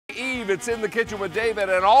It's In the Kitchen with David,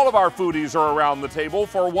 and all of our foodies are around the table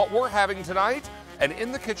for what we're having tonight, an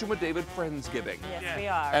In the Kitchen with David Friendsgiving. Yes, we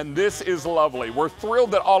are. And this is lovely. We're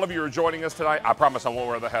thrilled that all of you are joining us tonight. I promise I won't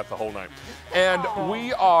wear the hat the whole night. And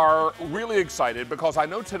we are really excited because I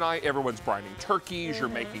know tonight everyone's brining turkeys, you're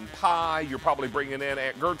making pie, you're probably bringing in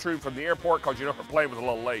Aunt Gertrude from the airport because you know her plane was a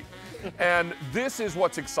little late. And this is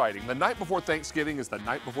what's exciting. The night before Thanksgiving is the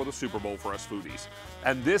night before the Super Bowl for us foodies.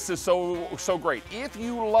 And this is so great. If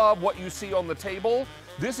you love what you see on the table,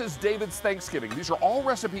 this is David's Thanksgiving. These are all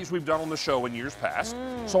recipes we've done on the show in years past.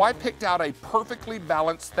 So I picked out a perfectly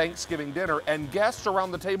balanced Thanksgiving dinner, and guests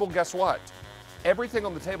around the table, guess what? Everything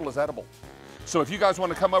on the table is edible. So if you guys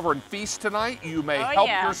want to come over and feast tonight, you may help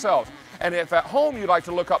yourselves. And if at home you'd like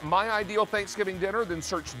to look up my ideal Thanksgiving dinner, then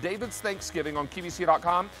search David's Thanksgiving on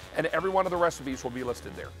QVC.com, and every one of the recipes will be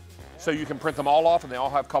listed there. So you can print them all off, and they all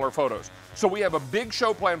have color photos. So we have a big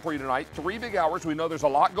show planned for you tonight, 3 big hours. We know there's a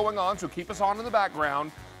lot going on, so keep us on in the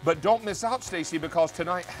background. But don't miss out, Stacy, because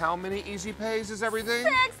tonight, how many easy pays is everything?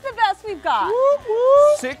 6, the best we've got. Whoop,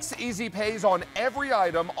 whoop. 6 easy pays on every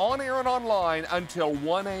item, on air and online, until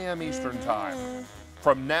 1 a.m. Eastern time.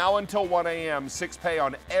 From now until 1 a.m., 6 pay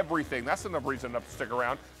on everything. That's enough reason enough to stick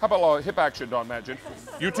around. How about a little hip action, Dawn Madgen?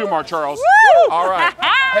 You too, Mark Charles. Woo! All right.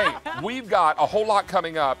 Hey, we've got a whole lot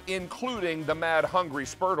coming up, including the Mad Hungry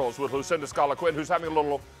Spurtles with Lucinda Scala-Quinn, who's having a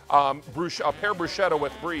little pear bruschetta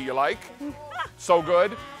with brie. You like? So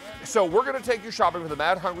good. So we're going to take you shopping for the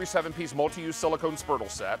Mad Hungry 7-piece multi-use silicone Spurtle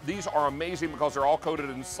set. These are amazing because they're all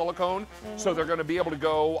coated in silicone, so they're going to be able to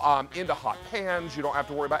go into hot pans. You don't have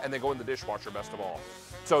to worry about, and they go in the dishwasher best of all.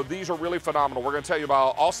 So these are really phenomenal. We're going to tell you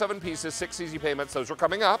about all 7 pieces, 6 easy payments. Those are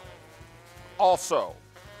coming up. Also,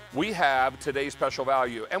 we have today's special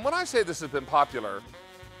value. And when I say this has been popular,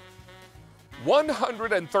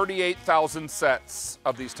 138,000 sets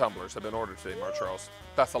of these tumblers have been ordered today, Mark Charles.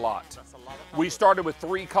 That's a lot. That's a lot of We started with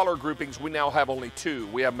 3 color groupings. We now have only 2.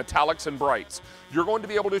 We have metallics and brights. You're going to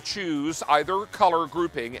be able to choose either color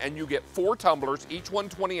grouping, and you get 4 tumblers, each one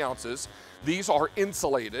 20 ounces. These are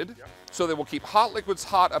insulated, so they will keep hot liquids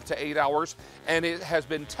hot up to 8 hours, and it has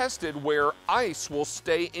been tested where ice will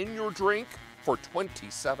stay in your drink for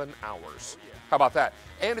 27 hours. How about that?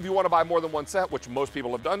 And if you want to buy more than 1 set, which most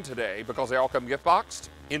people have done today because they all come gift boxed,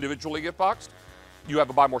 individually gift boxed, you have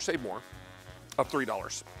a buy more, save more of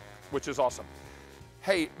 $3, which is awesome.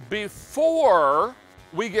 Hey, before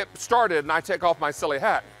we get started and I take off my silly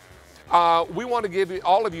hat, we want to give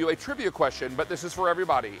all of you a trivia question, but this is for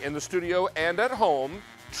everybody in the studio and at home.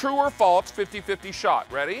 True or false, 50-50 shot.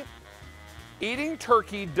 Ready? Eating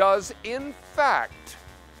turkey does, in fact,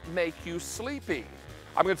 make you sleepy.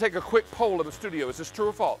 I'm going to take a quick poll in the studio. Is this true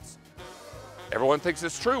or false? Everyone thinks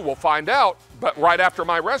it's true. We'll find out, but right after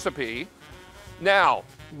my recipe. Now,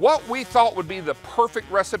 what we thought would be the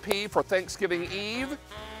perfect recipe for Thanksgiving Eve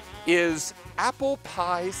is apple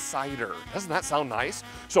pie cider. Doesn't that sound nice?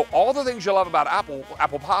 So all the things you love about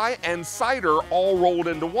apple pie and cider all rolled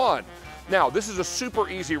into one. Now, this is a super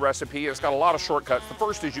easy recipe. It's got a lot of shortcuts. The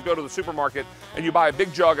first is you go to the supermarket and you buy a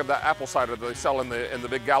big jug of that apple cider that they sell in the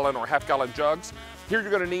big gallon or half-gallon jugs. Here you're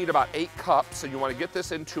going to need about 8 cups, and you want to get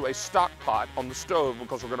this into a stock pot on the stove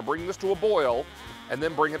because we're going to bring this to a boil and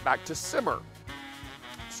then bring it back to simmer.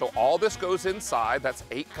 So all this goes inside. That's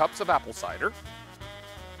 8 cups of apple cider.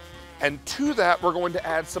 And to that, we're going to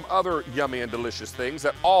add some other yummy and delicious things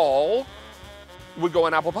that all would go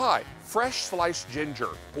in apple pie. Fresh sliced ginger.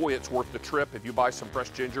 Boy, it's worth the trip if you buy some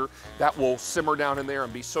fresh ginger. That will simmer down in there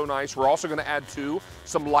and be so nice. We're also going to add too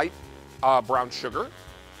some light brown sugar.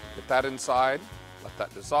 Get that inside. Let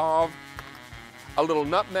that dissolve. A little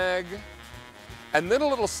nutmeg. And then a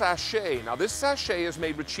little sachet. Now this sachet is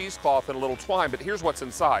made with cheesecloth and a little twine, but here's what's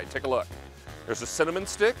inside. Take a look. There's a cinnamon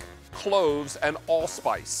stick, cloves, and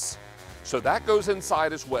allspice. So that goes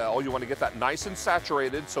inside as well. You want to get that nice and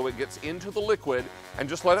saturated so it gets into the liquid, and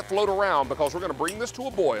just let it float around because we're going to bring this to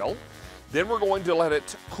a boil. Then we're going to let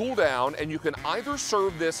it cool down, and you can either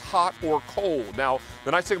serve this hot or cold. Now,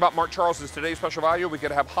 the nice thing about Mark Charles is today's special value, we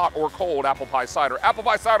could have hot or cold apple pie cider. Apple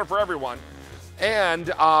pie cider for everyone. And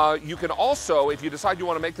you can also, if you decide you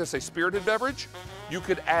want to make this a spirited beverage, you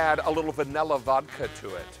could add a little vanilla vodka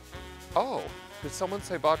to it. Oh, did someone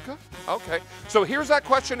say vodka? Okay, so here's that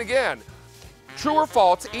question again. True or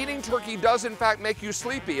false, eating turkey does in fact make you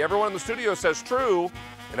sleepy. Everyone in the studio says true,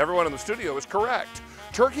 and everyone in the studio is correct.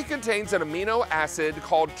 Turkey contains an amino acid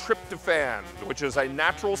called tryptophan, which is a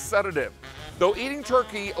natural sedative. Though eating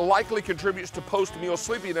turkey likely contributes to post-meal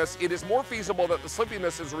sleepiness, it is more feasible that the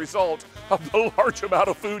sleepiness is a result of the large amount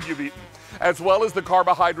of food you've eaten, as well as the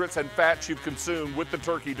carbohydrates and fats you've consumed with the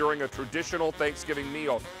turkey during a traditional Thanksgiving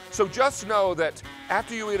meal. So just know that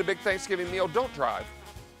after you eat a big Thanksgiving meal, don't drive.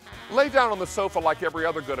 Lay down on the sofa like every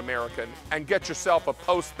other good American and get yourself a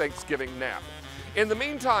post-Thanksgiving nap. In the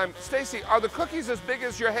meantime, Stacy, are the cookies as big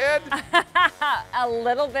as your head? A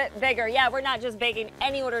little bit bigger. Yeah, we're not just baking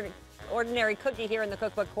any ordinary cookie here in the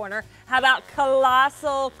cookbook corner. How about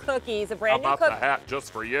colossal cookies? A brand new How about the hat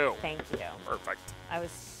just for you? Thank you. Perfect. I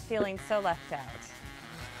was feeling so left out. It's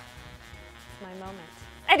my moment.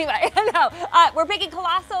 Anyway, no, we're baking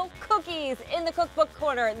colossal cookies in the cookbook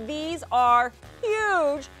corner. These are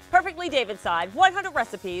huge, perfectly David-sized, 100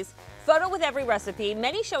 recipes, photo with every recipe,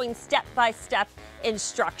 many showing step-by-step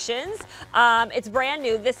instructions. It's brand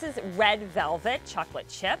new. This is red velvet chocolate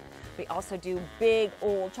chip. We also do big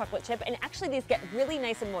old chocolate chip, and actually these get really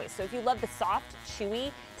nice and moist. So if you love the soft,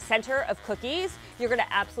 chewy center of cookies, you're gonna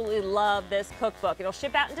absolutely love this cookbook. It'll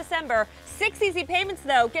ship out in December. 6 easy payments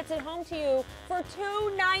though, gets it home to you for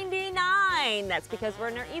 $2.99. That's because we're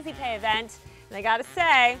in our Easy Pay event. And I gotta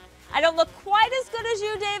say, I don't look quite as good as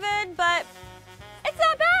you, David, but it's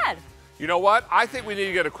not bad. You know what? I think we need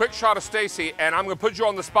to get a quick shot of Stacy, and I'm gonna put you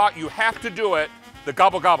on the spot. You have to do it. The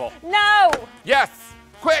gobble gobble. No. Yes,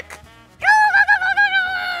 quick.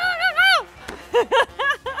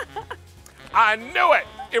 I knew it.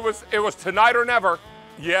 It was tonight or never.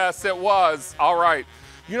 Yes, it was. All right.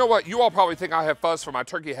 You know what? You all probably think I have fuzz for my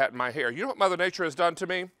turkey hat in my hair. You know what Mother Nature has done to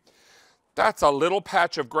me? That's a little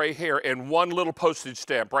patch of gray hair and one little postage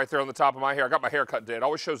stamp right there on the top of my hair. I got my hair cut today. It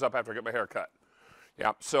always shows up after I get my hair cut.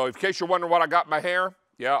 Yeah, so in case you're wondering what I got in my hair,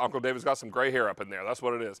 yeah, Uncle David's got some gray hair up in there. That's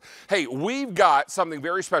what it is. Hey, we've got something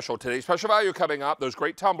very special today. Special value coming up, those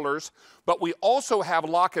great tumblers, but we also have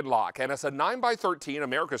Lock and Lock, and it's a 9x13,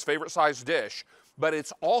 America's favorite size dish, but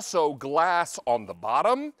it's also glass on the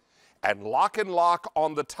bottom and Lock and Lock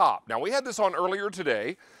on the top. Now, we had this on earlier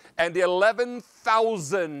today, and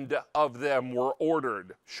 11,000 of them were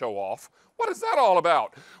ordered. Show off. What is that all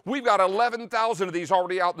about? We've got 11,000 of these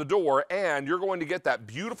already out the door, and you're going to get that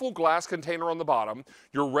beautiful glass container on the bottom,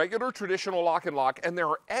 your regular traditional Lock and Lock, and there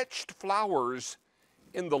are etched flowers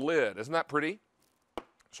in the lid. Isn't that pretty?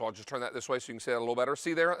 So I'll just turn that this way so you can see that a little better.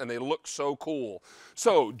 See there? And they look so cool.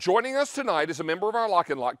 So joining us tonight is a member of our Lock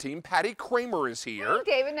and Lock team. Patty Kramer is here.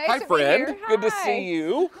 Hey, David. Nice Hi, to friend. be here. Good to Hi. see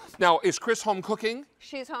you. Now, is Chris home cooking?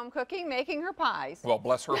 She's home cooking, making her pies. Well,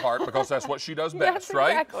 bless her heart, because that's what she does Yes, best,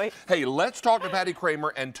 right? exactly. Hey, let's talk to Patty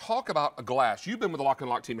Kramer and talk about a glass. You've been with the Lock and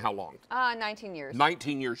Lock team how long? 19 years.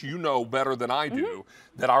 19 years. You know better than I do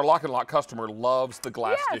that our Lock and Lock customer loves the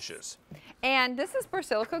glass dishes. And this is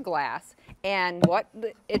Basilica glass, and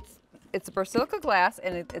it's a Basilica glass,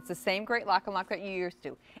 and it's the same great Lock and Lock that you're used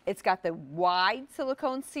to. It's got the wide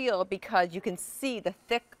silicone seal because you can see the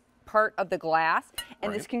thick part of the glass,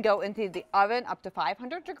 and this can go into the oven up to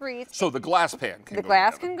 500 degrees. So the glass pan can The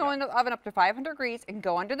glass can go in the oven up to 500 degrees and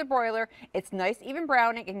go under the broiler. It's nice even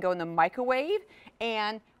browning. It can go in the microwave,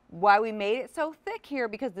 and why we made it so thick here,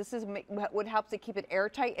 because this is what helps to keep it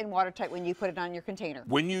airtight and watertight when you put it on your container.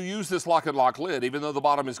 When you use this Lock and Lock lid, even though the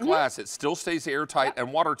bottom is glass, it still stays airtight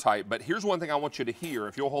and watertight. But here's one thing I want you to hear.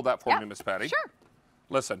 If you'll hold that for me, Miss Patty. Sure.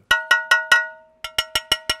 Listen.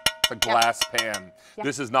 It's a glass pan.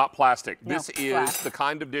 This is not plastic. No, This is glass. the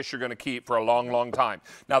kind of dish you're going to keep for a long, long time.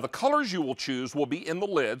 Now, the colors you will choose will be in the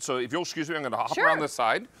lid. So if you'll excuse me, I'm going to hop around this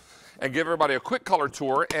side and give everybody a quick color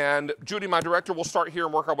tour. And Judy, my director, will start here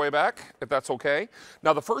and work our way back, if that's okay.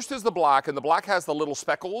 Now, the first is the black, and the black has the little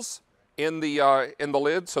speckles in the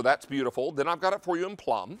lid, so that's beautiful. Then I've got it for you in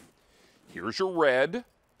plum. Here's your red.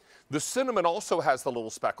 The cinnamon also has the little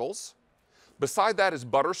speckles. Beside that is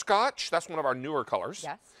butterscotch. That's one of our newer colors.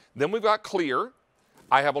 Yes. Then we've got clear.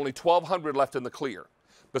 I have only 1,200 left in the clear.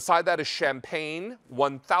 Beside that is champagne,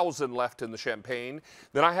 1,000 left in the champagne.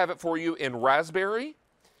 Then I have it for you in raspberry.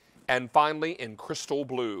 And finally, in crystal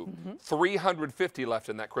blue, 350 left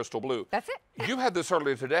in that crystal blue. That's it. You had this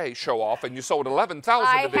earlier today, show off, and you sold 11,000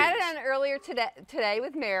 I of these. had it on earlier today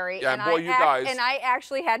with Mary, Yeah, and boy, you guys. And I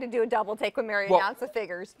actually had to do a double take when Mary announced the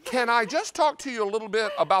figures. Can I just talk to you a little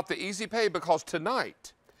bit about the Easy Pay? Because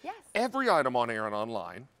tonight, every item on air and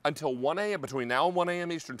online until 1 a.m., between now and 1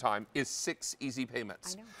 a.m. Eastern Time, is 6 easy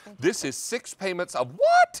payments. I know. This is 6 payments of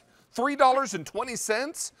what?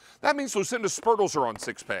 $3.20? That means Lucinda Spurtles are on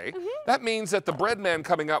 6 pay. That means that the bread man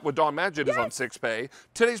coming up with Dawn Magid is on 6 pay.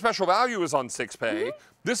 Today's special value is on 6 pay.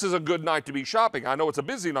 This is a good night to be shopping. I know it's a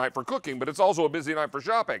busy night for cooking, but it's also a busy night for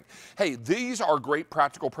shopping. Hey, these are great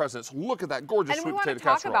practical presents. Look at that gorgeous sweet potato casserole. And we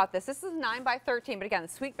want to talk about this. This is 9 by 13, but again, the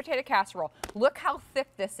sweet potato casserole. Look how thick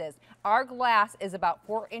this is. Our glass is about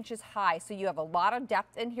 4 inches high, so you have a lot of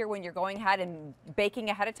depth in here when you're going ahead and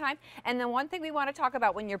baking ahead of time. And then one thing we want to talk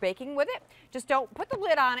about when you're baking with it, just don't put the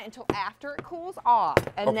lid on it until after it cools off,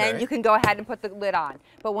 and then you can go ahead and put the lid on.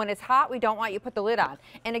 But when it's hot, we don't want you to put the lid on.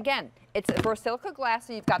 And again, it's a borosilicate glass,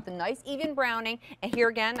 so you've got the nice even browning. And here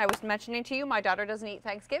again, I was mentioning to you, my daughter doesn't eat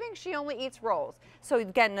Thanksgiving. She only eats rolls. So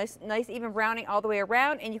again, nice even browning all the way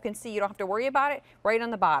around, and you can see you don't have to worry about it right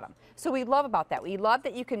on the bottom. So we love about that. We love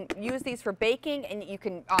that you can use these for baking, and you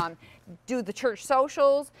can do the church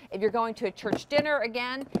socials. If you're going to a church dinner,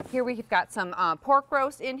 again, here we've got some pork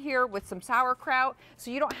roast in here with some sauerkraut.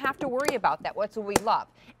 So you don't have to worry about that. That's what we love.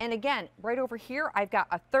 And again, right over here, I've got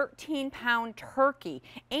a 13-pound turkey,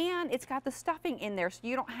 and it's got the stuffing in there, so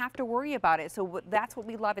you don't have to worry about it. So that's what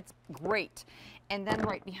we love. It's great. And then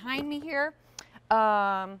right behind me here,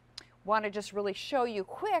 want to just really show you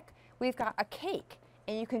quick, we've got a cake.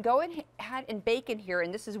 And you can go ahead and bake in here,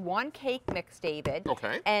 and this is 1 cake mix, David.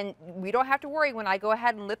 Okay. And we don't have to worry when I go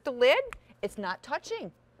ahead and lift the lid, it's not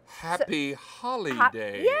touching. Happy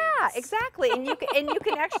holidays. Yeah, exactly. And you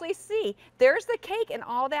can actually see there's the cake and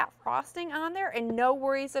all that frosting on there, and no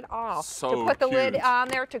worries at all So to put the lid cute. on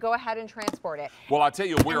there to go ahead and transport it. Well, I tell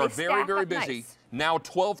you, we are very, very stack up busy. nice. Now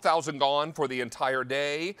 12,000 gone for the entire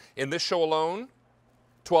day. In this show alone,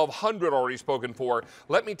 1,200 already spoken for.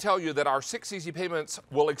 Let me tell you that our 6 easy payments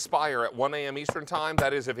will expire at 1 a.m. Eastern time.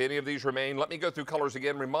 That is, if any of these remain. Let me go through colors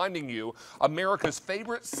again, reminding you America's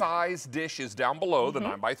favorite size dish is down below, the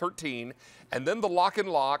 9 by 13. And then the lock and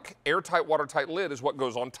lock, airtight, watertight lid is what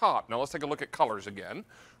goes on top. Now let's take a look at colors again.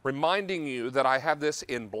 Reminding you that I have this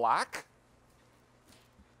in black.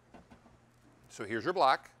 So here's your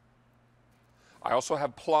black. I also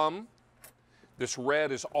have plum. This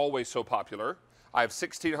red is always so popular. I have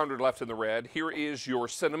 1,600 left in the red. Here is your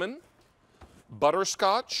cinnamon,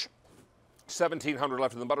 butterscotch, 1,700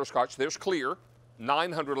 left in the butterscotch. There's clear,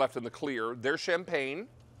 900 left in the clear. There's champagne,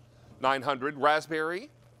 900, raspberry,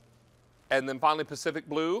 and then finally Pacific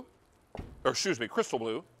blue, or excuse me, crystal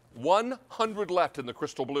blue, 100 left in the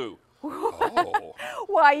crystal blue. Oh.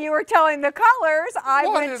 While you were telling the colors, I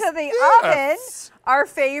What went is to the this? oven, our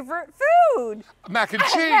favorite food. Mac and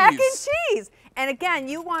cheese. Mac and cheese. And again,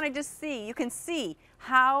 you want to just see, you can see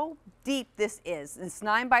how deep this is. It's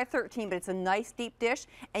 9 by 13, but it's a nice deep dish,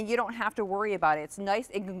 and you don't have to worry about it. It's nice.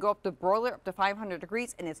 It can go up the broiler up to 500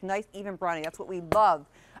 degrees, and it's nice even browning. That's what we love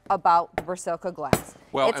about the borosilicate glass.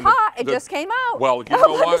 Well, it's hot. It just came out. Well, you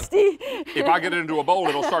know what? If I get it into a bowl,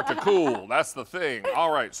 it'll start to cool. That's the thing.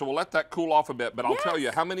 All right, so we'll let that cool off a bit. But I'll tell you,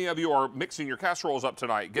 how many of you are mixing your casseroles up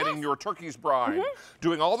tonight, getting your turkeys brined,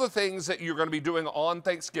 doing all the things that you're going to be doing on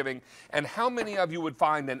Thanksgiving, and how many of you would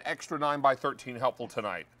find an extra 9 by 13 helpful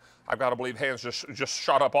tonight? I've got to believe hands just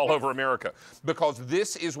shot up all over America, because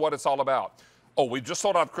this is what it's all about. Oh, we just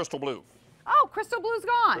sold out Crystal Blue. Oh, crystal blue's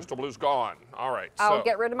gone. Crystal Blue's gone. All right. I'll so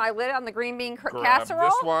get rid of my lid on the green bean grab casserole.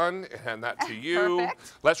 this one, and that to you.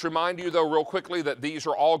 Perfect. Let's remind you, though, real quickly, that these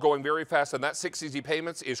are all going very fast, and that 6 easy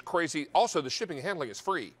payments is crazy. Also, the shipping and handling is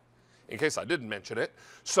free, in case I didn't mention it.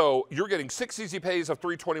 So you're getting 6 easy pays of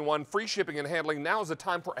 $321, free shipping and handling. Now is the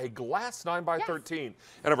time for a glass 9 by 13.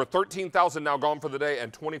 And over 13,000 now gone for the day,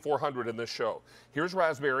 and 2,400 in this show. Here's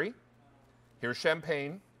raspberry. Here's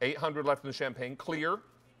champagne. 800 left in the champagne. Clear.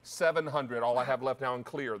 700, all I have left now in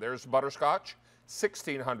clear. There's butterscotch,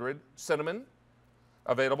 1,600, cinnamon,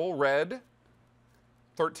 available, red,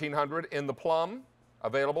 1,300 in the plum,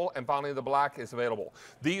 available, and finally the black is available.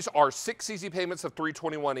 These are 6 easy payments of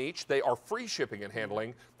 $321 each. They are free shipping and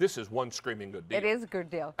handling. This is one screaming good deal. It is a good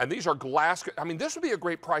deal. And these are glass, I mean, this would be a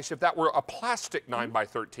great price if that were a plastic 9 by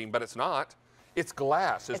 13, but it's not. It's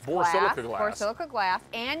glass. It's borosilicate glass. Borosilicate glass,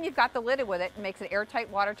 and you've got the lid with it. It makes it airtight,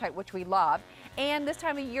 watertight, which we love. And this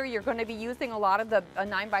time of year, you're going to be using a lot of the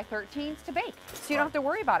 9 by 13s to bake, so you don't have to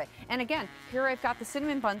worry about it. And again, here I've got the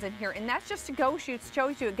cinnamon buns in here, and that's just to go shoot.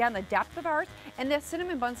 Shows you again the depth of ours. And the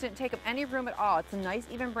cinnamon buns didn't take up any room at all. It's a nice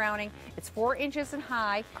even browning. It's 4 inches in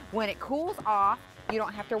high. When it cools off, you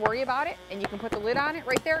don't have to worry about it, and you can put the lid on it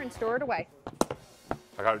right there and store it away.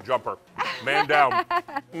 I got a jumper. Man down.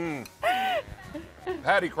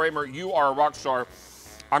 Patty Kramer, you are a rock star.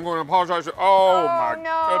 I'm going to apologize. Oh my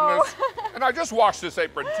goodness. And I just washed this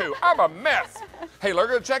apron too. I'm a mess. Hey, we're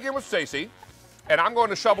going to check in with Stacy. And I'm going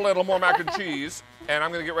to shovel in a little more mac and cheese, and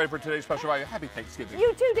I'm going to get ready for today's special value. Happy Thanksgiving.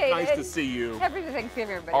 You too, David. Nice to see you. Happy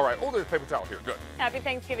Thanksgiving, everybody. All right. Oh, there's paper towel here. Good. Happy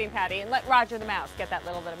Thanksgiving, Patty. And let Roger the Mouse get that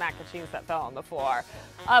little bit of mac and cheese that fell on the floor.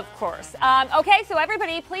 Of course. Okay, so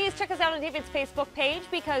everybody, please check us out on David's Facebook page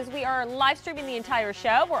because we are live streaming the entire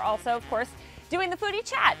show. We're also, of course, doing the foodie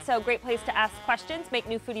chat. So great place to ask questions, make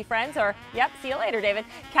new foodie friends, or, yep, see you later, David.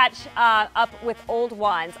 Catch up with old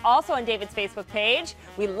ones. Also on David's Facebook page,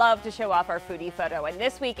 we love to show off our foodie photo. And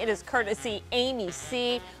this week it is courtesy Amy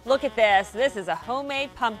C. Look at this. This is a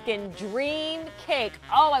homemade pumpkin dream cake.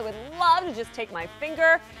 Oh, I would love to just take my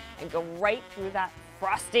finger and go right through that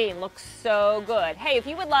frosting. Looks so good. Hey, if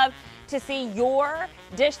you would love to see your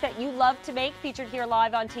dish that you love to make featured here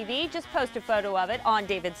live on TV, just post a photo of it on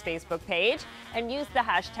David's Facebook page and use the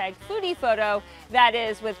hashtag foodie photo. That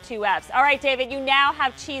is with 2 F's. All right, David, you now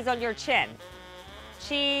have cheese on your chin.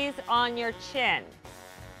 Cheese on your chin.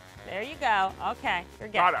 There you go. Okay, you're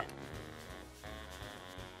getting it.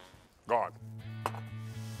 Gone.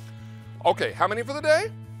 Okay, how many for the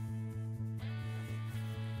day?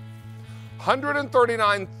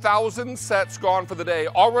 139,000 sets gone for the day.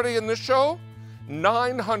 Already in this show,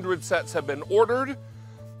 900 sets have been ordered.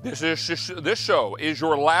 This show is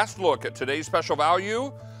your last look at today's special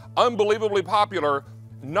value. Unbelievably popular.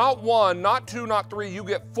 Not 1, not 2, not 3. You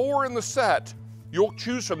get 4 in the set. You'll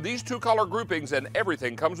choose from these 2 color groupings and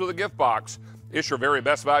everything comes with a gift box. It's your very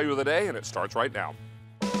best value of the day and it starts right now.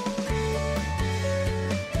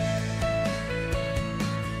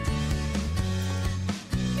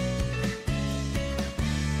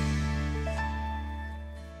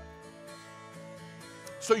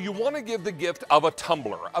 So you want to give the gift of a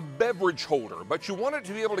tumbler, a beverage holder, but you want it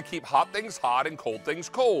to be able to keep hot things hot and cold things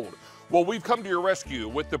cold. Well, we've come to your rescue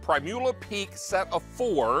with the Primula Peak set of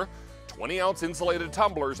 4 20-ounce insulated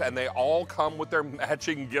tumblers, and they all come with their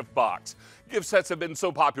matching gift box. Gift sets have been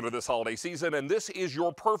so popular this holiday season, and this is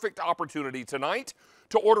your perfect opportunity tonight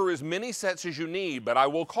to order as many sets as you need, but I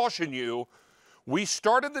will caution you, we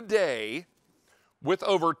started the day with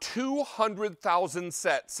over 200,000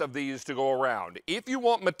 sets of these to go around. If you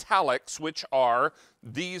want metallics, which are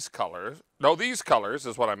these colors, no, these colors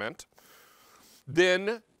is what I meant,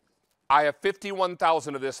 then I have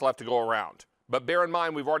 51,000 of this left to go around. But bear in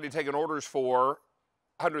mind, we've already taken orders for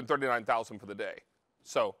 139,000 for the day.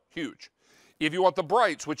 So, huge. If you want the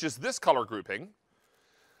brights, which is this color grouping,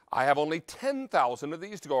 I have only 10,000 of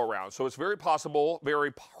these to go around. So it's very possible,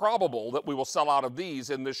 very probable that we will sell out of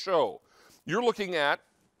these in this show. You're looking at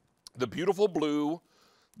the beautiful blue,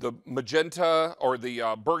 the magenta, or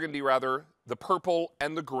the burgundy rather, the purple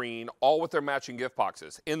and the green, all with their matching gift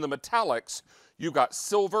boxes. In the metallics, you've got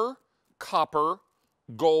silver, copper,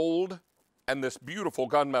 gold, and this beautiful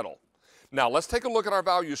gunmetal. Now let's take a look at our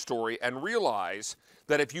value story and realize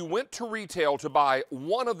that if you went to retail to buy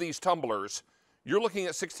one of these tumblers, you're looking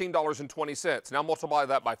at $16.20. Now multiply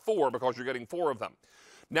that by 4 because you're getting 4 of them.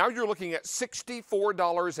 Now you're looking at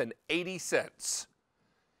 $64.80.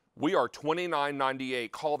 We are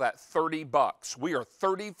 $29.98. Call that 30 bucks. We are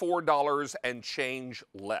 $34 and change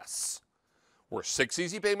less. We're 6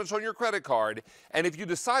 easy payments on your credit card. And if you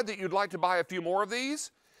decide that you'd like to buy a few more of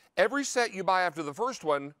these, every set you buy after the first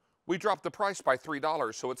one, we drop the price by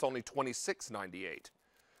 $3, so it's only $26.98.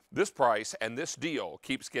 This price and this deal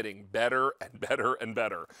keeps getting better and better and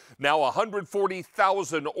better. Now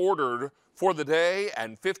 140,000 ordered for the day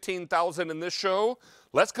and 15,000 in this show.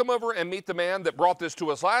 Let's come over and meet the man that brought this to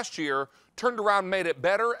us last year, turned around, made it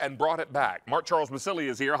better, and brought it back. Mark Charles Masilli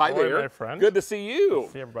is here. Hi there. My friend. Good to see you. Good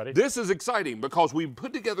to see everybody. This is exciting because we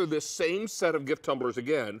put together this same set of gift tumblers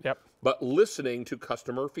again, but listening to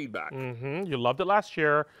customer feedback. You loved it last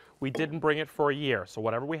year. We didn't bring it for a year. So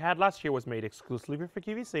whatever we had last year was made exclusively for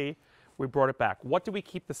QVC. We brought it back. What did we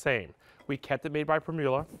keep the same? We kept it made by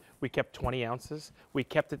Primula. We kept 20 ounces. We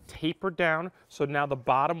kept it tapered down, so now the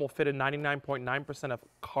bottom will fit in 99.9% of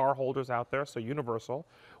car holders out there, so universal.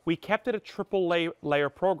 We kept it a triple layer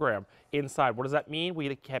program inside. What does that mean?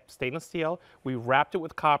 We kept stainless steel. We wrapped it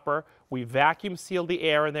with copper. We vacuum sealed the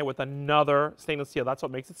air in there with another stainless steel. That's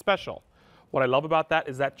what makes it special. What I love about that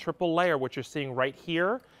is that triple layer, which you're seeing right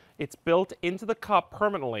here, it's built into the cup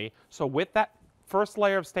permanently. So with that first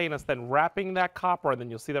layer of stainless, then wrapping that copper, and then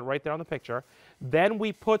you'll see that right there on the picture. Then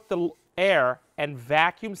we put the air and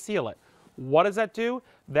vacuum seal it. What does that do?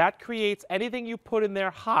 That creates anything you put in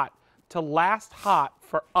there hot to last hot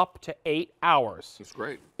for up to 8 hours. That's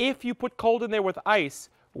great. If you put cold in there with ice,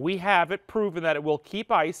 we have it proven that it will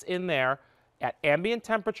keep ice in there at ambient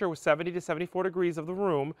temperature with 70 to 74 degrees of the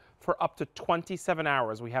room for up to 27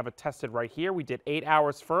 hours. We have it tested right here. We did 8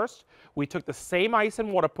 hours first. We took the same ice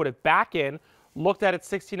and water, put it back in, looked at it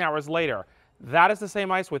 16 hours later. That is the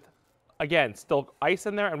same ice with, again, still ice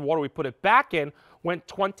in there and water. We put it back in, went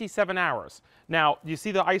 27 hours. Now, you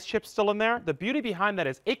see the ice chips still in there? The beauty behind that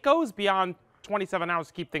is it goes beyond 27 hours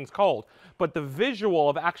to keep things cold. But the visual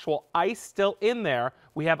of actual ice still in there,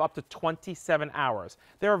 we have up to 27 hours.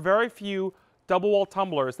 There are very few double wall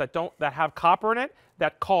tumblers that have copper in it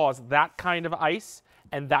that cause that kind of ice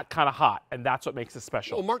and that kind of hot, and that's what makes it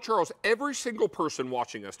special. Well, Mark Charles, every single person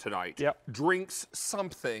watching us tonight Yep. drinks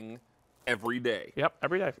something every day. Yep,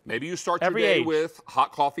 every day. Maybe you start your Every day age. with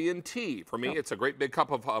hot coffee and tea. For me, it's a great big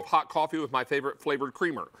cup of hot coffee with my favorite flavored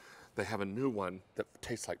creamer. They have a new one that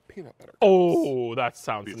tastes like peanut butter. Oh, that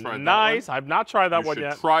sounds you tried that nice. one? I've not tried that You one should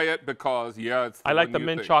yet. try it because, yeah, it's I like one the you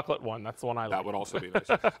mint think. chocolate one. That's the one I like. That would also be nice.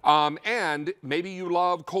 And maybe you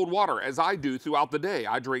love cold water, as I do throughout the day.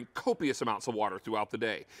 I drink copious amounts of water throughout the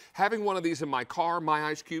day. Having one of these in my car, my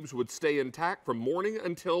ice cubes would stay intact from morning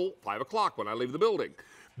until 5 o'clock when I leave the building.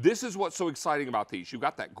 This is what's so exciting about these. You've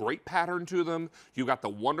got that great pattern to them. You've got the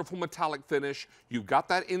wonderful metallic finish. You've got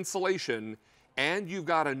that insulation. And you've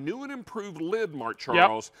got a new and improved lid, Mark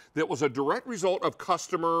Charles, that was a direct result of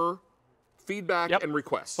customer feedback and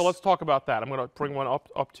requests. So let's talk about that. I'm going to bring one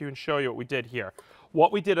up to you and show you what we did here.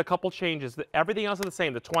 What we did, a couple changes. Everything else is the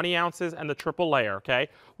same, the 20 ounces and the triple layer, okay?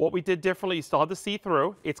 What we did differently, you still have the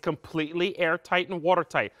see-through. It's completely airtight and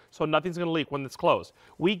watertight, so nothing's going to leak when it's closed.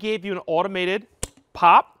 We gave you an automated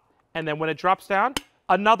pop, and then when it drops down,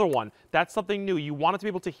 another one. That's something new. You wanted to be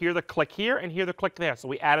able to hear the click here and hear the click there, so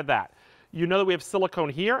we added that. You know that we have silicone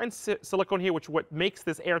here and silicone here, which what makes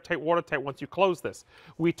this airtight, watertight once you close this.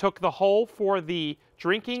 We took the hole for the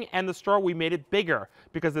drinking and the straw, we made it bigger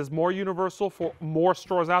because there's more universal for more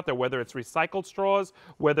straws out there, whether it's recycled straws,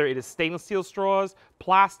 whether it is stainless steel straws,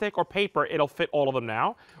 plastic, or paper, it'll fit all of them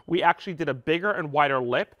now. We actually did a bigger and wider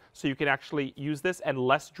lip so you can actually use this and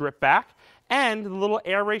less drip back. And the little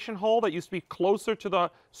aeration hole that used to be closer to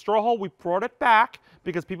the straw hole, we brought it back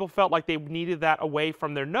because people felt like they needed that away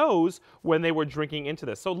from their nose when they were drinking into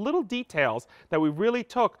this. So little details that we really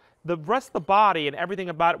took. The rest of the body and everything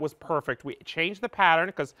about it was perfect. We changed the pattern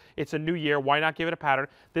because it's a new year. Why not give it a pattern?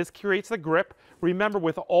 This creates the grip. Remember,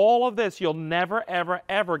 with all of this, you'll never, ever,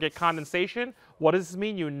 ever get condensation. What does this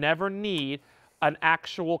mean? You never need an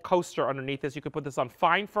actual coaster underneath this. You could put this on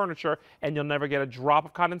fine furniture and you'll never get a drop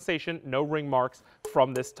of condensation, no ring marks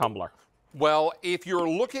from this tumbler. Well, if you're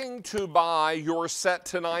looking to buy your set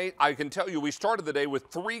tonight, I can tell you we started the day with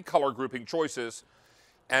 3 color grouping choices,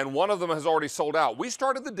 and one of them has already sold out. We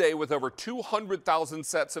started the day with over 200,000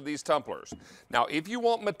 sets of these tumblers. Now, if you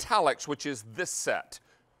want metallics, which is this set,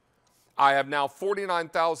 I have now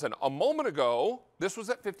 49,000. A moment ago, this was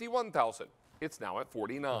at 51,000. It's now at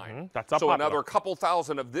 49. That's up so popular. another couple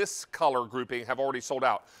thousand of this color grouping have already sold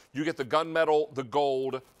out. You get the gunmetal, the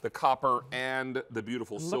gold, the copper, and the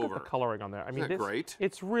beautiful silver. Look at the coloring on there. I mean, Isn't that great?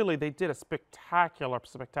 It's really, they did a spectacular,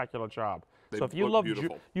 spectacular job. They so if you look love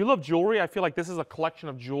beautiful. you love jewelry, I feel like this is a collection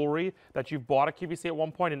of jewelry that you've bought at QVC at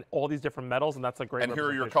one point in all these different metals, and that's a great And here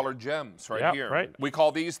are your representation. colored gems right here. Right. We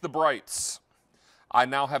call these the brights. I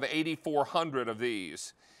now have 8,400 of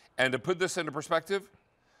these. And to put this into perspective,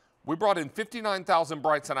 we brought in 59,000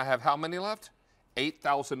 brights, and I have how many left?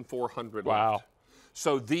 8,400 Wow. left.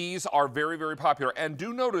 So these are very, very popular. And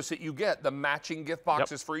do notice that you get the matching gift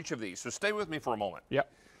boxes for each of these. So stay with me for a moment.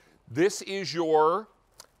 Yep. This is your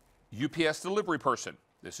UPS delivery person.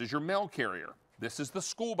 This is your mail carrier. This is the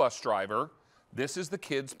school bus driver. This is the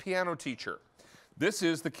kid's piano teacher. This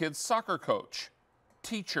is the kid's soccer coach,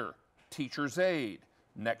 teacher, teacher's aide,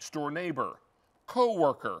 next door neighbor,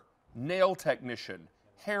 co-worker, nail technician,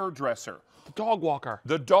 hairdresser, The dog walker.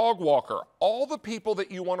 the dog walker, all the people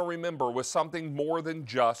that you want to remember with something more than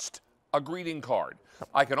just a greeting card.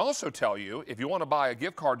 I can also tell you, if you want to buy a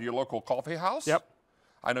gift card to your local coffee house, Yep.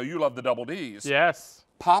 I know you love the double Ds. Yes.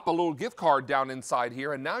 Pop a little gift card down inside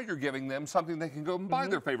here, and now you're giving them something they can go and buy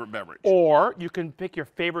their favorite beverage. Or you can pick your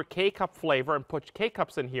favorite K-Cup flavor and put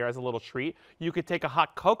K-Cups in here as a little treat. You could take a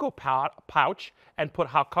hot cocoa pouch and put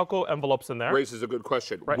hot cocoa envelopes in there. Raises a good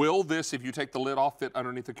question. Right. Will this, if you take the lid off, fit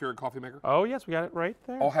underneath the Keurig coffee maker? Oh, yes, we got it right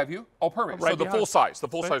there. Oh, have you? Oh, perfect. Right So the behind. full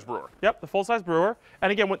size brewer. Yep, the full-size brewer.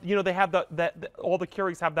 And again, you know, they have all the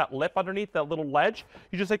Keurigs have that lip underneath, that little ledge.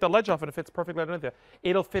 You just take the ledge off and it fits perfectly underneath it.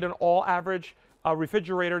 It'll fit in all average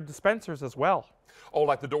refrigerator dispensers as well. Oh,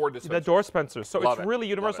 like the door dispenser. The door dispensers. So Love it's it. really Love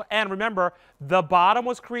universal. it. And remember, the bottom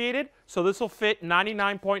was created, so this will fit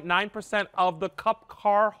 99.9% of the cup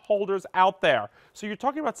car holders out there. So you're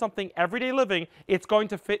talking about something everyday living, it's going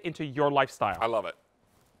to fit into your lifestyle. I love it.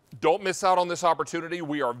 Don't miss out on this opportunity.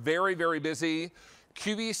 We are very, very busy.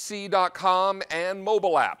 QVC.com and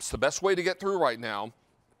mobile apps, the best way to get through right now.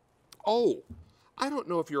 Oh, I don't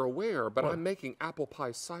know if you're aware, but I'm making apple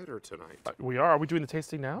pie cider tonight. We are. Are we doing the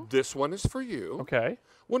tasting now? This one is for you. Okay.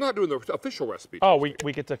 We're not doing the official recipe. Oh, we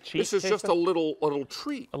get to cheat. This is just a little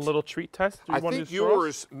treat. A little treat test. Do you I want to think do straws?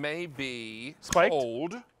 yours may be Spiked?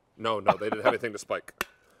 cold. No, they didn't have anything to spike.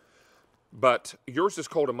 But yours is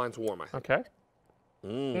cold and mine's warm. Okay.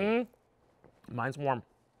 Mine's warm.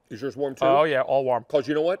 Is yours warm too? Oh yeah, all warm. Because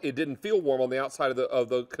you know what? It didn't feel warm on the outside of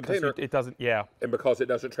the container. It doesn't. Yeah. And because it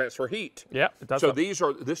doesn't transfer heat. Yeah, it does. So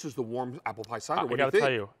this is the warm apple pie cider. I What do you gotta think?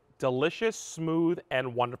 tell you, delicious, smooth,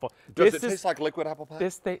 and wonderful. Does it taste like liquid apple pie?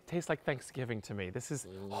 This tastes like Thanksgiving to me. This is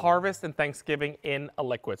harvest and Thanksgiving in a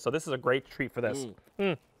liquid. So this is a great treat for this.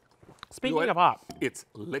 Speaking of hot, It's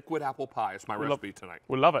liquid apple pie. It's my recipe tonight.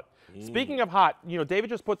 we love it. Speaking of hot, David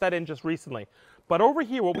just put that in just recently. But over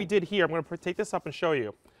here, what we did here, I'm going to take this up and show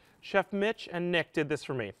you. Chef Mitch and Nick did this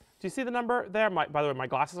for me. Do you see the number there? By the way, my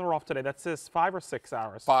glasses are off today. That says 5 or 6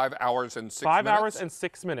 hours. 5 hours and 6 minutes. 5 hours and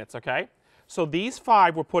 6 minutes, okay? So these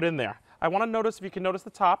 5 were put in there. I want to notice, if you can notice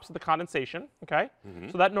the tops of the condensation, okay?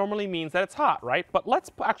 So that normally means that it's hot, right? But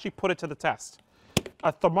let's actually put it to the test.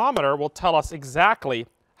 A thermometer will tell us exactly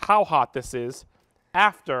how hot this is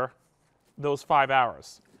after those 5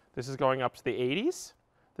 hours. This is going up to the 80s.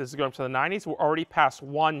 This is going up to the 90s. We're already past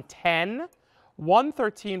 110,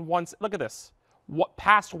 113, look at this.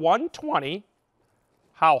 Past 120.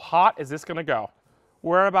 How hot is this going to go?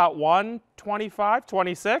 We're about 125,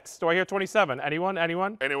 26. Do I hear 27? Anyone?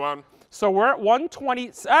 Anyone? So we're at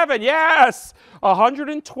 127. Yes!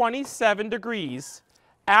 127 degrees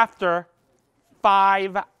after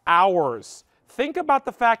 5 hours. Think about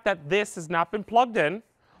the fact that this has not been plugged in.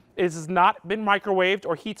 It has not been microwaved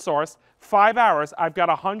or heat sourced. 5 hours, I've got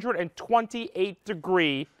 128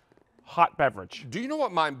 degree hot beverage. Do you know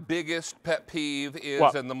what my biggest pet peeve is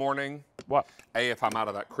What? in the morning? What? A, if I'm out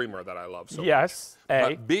of that creamer that I love so Yes, much. A.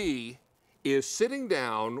 But B, is sitting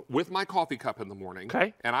down with my coffee cup in the morning.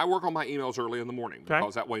 Okay. And I work on my emails early in the morning Okay.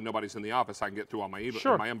 because that way nobody's in the office. I can get through on my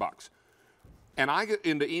Sure. my inbox. And I get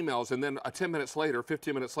into emails, and then 10 minutes later,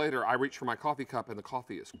 15 minutes later, I reach for my coffee cup, and the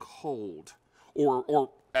coffee is cold, or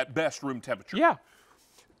at best room temperature. Yeah.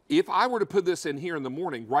 If I were to put this in here in the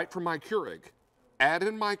morning, right from my Keurig, add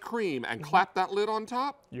in my cream, and clap that lid on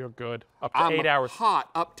top, You're good. Up to I'm 8 hours. hot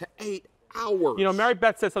up to 8 hours. Mary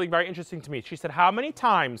Beth said something very interesting to me. She said, how many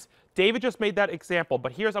times, David just made that example,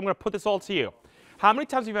 but I'm going to put this all to you. How many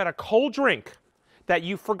times have you had a cold drink that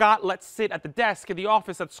you forgot, let's sit at the desk, in the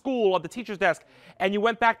office, at school, at the teacher's desk, and you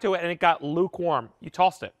went back to it and it got lukewarm? You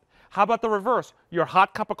tossed it. How about the reverse? Your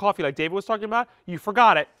hot cup of coffee, like David was talking about, you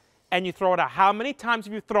forgot it and you throw it out. How many times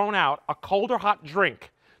have you thrown out a cold or hot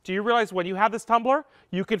drink? Do you realize when you have this tumbler,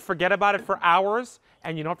 you can forget about it for hours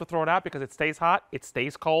and you don't have to throw it out because it stays hot, it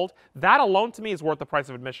stays cold? That alone to me is worth the price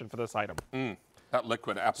of admission for this item. That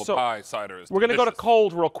liquid apple pie cider is We're going to go to delicious.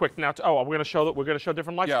 cold real quick now. We're going to show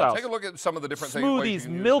different lifestyles. Yeah, take a look at some of the different ways Smoothies, you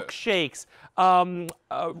can use this.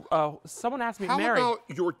 milkshakes. Someone asked me, How Mary, about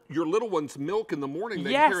your little one's milk in the morning?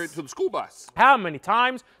 They Yes. carry it to the school bus. how many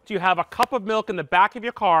times do you have a cup of milk in the back of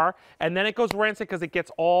your car and then it goes rancid because it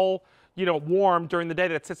gets all warm during the day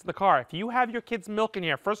that it sits in the car? If you have your kids' milk in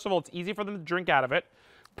here, first of all, it's easy for them to drink out of it.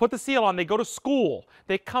 Put the seal on. They go to school.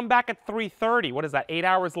 They come back at 3:30. What is that, 8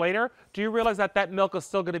 hours later? Do you realize that milk is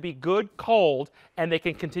still going to be good cold and they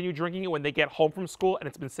can continue drinking it when they get home from school and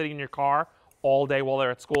it's been sitting in your car all day while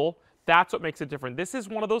they're at school? That's what makes it different. This is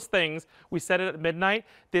one of those things, we said it at midnight,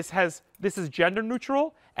 this is gender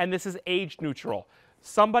neutral and this is age neutral.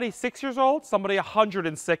 Somebody 6 years old, somebody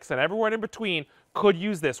 106, and everywhere in between could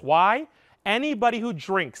use this. Why? Anybody who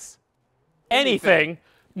drinks anything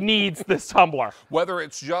needs this tumbler. Whether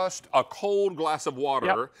it's just a cold glass of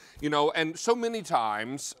water, and so many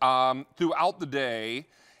times throughout the day,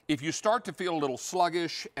 if you start to feel a little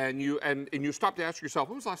sluggish and you stop to ask yourself,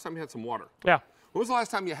 when was the last time you had some water? Yeah. When was the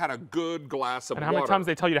last time you had a good glass of And water? how many times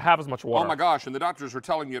they tell you to have as much water? Oh my gosh, and the doctors are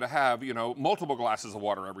telling you to have, multiple glasses of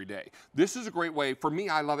water every day. This is a great way. For me,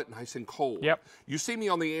 I love it nice and cold. Yep. You see me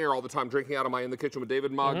on the air all the time drinking out of my In the Kitchen with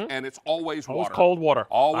David mug, and it's always water. Always cold water.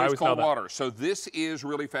 I Always always know cold that. water. So this is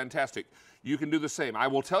really fantastic. You can do the same. I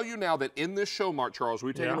will tell you now that in this show, Mark Charles,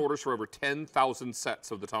 we've taken Yeah. orders for over 10,000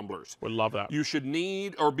 sets of the tumblers. Would love that. You should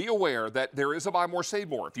need or be aware that there is a buy more, save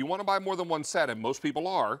more. If you want to buy more than one set, and most people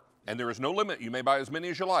are, and there is no limit, you may buy as many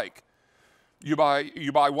as you like. You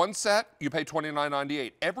buy one set, you pay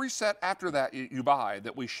 $29.98. Every set after that you buy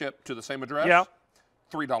that we ship to the same address, Yeah.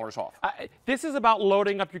 $3 off. This is about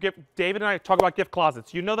loading up your gift. David and I talk about gift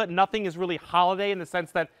closets. You know that nothing is really holiday in the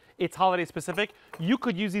sense that it's holiday specific. You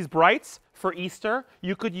could use these brights for Easter.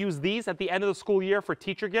 You could use these at the end of the school year for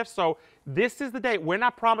teacher gifts. So this is the day. We're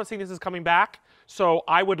not promising this is coming back. So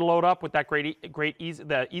I would load up with that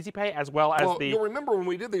the Easy Pay as well as the. You'll remember when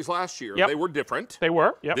we did these last year, Yep. they were different. They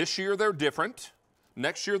were. Yep. This year they're different.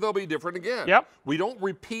 Next year they'll be different again. Yep. We don't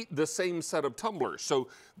repeat the same set of tumblers. So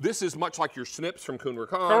this is much like your snips from Kuhn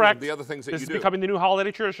Rikon Correct. and the other things that this you is do. becoming the new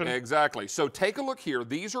holiday tradition. Exactly. So take a look here.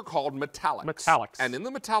 These are called metallics. Metallics. And in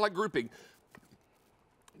the metallic grouping,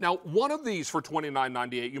 now one of these for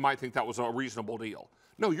 $29.98, you might think that was a reasonable deal.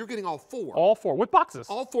 No, you're getting all four. All four with boxes.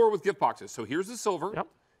 All four with gift boxes. So here's the silver. Yep.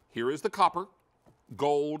 Here is the copper,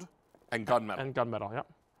 gold, and gunmetal. And gunmetal. Yep.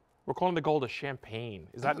 We're calling the gold a champagne.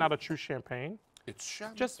 Is that not a true champagne? It's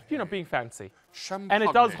champagne. Just, you know, being fancy. Champagne. And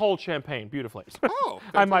it does hold champagne beautifully. Oh,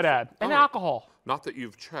 I might add. fantastic. And All right. alcohol. Not that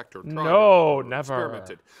you've checked or tried. No, or never.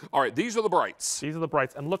 Experimented. All right, these are the brights. These are the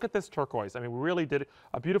brights. And look at this turquoise. I mean, we really did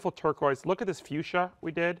a beautiful turquoise. Look at this fuchsia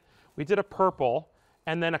we did. We did a purple.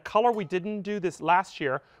 And then a color we didn't do this last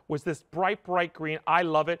year was this bright, bright green. I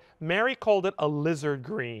love it. Mary called it a lizard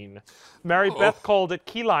green. Mary Beth called it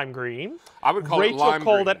key lime green. I would call it Rachel lime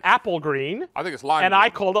called green. it apple green. I think it's lime And green. I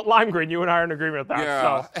called it lime green. You and I are in agreement with that.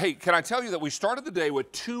 Yeah. So Hey, can I tell you that we started the day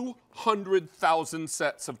with 200,000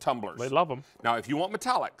 sets of tumblers. they love them. Now, if you want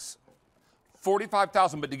metallics,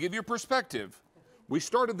 45,000. But to give you perspective, we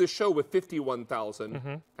started this show with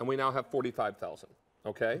 51,000, and we now have 45,000.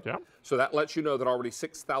 Okay? Yeah. So that lets you know that already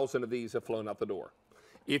 6,000 of these have flown out the door.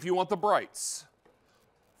 If you want the brights,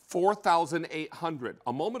 4,800.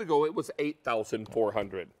 A moment ago, it was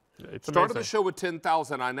 8,400. It's Started amazing. the show with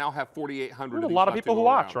 10,000. I now have 4,800. There's a lot of people who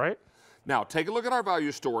watch, right? Now, take a look at our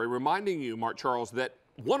value story, reminding you, Mark Charles, that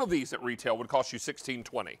one of these at retail would cost you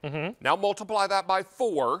 $16.20. Now multiply that by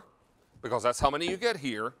 4, because that's how many you get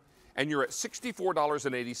here, and you're at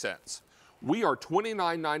 $64.80. We are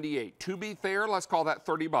 $29.98. To be fair, let's call that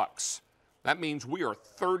 30 bucks. That means we are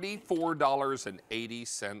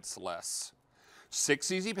 $34.80 less.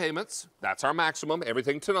 6 easy payments. That's our maximum.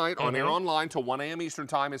 Everything tonight on air online till 1 a.m. Eastern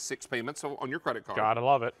time is 6 payments on your credit card. Gotta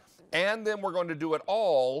love it. And then we're going to do it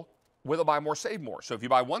all with a buy more, save more. So if you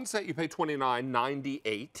buy one set, you pay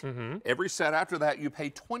 $29.98. Every set after that, you pay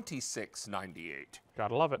 $26.98.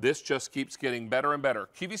 Gotta love it. This just keeps getting better and better.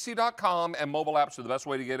 QVC.com and mobile apps are the best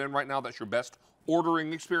way to get in right now. That's your best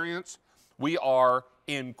ordering experience. We are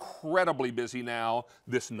incredibly busy now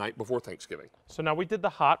this night before Thanksgiving. So now we did the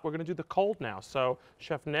hot, we're gonna do the cold now. So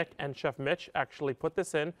Chef Nick and Chef Mitch actually put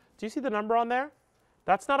this in. Do you see the number on there?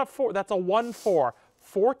 That's not a 4, that's a 1-4.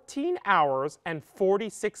 14 hours and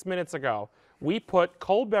 46 minutes ago, we put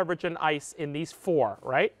cold beverage and ice in these 4,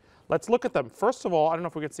 right? Let's look at them. First of all, I don't know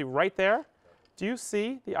if we can see right there. Do you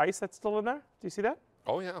see the ice that's still in there? Do you see that?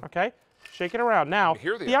 Oh, yeah. Okay, shake it around. Now,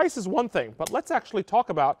 hear the the ice is one thing, but let's actually talk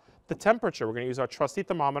about the temperature. We're gonna use our trusty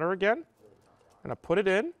thermometer again. I'm gonna put it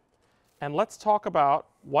in, and let's talk about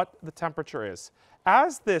what the temperature is.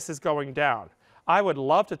 As this is going down, I would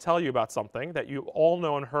love to tell you about something that you all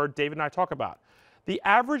know and heard David and I talk about. The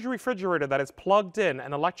average refrigerator that is plugged in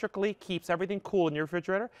and electrically keeps everything cool in your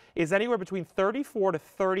refrigerator is anywhere between 34 to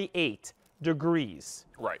 38 degrees.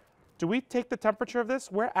 Right. Do we take the temperature of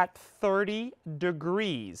this? We're at 30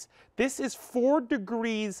 degrees. This is 4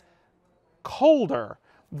 degrees colder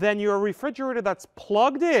than your refrigerator that's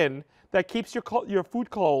plugged in that keeps your food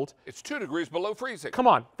cold. It's 2 degrees below freezing. Come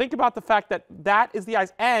on, think about the fact that that is the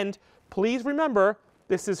ice. And please remember,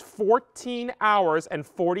 this is 14 hours and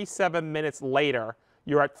 47 minutes later.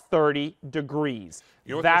 You're at 30 degrees.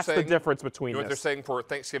 You know what That's they're the saying? difference between You know what they're this. saying for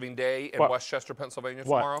Thanksgiving Day in What? Westchester, Pennsylvania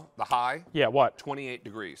What? tomorrow? The high? Yeah, what? 28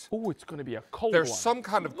 degrees. Oh, it's going to be a cold There's one. some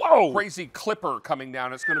kind of Whoa! crazy clipper coming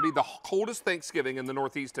down. It's going to be the coldest Thanksgiving in the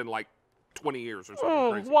Northeast in like 20 years or something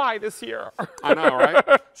Oh, crazy. why this year? I know, right?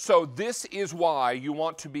 So this is why you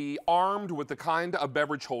want to be armed with the kind of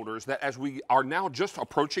beverage holders that as we are now just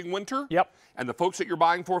approaching winter, Yep. and the folks that you're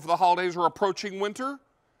buying for the holidays are approaching winter,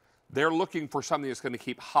 they're looking for something that's going to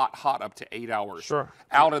keep hot up to 8 hours. Sure.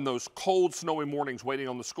 Out in those cold, snowy mornings waiting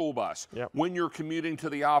on the school bus. Yep. When you're commuting to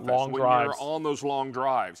the office. Long when drives. you're on those long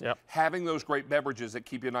drives. Yep. Having those great beverages that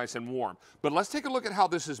keep you nice and warm. But let's take a look at how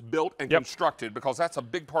this is built and Yep. constructed, because that's a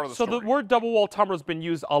big part of the So story. the word double wall tumbler has been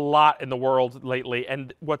used a lot in the world lately,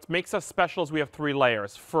 and what makes us special is we have 3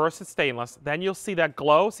 layers. First, it's stainless. Then you'll see that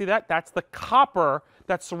glow. See that? That's the copper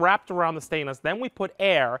that's wrapped around the stainless. Then we put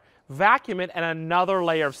air, vacuum it, and another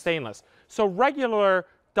layer of stainless. So regular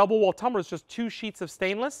double wall tumbler is just 2 sheets of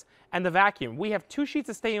stainless and the vacuum. We have 2 sheets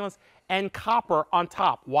of stainless and copper on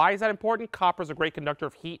top. Why is that important? Copper is a great conductor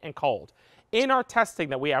of heat and cold. In our testing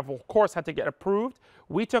that we have, of course, had to get approved,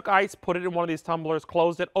 we took ice, put it in one of these tumblers,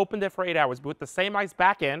 closed it, opened it for 8 hours. We put the same ice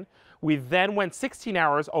back in. We then went 16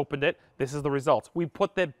 hours, opened it. This is the results. We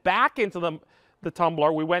put it back into the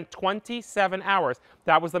tumbler. We went 27 hours.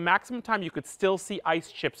 That was the maximum time you could still see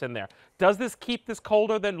ice chips in there. Does this keep this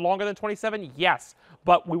longer than 27? Yes.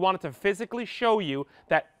 But we wanted to physically show you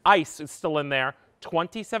that ice is still in there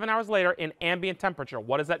 27 hours later in ambient temperature.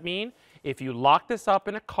 What does that mean? If you lock this up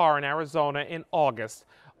in a car in Arizona in August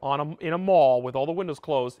in a mall with all the windows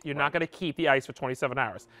closed, you're not going to keep the ice for 27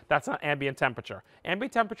 hours. That's not ambient temperature.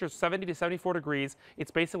 Ambient temperature is 70 to 74 degrees.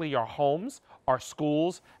 It's basically your homes, our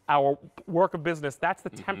schools, our work of business. That's the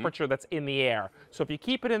temperature that's in the air. So if you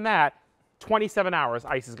keep it in that, 27 hours,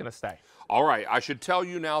 ice is going to stay. All right. I should tell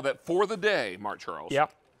you now that for the day, Mark Charles,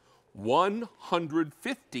 Yep.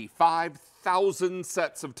 155,000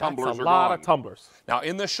 sets of tumblers That's are a lot gone. of tumblers. Now,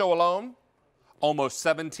 in this show alone, almost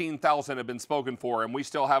 17,000 have been spoken for, and we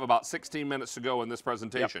still have about 16 minutes to go in this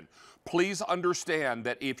presentation. Yep. Please understand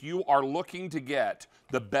that if you are looking to get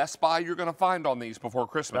the best buy you're going to find on these before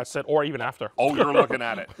Christmas. That's it, or even after. Oh, you're looking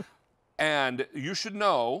at it. And you should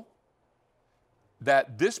know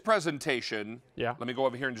that this presentation, let me go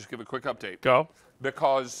over here and just give a quick update. Go.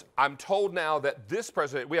 Because I'm told now that this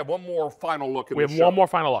presentation, we have one more final look in the show. We have one more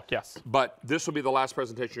final look, yes. But this will be the last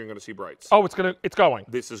presentation you're going to see Brights. Oh, it's going.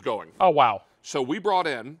 This is going. Oh, wow. So we brought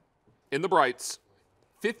in the Brights,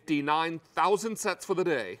 59,000 sets for the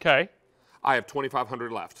day. Okay. I have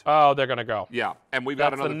 2,500 left. Oh, they're going to go. Yeah, and we've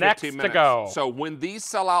got another 15 minutes. To go. So when these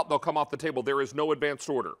sell out, they'll come off the table. There is no advanced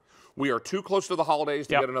order. We are too close to the holidays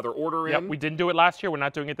to get another order in. Yep, we didn't do it last year. We're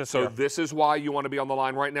not doing it this year. So this is why you want to be on the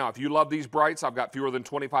line right now. If you love these Brights, I've got fewer than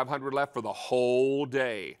 2,500 left for the whole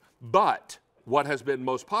day. But what has been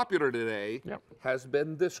most popular today has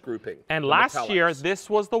been this grouping. And last year, this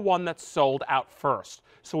was the one that sold out first.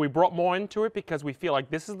 So we brought more into it because we feel like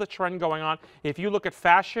this is the trend going on. If you look at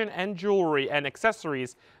fashion and jewelry and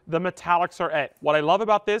accessories, the metallics are it. What I love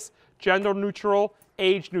about this, gender neutral,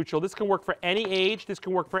 age neutral. This can work for any age. This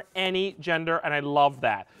can work for any gender, and I love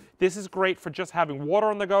that. This is great for just having water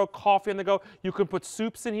on the go, coffee on the go. You can put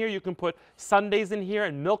soups in here. You can put sundaes in here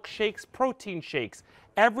and milkshakes, protein shakes.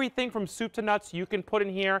 Everything from soup to nuts you can put in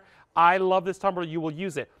here. I love this tumbler. You will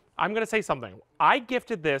use it. I'm going to say something. I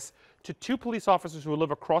gifted this to 2 police officers who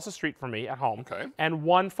live across the street from me at home and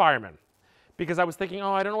 1 fireman. Because I was thinking,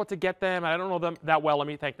 oh, I don't know what to get them. I don't know them that well. Let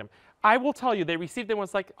me thank them. I will tell you, they received it and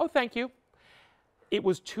was like, oh, thank you. It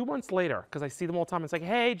was 2 months later, because I see them all the time. It's like,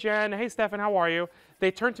 hey, Jen, hey, Stefan, how are you? They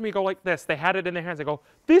turned to me, go like this. They had it in their hands. They go,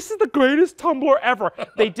 this is the greatest tumbler ever.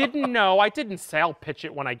 They didn't know. I didn't sale pitch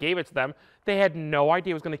it when I gave it to them. They had no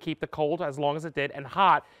idea it was going to keep the cold as long as it did and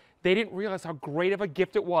hot. They didn't realize how great of a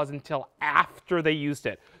gift it was until after they used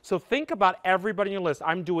it. So think about everybody on your list.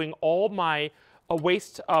 I'm doing all my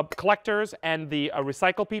waste collectors and the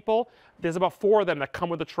recycle people. There's about 4 of them that come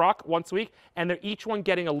with a truck once a week, and they're each one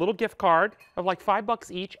getting a little gift card of like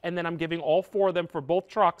 $5 each, and then I'm giving all 4 of them for both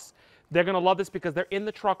trucks. They're going to love this because they're in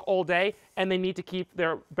the truck all day, and they need to keep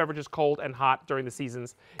their beverages cold and hot during the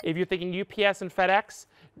seasons. If you're thinking UPS and FedEx,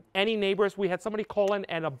 any neighbors, we had somebody call in,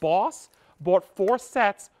 and a boss bought 4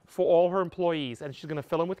 sets for all her employees, and she's going to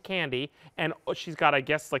fill them with candy, and she's got, I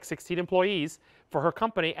guess, like 16 employees for her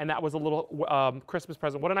company, and that was a little Christmas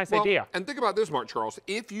present. What a nice idea. And think about this, Mark Charles.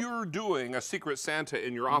 If you're doing a Secret Santa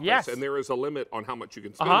in your office and there is a limit on how much you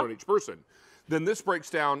can spend on each person, then this breaks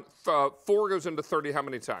down, 4 goes into 30 how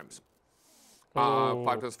many times?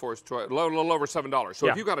 5 plus 4 is 12, a little over $7. So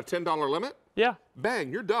if you've got a $10 limit,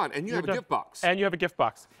 bang, you're done, and you have a gift box. And you have a gift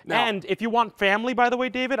box. Now, and if you want family, by the way,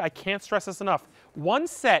 David, I can't stress this enough. One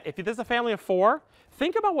set, if there's a family of 4,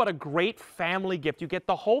 think about what a great family gift. You get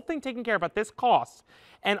the whole thing taken care of at this cost,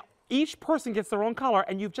 and each person gets their own color,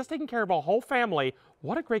 and you've just taken care of a whole family.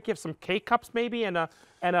 What a great gift. Some cake cups maybe, and hot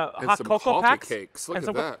some cocoa packs. Cakes. Look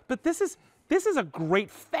at that. But this is a great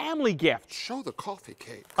family gift. Show the coffee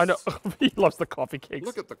cakes. I know. He loves the coffee cakes.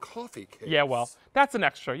 Look at the coffee cakes. Yeah, well, that's an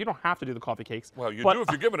extra. You don't have to do the coffee cakes. Well, you do if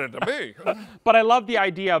you're giving it to me. But I love the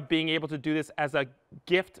idea of being able to do this as a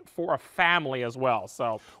gift for a family as well.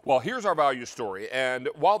 So, well, here's our value story. And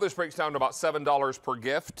while this breaks down to about $7 per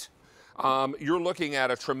gift, you're looking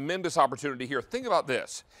at a tremendous opportunity here. Think about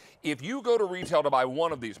this. If you go to retail to buy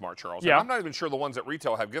one of these, Mark Charles, and I'm not even sure the ones at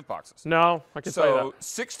retail have gift boxes. No, I can say that.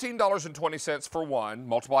 So $16.20 for one,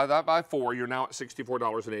 multiply that by 4, you're now at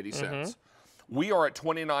 $64.80. We are at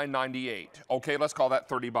 $29.98. Okay, let's call that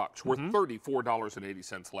 $30. We're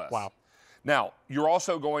 $34.80 less. Wow. Now, you're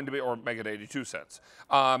also going to be, or make it 82 cents.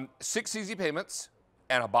 6 easy payments.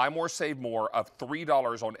 and a buy more, save more of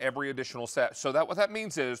 $3 on every additional set. So that what that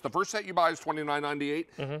means is the first set you buy is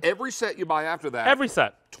 $29.98. Every set you buy after that, Every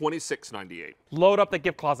set. $26.98. Load up the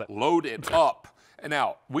gift closet. Load it up. And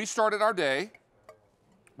now, we started our day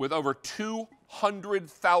with over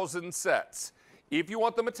 200,000 sets. If you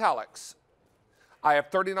want the metallics, I have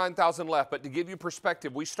 39,000 left, but to give you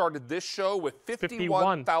perspective, we started this show with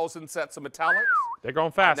 51,000 sets of metallics. They're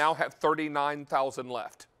going fast. I now have 39,000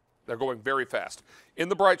 left. They're going very fast. In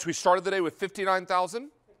the brights, we started the day with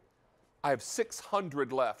 59,000. I have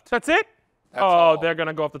 600 left. That's it? That's oh, all. They're going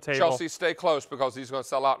to go off the table. Chelsea, stay close because he's going to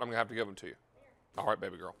sell out and I'm going to have to give them to you. All right,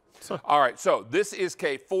 baby girl. All right, so this is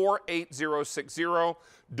K48060.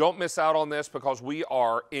 Don't miss out on this because we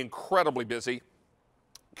are incredibly busy.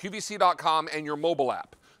 QVC.com and your mobile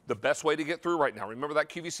app. The best way to get through right now. Remember that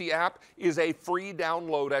QVC app is a free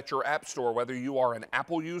download at your app store, whether you are an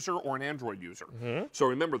Apple user or an Android user. So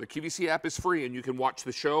remember, the QVC app is free and you can watch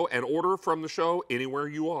the show and order from the show anywhere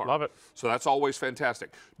you are. Love it. So that's always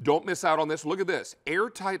fantastic. Don't miss out on this. Look at this.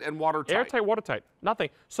 Airtight and watertight. Airtight, watertight. Nothing.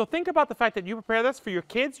 So think about the fact that you prepare this for your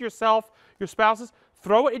kids, yourself, your spouses.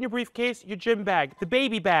 Throw it in your briefcase, your gym bag, the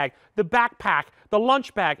baby bag, the backpack, the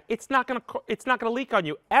lunch bag. It's not gonna leak on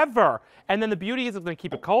you ever. And then the beauty is it's gonna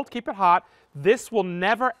keep it cold, keep it hot. This will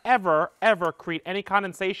never, ever, ever create any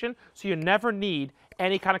condensation, so you never need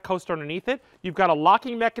any kind of coaster underneath it. You've got a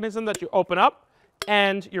locking mechanism that you open up,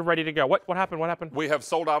 and you're ready to go. What happened? What happened? We have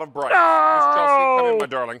sold out of bright. No! Miss Chelsea, come in, my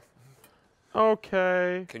darling.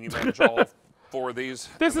 Okay. Can you manage all 4 of these?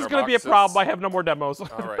 This in is their going to be a boxes? problem. I have no more demos. All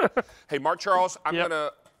right. Hey, Mark Charles, I'm Yep. going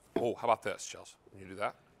to, oh, how about this, Chelsea? Can you do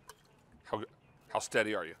that? How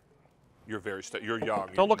steady are you? You're very steady. You're young.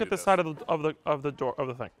 You Don't look can at do this side of the door of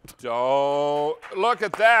the thing. Don't look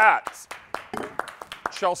at that.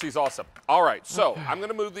 Chelsea's awesome. All right, so I'm going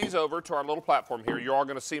to move these over to our little platform here. You're all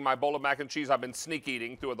going to see my bowl of mac and cheese I've been sneak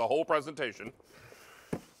eating through the whole presentation.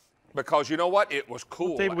 Because you know what? It was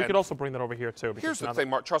cool. David, we And could also bring that over here too. here's the thing,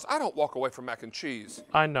 Mark Charles. I don't walk away from mac and cheese.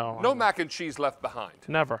 I know. No mac and cheese left behind.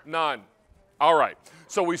 Never. None. All right.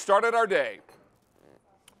 So we started our day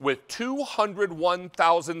with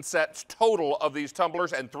 201,000 sets total of these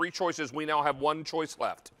tumblers and 3 choices. We now have 1 choice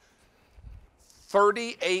left.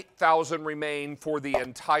 38,000 remain for the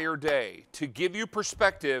entire day. To give you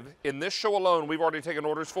perspective, in this show alone, we've already taken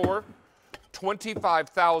orders for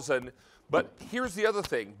 25,000. But here's the other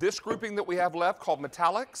thing. This grouping that we have left called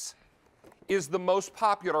metallics is the most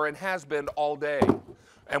popular and has been all day.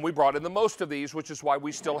 And we brought in the most of these, which is why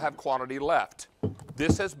we still have quantity left.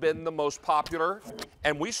 This has been the most popular.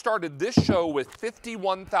 And we started this show with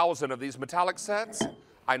 51,000 of these metallic sets.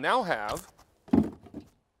 I now have,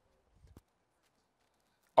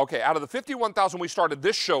 okay, out of the 51,000 we started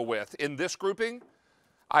this show with in this grouping,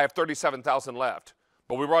 I have 37,000 left.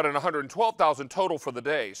 But we brought in 112,000 total for the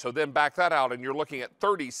day. So then back that out and you're looking at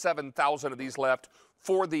 37,000 of these left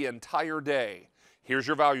for the entire day. Here's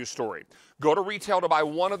your value story. Go to retail to buy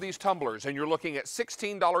 1 of these tumblers and you're looking at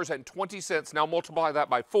 $16.20. Now multiply that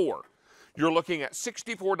by 4. You're looking at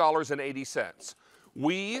 $64.80.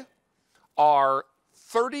 We are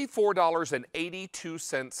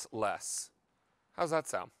 $34.82 less. How's that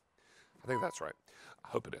sound? I think that's right. I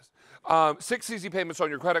hope it is. 6 easy payments on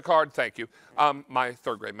your credit card. Thank you. My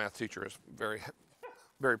 3rd grade math teacher is very,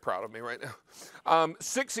 very proud of me right now.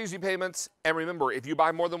 6 easy payments. And remember, if you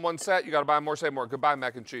buy more than 1 set, you got to buy more, save more. Goodbye,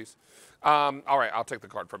 mac and cheese. All right, I'll take the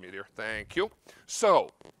card from you, dear. Thank you. So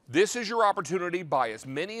this is your opportunity. Buy as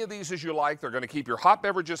many of these as you like. They're going to keep your hot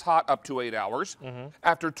beverages hot up to 8 hours.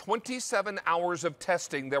 After 27 hours of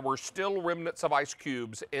testing, there were still remnants of ice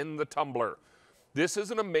cubes in the tumbler. This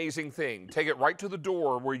is an amazing thing. Take it right to the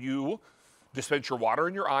door where you dispense your water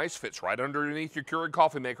and your ice, fits right underneath your Keurig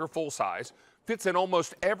coffee maker, full size, fits in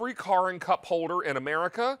almost every car and cup holder in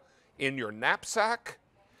America, in your knapsack,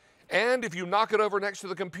 and if you knock it over next to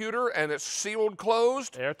the computer and it's sealed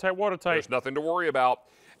closed, Airtight, watertight. there's nothing to worry about.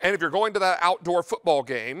 And if you're going to that outdoor football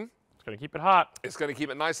game, It's going to keep it hot. it's going to keep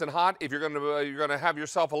it nice and hot. If you're going to have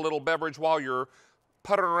yourself a little beverage while you're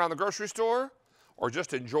puttering around the grocery store, or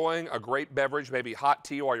just enjoying a great beverage, maybe hot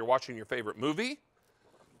tea while you're watching your favorite movie.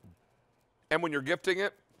 And when you're gifting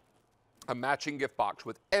it, a matching gift box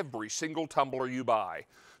with every single tumbler you buy.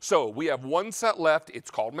 So we have 1 set left.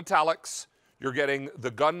 It's called metallics. You're getting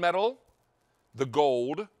the gunmetal, the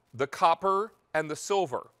gold, the copper, and the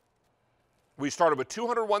silver. We started with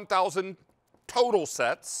 201,000 total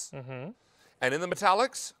sets. And in the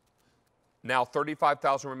metallics, now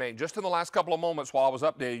 35,000 remain. Just in the last couple of moments while I was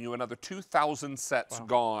updating you, another 2,000 sets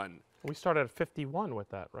gone. We started at 51 with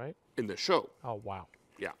that, right? In the show. Oh, wow.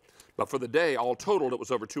 Yeah. But for the day, all totaled, it was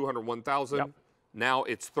over 201,000. Yep. Now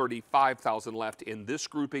it's 35,000 left in this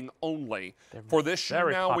grouping only. For this year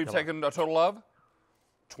very now, we've popular. taken a total of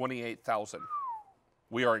 28,000.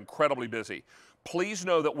 We are incredibly busy. Please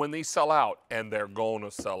know that when these sell out, and they're going to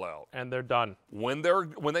sell out. And they're done. When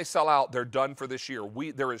they sell out, they're done for this year.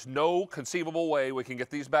 There is no conceivable way we can get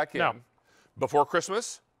these back in No. before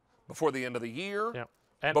Christmas, before the end of the year, Yeah.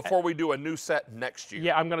 And, before we do a new set next year.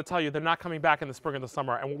 Yeah, I'm going to tell you, they're not coming back in the spring or the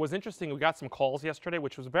summer. And what was interesting, we got some calls yesterday,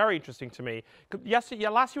 which was very interesting to me. Last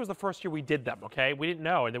year was the first year we did them, okay? We didn't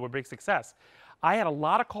know, and they were a big success. I had a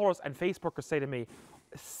lot of callers and Facebookers say to me,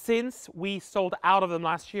 since we sold out of them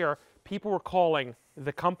last year, people were calling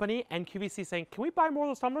the company and QVC saying, can we buy more of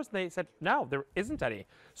those tumblers? And they said, no, there isn't any.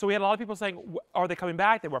 So we had a lot of people saying, are they coming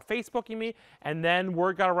back? They were Facebooking me. And then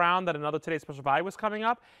word got around that another Today's Special Value was coming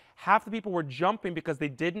up. Half the people were jumping because they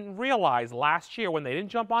didn't realize last year when they didn't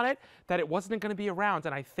jump on it that it wasn't going to be around.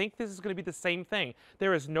 And I think this is going to be the same thing.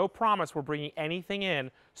 There is no promise we're bringing anything in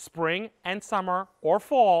spring and summer or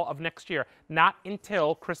fall of next year. Not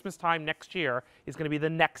until Christmas time next year is going to be the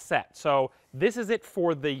next set. So this is it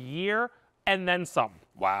for the year and then some.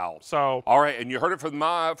 Wow. So, all right, and you heard it from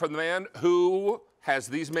the man who has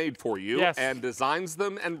these made for you Yes. and designs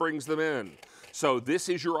them and brings them in. So this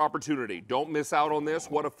is your opportunity. Don't miss out on this.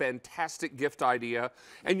 What a fantastic gift idea.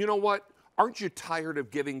 And you know what? Aren't you tired of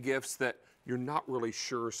giving gifts that you're not really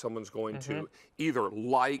sure someone's going to either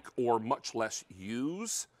like or much less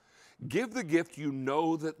use? Give the gift you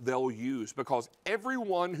know that they'll use, because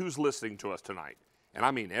everyone who's listening to us tonight, and I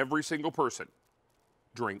mean every single person,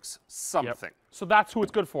 drinks something. so that's who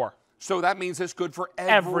it's good for. So that means it's good for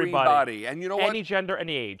everybody. And you know what? Any gender,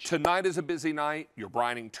 any age. Tonight is a busy night. You're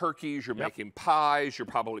brining turkeys, you're making pies, you're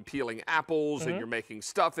probably peeling apples, and you're making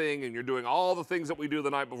stuffing, and you're doing all the things that we do the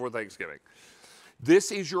night before Thanksgiving.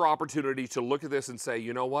 This is your opportunity to look at this and say,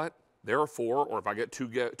 you know what? There are 4, or if I get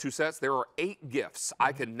two sets, there are 8 gifts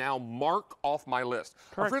I can now mark off my list.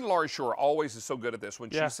 Our friend Laurie Shore always is so good at this when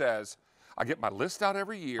she says, I get my list out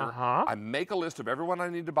every year, I make a list of everyone I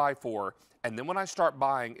need to buy for, and then when I start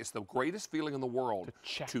buying, it's the greatest feeling in the world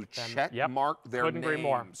to check mark their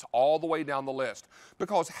names all the way down the list.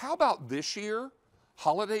 Because how about this year,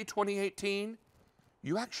 holiday 2018,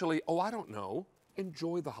 you actually, I don't know,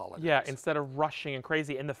 enjoy the holidays. Yeah, instead of rushing and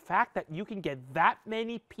crazy. And the fact that you can get that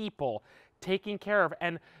many people taken care of,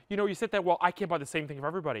 and you sit there, well, I can't buy the same thing for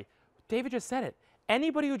everybody. David just said it.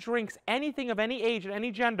 Anybody who drinks anything of any age and any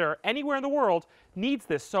gender, anywhere in the world, needs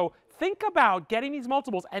this. So think about getting these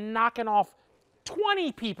multiples and knocking off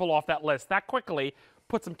 20 people off that list that quickly.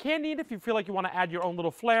 Put some candy in if you feel like you want to add your own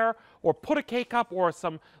little flair, or put a K-cup or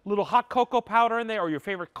some little hot cocoa powder in there, or your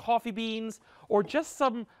favorite coffee beans, or just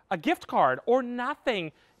a gift card, or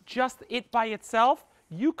nothing. Just it by itself,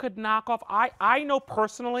 you could knock off. I know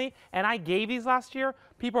personally, and I gave these last year,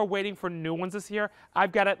 people are waiting for new ones this year.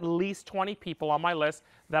 I've got at least 20 people on my list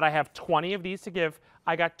that I have 20 of these to give.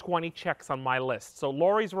 I got 20 checks on my list. So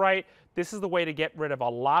Lori's right. This is the way to get rid of a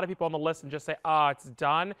lot of people on the list and just say, it's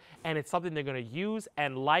done, and it's something they're going to use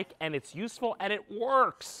and like, and it's useful, and it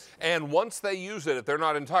works. And once they use it, if they're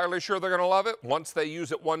not entirely sure they're going to love it, once they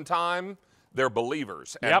use it one time, they're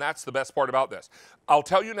believers. And that's the best part about this. I'll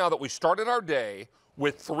tell you now that we started our day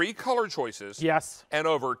with 3 color choices and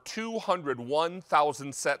over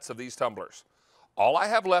 201,000 sets of these tumblers. All I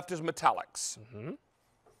have left is metallics,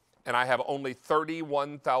 and I have only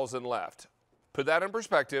 31,000 left. Put that in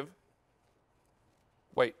perspective.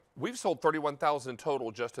 Wait, we've sold 31,000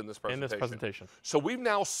 total just in this presentation. So we've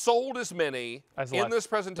now sold as many in this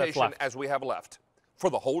presentation as we have left for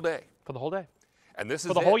the whole day. For the whole day. And this is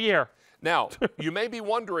for the whole year. Now, you may be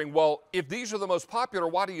wondering, well, if these are the most popular,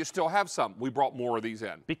 why do you still have some? We brought more of these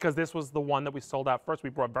in. Because this was the one that we sold out first.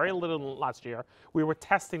 We brought very little last year. We were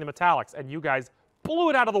testing the metallics, and you guys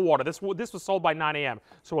blew it out of the water. This was sold by 9 a.m.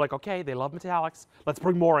 So we're like, okay, they love metallics. Let's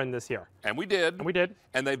bring more in this year. And we did. And we did.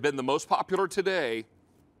 And they've been the most popular today,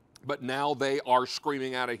 but now they are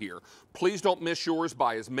screaming out of here. Please don't miss yours.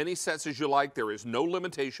 Buy as many sets as you like. There is no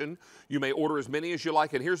limitation. You may order as many as you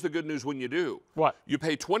like, and here's the good news when you do. What? You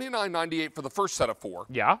pay $29.98 for the first set of 4.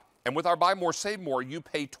 Yeah. And with our Buy More, Save More, you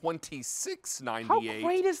pay $26.98. How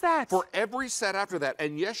great is that? For every set after that.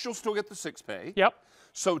 And yes, you'll still get the 6-pay. Yep.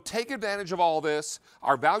 So take advantage of all this.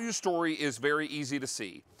 Our value story is very easy to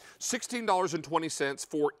see. $16.20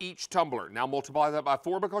 for each tumbler. Now multiply that by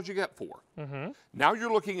 4 because you get 4. Now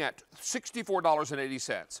you're looking at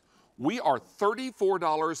 $64.80. We are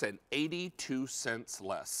 $34.82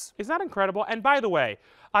 less. Isn't that incredible? And by the way,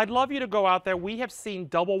 I'd love you to go out there. We have seen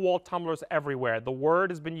double wall tumblers everywhere. The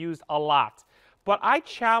word has been used a lot. But I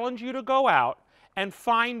challenge you to go out and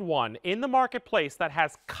find one in the marketplace that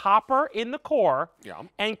has copper in the core Yeah.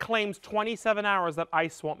 and claims 27 hours that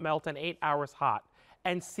ice won't melt and 8 hours hot,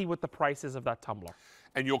 and see what the price is of that tumbler.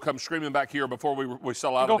 And you'll come screaming back here before we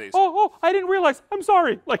sell out Go, of these. oh, I didn't realize. I'm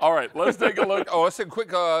sorry. Like, All right, let's take a look. Oh, let's take a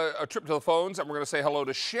quick a trip to the phones, and we're going to say hello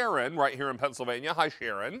to Sharon right here in Pennsylvania. Hi,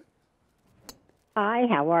 Sharon. Hi,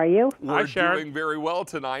 how are you? We're Sharon. doing very well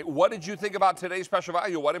tonight. What did you think about today's special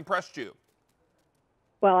value? What impressed you?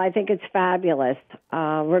 Well, I think it's fabulous.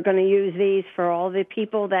 We're going to use these for all the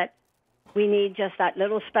people that we need just that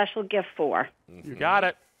little special gift for. you got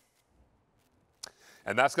it.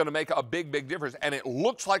 And that's going to make a big, big difference. And it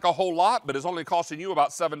looks like a whole lot, but it's only costing you about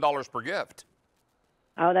 $7 per gift.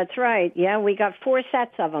 Oh, that's right. Yeah, we got 4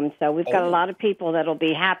 sets of them, so we've got a lot of people that'll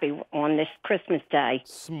be happy on this Christmas Day.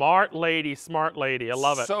 Smart lady, smart lady. I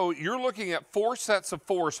love it. So you're looking at 4 sets of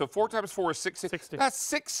 4. So 4 times 4 is 16. 16. That's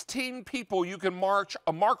 16 people you can mark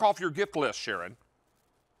off your gift list, Sharon.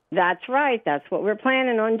 That's right. That's what we're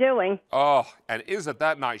planning on doing. Oh, and isn't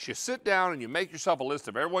that nice? You sit down and you make yourself a list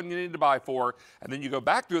of everyone you need to buy for, and then you go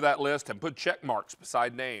back through that list and put check marks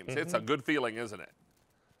beside names. It's a good feeling, isn't it?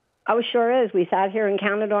 Oh, sure is. We sat here and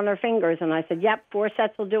counted on our fingers, and I said, yep, 4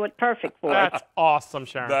 sets will do it perfect for us. That's awesome,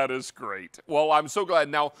 Sharon. That is great. Well, I'm so glad.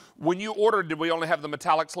 Now, when you ordered, did we only have the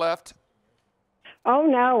metallics left? Oh,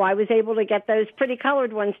 no, I was able to get those pretty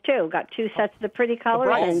colored ones, too. Got 2 sets of the pretty colored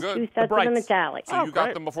brights. and Oh, good. 2 The sets of the brights. metallic. So you got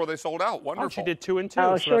great. them before they sold out. Oh, Wonderful. she did 2 and 2.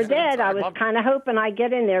 Oh, so sure that's- did. I was kind of hoping I'd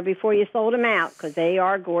get in there before you sold them out because they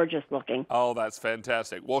are gorgeous looking. Oh, that's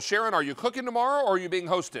fantastic. Well, Sharon, are you cooking tomorrow or are you being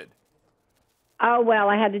hosted? Oh, well,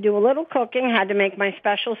 I had to do a little cooking, had to make my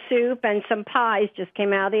special soup, and some pies just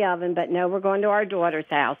came out of the oven. But no, we're going to our daughter's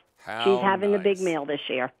house. How She's having the big nice. meal this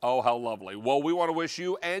year. Oh, how lovely. Well, we want to wish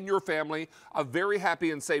you and your family a very happy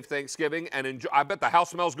and safe Thanksgiving. And enjoy. I bet the house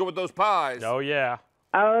smells good with those pies. Oh, yeah.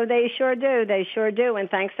 Oh, they sure do. They sure do. And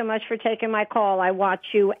thanks so much for taking my call. I watch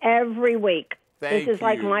you every week. Thank This is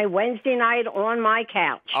like you. my Wednesday night on my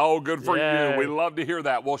couch. Oh, good for Yay. you. We love to hear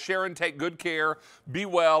that. Well, Sharon, take good care, be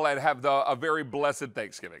well, and have a very blessed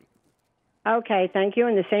Thanksgiving. Okay, thank you,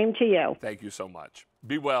 and the same to you. Thank you so much.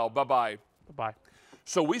 Be well. Bye-bye. Bye-bye.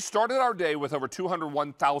 So we started our day with over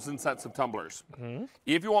 201,000 sets of tumblers.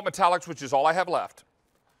 If you want metallics, which is all I have left,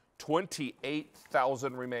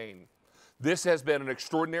 28,000 remain. This has been an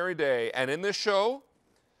extraordinary day, and in this show,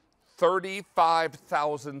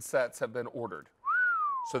 35,000 sets have been ordered.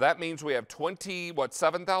 So that means we have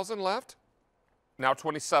 7,000 left? Now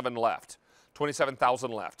 27 left.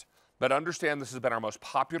 27,000 left. But understand this has been our most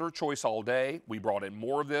popular choice all day. We brought in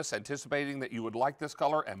more of this, anticipating that you would like this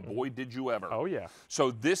color, and boy, did you ever. Oh, yeah. So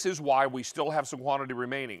this is why we still have some quantity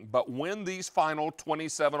remaining. But when these final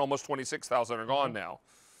 27, almost 26,000 are gone now,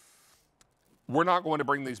 we're not going to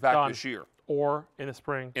bring these back Done. this year. Or in the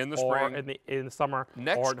spring. In the Or spring. in the summer.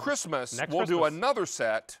 Next or Christmas, next we'll do Christmas. another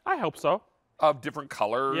set I hope so. of different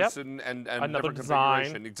colors Yep. and Another different design.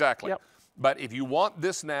 configuration. Exactly. Yep. But if you want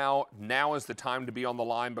this now is the time to be on the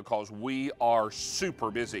line because we are super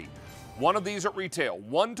busy. One of these at retail,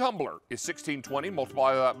 one tumbler is $16.20.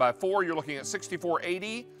 Multiply that by 4, you're looking at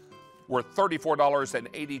 $64.80. We're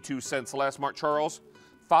 $34.82 less. Mark Charles,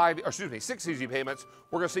 6 easy payments.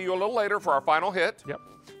 We're going to see you a little later for our final hit. Yep.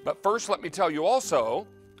 But first, let me tell you also,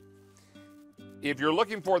 if you're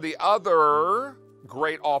looking for the other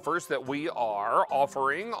great offers that we are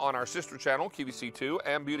offering on our sister channel, QVC2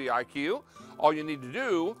 and Beauty IQ, all you need to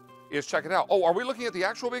do is check it out. Oh, are we looking at the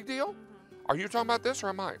actual big deal? Are you talking about this or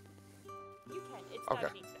am I? You can. It's Okay.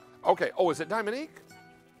 Dominique's. Okay. Oh, is it Dominique?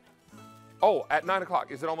 Oh, at 9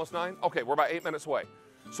 o'clock. Is it almost 9? Okay, we're about 8 minutes away.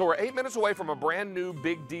 So we're 8 minutes away from a brand new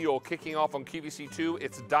big deal kicking off on QVC2.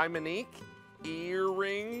 It's Dominique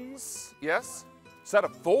earrings. Yes? Set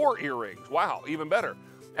of 4 earrings. Wow, even better.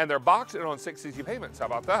 And they're boxed in on 6 easy payments. How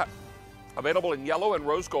about that? Available in yellow and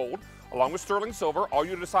rose gold, along with sterling silver. All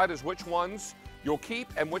you decide is which ones you'll keep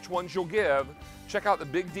and which ones you'll give. Check out the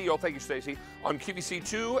big deal, thank you, Stacy, on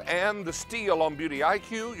QVC2 and the steal on Beauty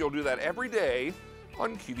IQ. You'll do that every day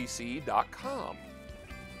on QVC.com.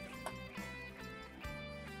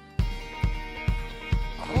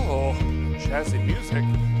 Oh, jazzy music.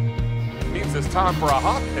 Means it's time for a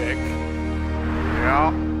hot pick. Yeah.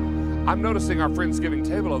 I'm noticing our Friendsgiving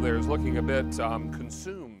table over there is looking a bit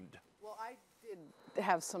consumed. Well, I did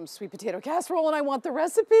have some sweet potato casserole and I want the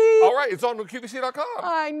recipe. All right, it's on QVC.com.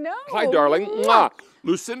 I know. Hi, darling. Mwah.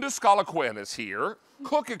 Lucinda Scalaquin is here,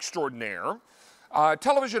 cook extraordinaire,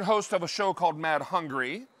 television host of a show called Mad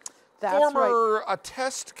Hungry, That's former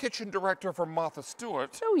test kitchen director for Martha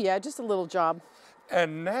Stewart, Oh, yeah, just a little job.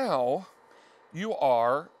 and now You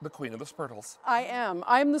are the queen of the spurtles. I am.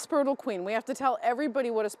 I'm the spurtle queen. We have to tell everybody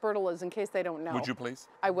what a spurtle is in case they don't know. Would you please?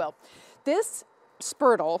 I will. This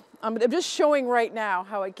spurtle, I'm just showing right now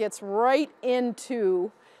how it gets right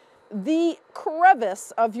into the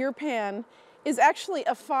crevice of your pan, is actually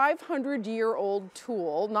a 500-year-old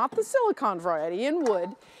tool, not the silicone variety, in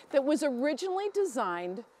wood, that was originally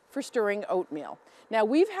designed for stirring oatmeal. Now,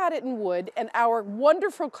 we've had it in wood, and our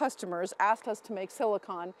wonderful customers asked us to make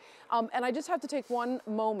silicone, and I just have to take one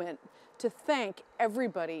moment to thank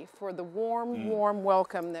everybody for the warm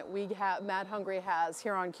welcome that Mad Hungry has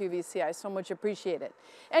here on QVC. I so much appreciate it.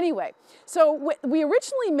 Anyway, so we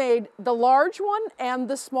originally made the large one and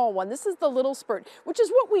the small one. This is the little spurt, which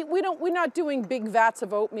is what we're not doing big vats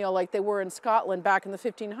of oatmeal like they were in Scotland back in the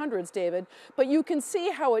 1500s, David, but you can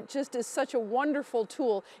see how it just is such a wonderful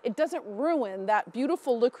tool. It doesn't ruin that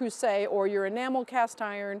beautiful Le Creuset or your enamel cast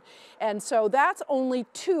iron, and so that's only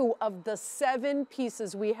 2 of the 7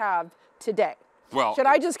 pieces we have today. Well, should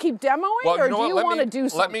I just keep demoing, or do you want to do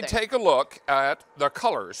something? Let me take a look at the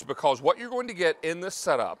colors, because what you're going to get in this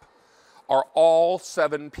setup are all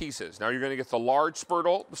 7 pieces. Now, you're going to get the large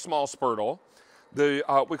spurtle, the small spurtle,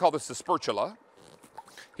 we call this the spurtula.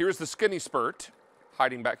 Here's the skinny spurt,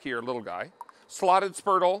 hiding back here, little guy. Slotted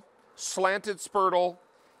spurtle, slanted spurtle,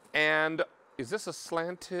 and is this a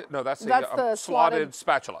slanted? No, that's a slotted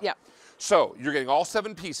spatula. Yeah. So you're getting all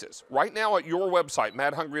 7 pieces. Right now at your website,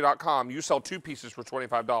 madhungry.com, you sell 2 pieces for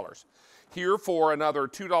 $25. Here for another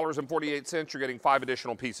 $2.48, you're getting 5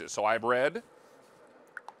 additional pieces. So I have red,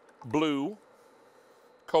 blue,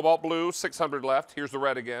 cobalt blue, 600 left. Here's the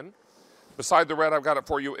red again. Beside the red, I've got it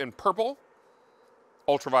for you in purple.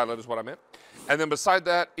 Ultraviolet is what I meant. And then beside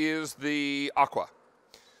that is the aqua.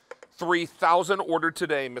 3,000 ordered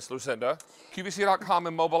today, Miss Lucinda. QVC.com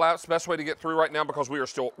and mobile apps, best way to get through right now because we are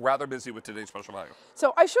still rather busy with today's special value.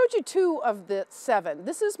 So I showed you 2 of the 7.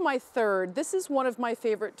 This is my 3rd. This is one of my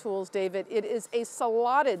favorite tools, David. It is a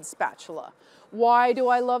slotted spatula. Why do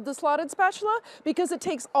I love the slotted spatula? Because it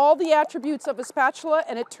takes all the attributes of a spatula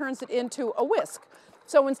and it turns it into a whisk.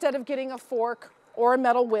 So instead of getting a fork or a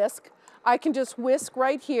metal whisk, I can just whisk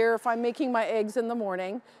right here if I'm making my eggs in the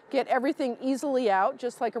morning, get everything easily out,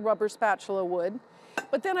 just like a rubber spatula would.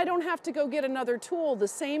 But then I don't have to go get another tool. The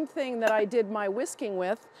same thing that I did my whisking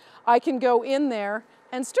with, I can go in there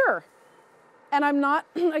and stir. And I'm not,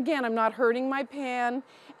 again, I'm not hurting my pan. And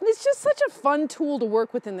it's just such a fun tool to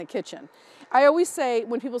work with in the kitchen. I always say,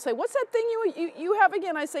 when people say, what's that thing you have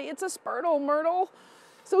again? I say, it's a spurtle, Myrtle.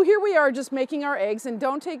 So here we are just making our eggs, and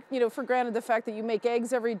don't take for granted the fact that you make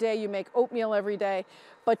eggs every day, you make oatmeal every day.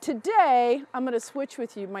 But today, I'm going to switch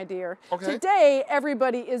with you, my dear. Okay. Today,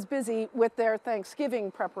 everybody is busy with their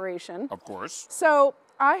Thanksgiving preparation. Of course. So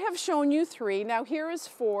I have shown you 3. Now here is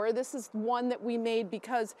 4. This is one that we made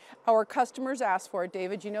because our customers asked for it,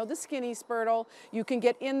 David. You know the skinny spurtle. You can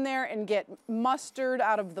get in there and get mustard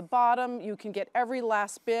out of the bottom. You can get every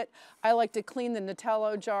last bit. I like to clean the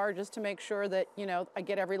Nutella jar just to make sure that, I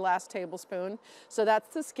get every last tablespoon. So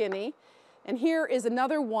that's the skinny. And here is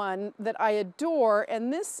another one that I adore,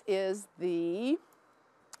 and this is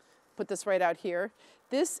put this right out here.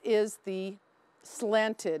 This is the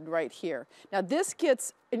slanted right here. Now this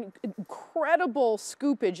gets incredible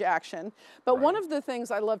scoopage action, but one of the things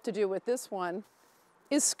I love to do with this one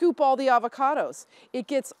is scoop all the avocados. It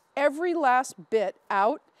gets every last bit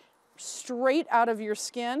out, straight out of your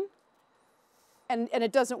skin, and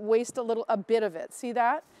it doesn't waste a bit of it. See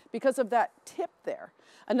that? Because of that tip there.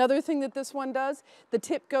 Another thing that this one does, the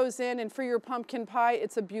tip goes in, and for your pumpkin pie,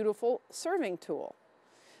 it's a beautiful serving tool.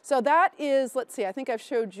 So that is, let's see, I think I've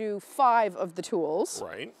showed you 5 of the tools.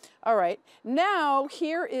 Right. All right. Now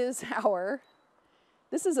here is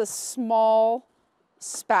this is a small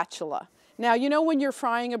spatula. Now, when you're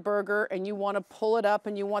frying a burger and you want to pull it up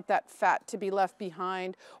and you want that fat to be left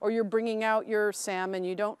behind, or you're bringing out your salmon,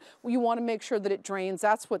 you want to make sure that it drains.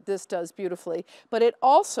 That's what this does beautifully. But it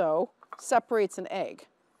also separates an egg,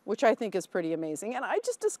 which I think is pretty amazing. And I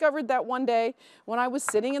just discovered that one day when I was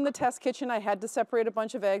sitting in the test kitchen. I had to separate a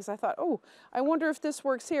bunch of eggs. I thought, oh, I wonder if this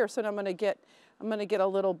works here. So I'm going to get a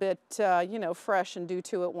little bit, fresh and do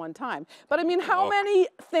 2 at one time. But I mean, how many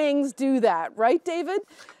things do that, right, David?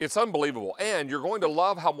 It's unbelievable. And you're going to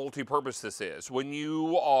love how multi-purpose this is. When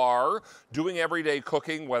you are doing everyday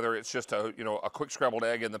cooking, whether it's just a quick scrambled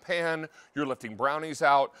egg in the pan, you're lifting brownies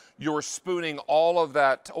out, you're spooning all of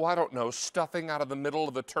that, stuffing out of the middle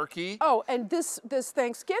of the turkey. Oh, and this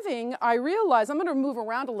Thanksgiving, I realize, I'm going to move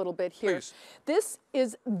around a little bit here. Please. This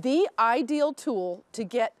is the ideal tool to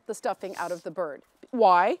get the stuffing out of the bird.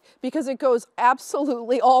 why? Because it goes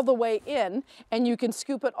absolutely all the way in, and you can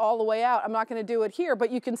scoop it all the way out. I'm not going to do it here,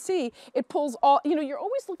 but you can see it pulls all, you know, you're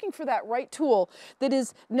always looking for that right tool that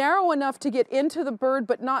is narrow enough to get into the bird,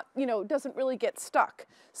 but not, you know, doesn't really get stuck.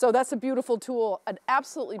 So that's a beautiful tool, an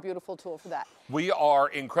absolutely beautiful tool for that. We are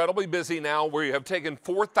incredibly busy now. We have taken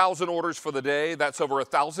 4,000 orders for the day. That's over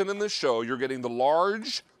 1,000 in this show. You're getting the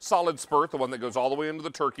large solid spurt, the one that goes all the way into the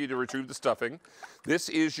turkey to retrieve the stuffing. This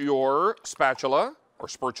is your spatula or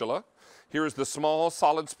spurtula. Here is the small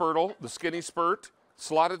solid spurtle, the skinny spurt,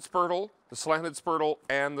 slotted spurtle, the slanted spurtle,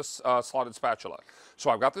 and the slotted spatula. So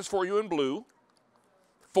I've got this for you in blue.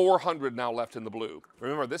 400 now left in the blue.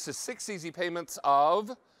 Remember, this is 6 easy payments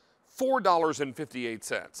of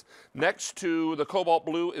 $4.58. Next to the cobalt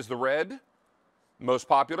blue is the red, most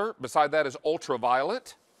popular. Beside that is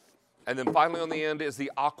ultraviolet. And then finally on the end is the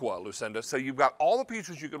aqua, Lucinda. So you've got all the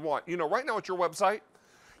pieces you could want. You know, right now at your website,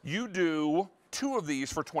 you do 2 of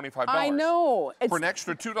these for $25. I know. For an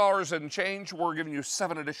extra $2 and change, we're giving you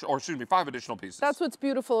 5 additional pieces. That's what's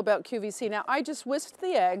beautiful about QVC. Now, I just whisked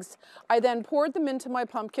the eggs. I then poured them into my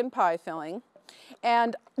pumpkin pie filling.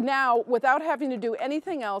 And now, without having to do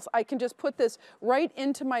anything else, I can just put this right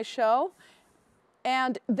into my shell.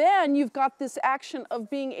 And then you've got this action of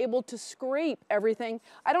being able to scrape everything.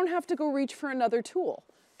 I don't have to go reach for another tool.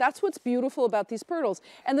 That's what's beautiful about these spurtles.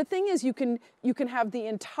 And the thing is, you can have the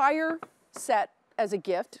entire set as a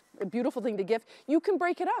gift, a beautiful thing to gift. You can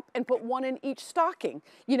break it up and put 1 in each stocking.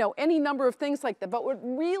 You know, any number of things like that. But what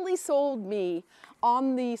really sold me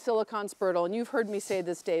on the silicone spurtle, and you've heard me say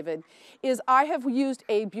this, David, is I have used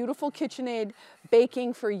a beautiful KitchenAid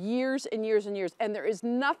baking for years and years and years, and there is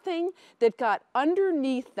nothing that got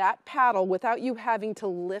underneath that paddle without you having to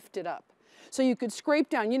lift it up. So you could scrape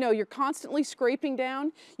down, you know, you're constantly scraping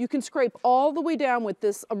down. You can scrape all the way down with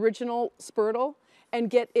this original spurtle and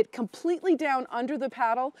get it completely down under the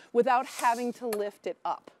paddle without having to lift it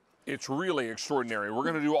up. It's really extraordinary. We're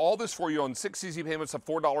going to do all this for you on 6 easy payments of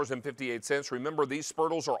 $4.58. Remember, these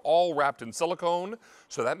spurtles are all wrapped in silicone,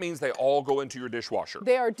 so that means they all go into your dishwasher.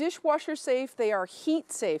 They are dishwasher safe. They are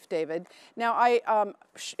heat safe, David. Now,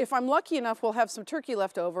 if I'm lucky enough, we'll have some turkey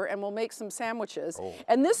left over and we'll make some sandwiches. Oh.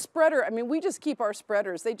 And this spreader, I mean, we just keep our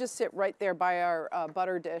spreaders. They just sit right there by our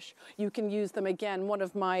butter dish. You can use them again. One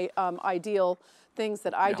of my ideal things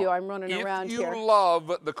that I do. I'm running around here. If you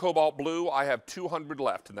love the cobalt blue, I have 200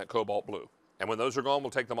 left in that cobalt blue. And when those are gone,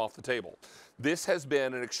 we'll take them off the table. This has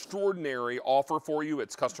been an extraordinary offer for you.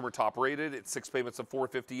 It's customer top rated. It's 6 payments of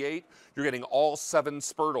 $4.58. You're getting all 7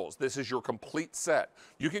 spurtles. This is your complete set.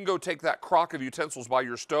 You can go take that crock of utensils by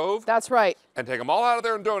your stove. That's right. And take them all out of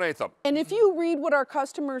there and donate them. And if you read what our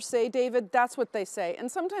customers say, David, that's what they say.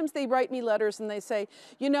 And sometimes they write me letters and they say,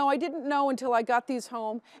 you know, I didn't know until I got these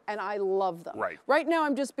home and I love them. Right. Right now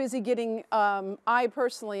I'm just busy getting, I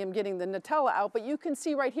personally am getting the Nutella out, but you can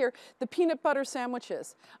see right here, the peanut butter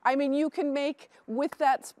sandwiches. I mean, you can make with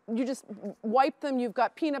that, you just wipe them, you've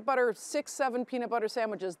got peanut butter, 6, 7 peanut butter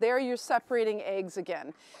sandwiches. There you're separating eggs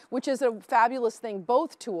again, which is a fabulous thing.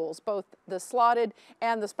 Both tools, both the slotted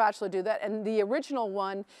and the spatula do that. And the original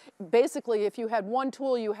one, basically, if you had one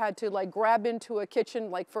tool, you had to like grab into a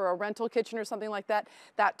kitchen, like for a rental kitchen or something like that.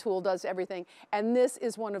 That tool does everything. And this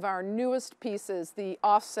is one of our newest pieces, the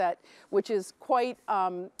offset, which is quite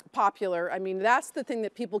popular. I mean, that's the thing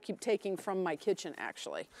that people keep taking from my kitchen,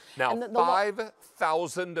 actually. Now,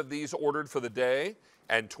 5,000 of these ordered for the day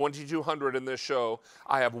and 2,200 in this show.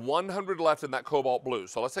 I have 100 left in that cobalt blue.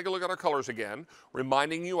 So let's take a look at our colors again.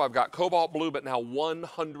 Reminding you, I've got cobalt blue, but now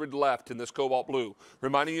 100 left in this cobalt blue.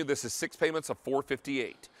 Reminding you, this is 6 payments of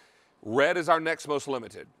 $4.58. Red is our next most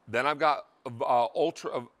limited. Then I've got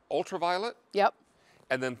ultraviolet. Yep.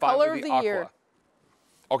 And then finally Color of the aqua. year.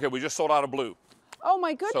 Okay, we just sold out of blue. Oh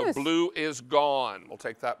my goodness. So blue is gone. We'll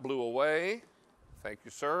take that blue away. Thank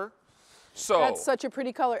you, sir. So that's such a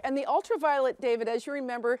pretty color. And the ultraviolet, David, as you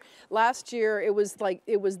remember, last year it was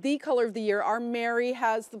the color of the year. Our Mary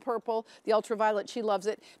has the purple, the ultraviolet, she loves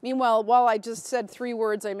it. Meanwhile, while I just said 3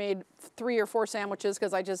 words, I made 3 or 4 sandwiches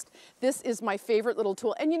because this is my favorite little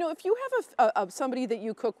tool. And you know, if you have somebody that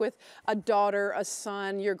you cook with, a daughter, a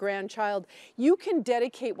son, your grandchild, you can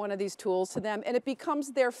dedicate one of these tools to them and it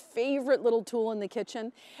becomes their favorite little tool in the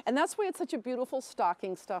kitchen. And that's why it's such a beautiful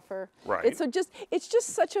stocking stuffer. Right. It's just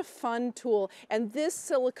such a fun tool. And this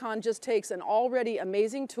silicone just takes an already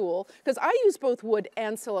amazing tool, because I use both wood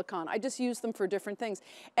and silicone. I just use them for different things.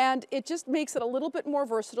 And it just makes it a little bit more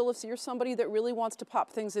versatile if you're somebody that really wants to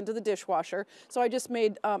pop things into the dishwasher. dishwasher. So I just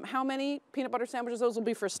made how many peanut butter sandwiches? Those will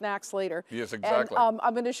be for snacks later. Yes, exactly. And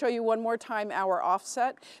I'm going to show you one more time our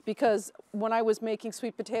offset, because when I was making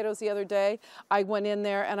sweet potatoes the other day, I went in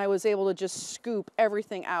there and I was able to just scoop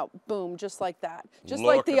everything out. Boom, just like that. Just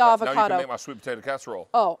like the avocado. Now you can make my sweet potato casserole.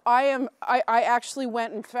 Oh, I actually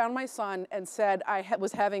went and found my son and said I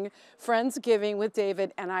was having Friendsgiving with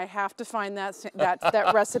David, and I have to find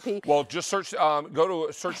that recipe. Well, just search,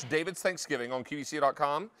 search David's Thanksgiving on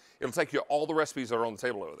QVC.com. It'll take you all the recipes that are on the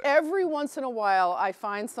table over there. Every once in a while, I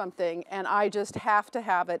find something, and I just have to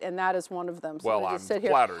have it, and that is one of them. So well, I'm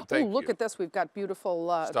flattered. Thank you. Look at this. We've got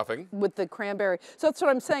beautiful stuffing with the cranberry. So that's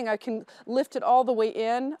what I'm saying. I can lift it all the way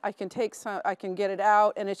in. I can take some. I can get it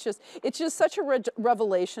out, and it's just such a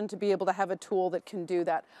revelation to be able to have a tool that can do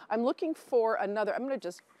that. I'm looking for another. I'm going to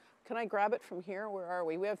just. Can I grab it from here? Where are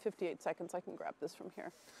we? We have 58 seconds. I can grab this from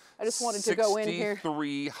here. I just wanted to go in here.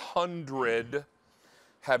 6,300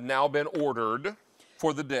 have now been ordered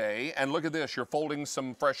for the day. And look at this. You're folding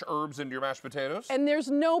some fresh herbs into your mashed potatoes. And there's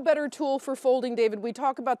no better tool for folding, David. We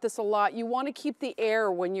talk about this a lot. You want to keep the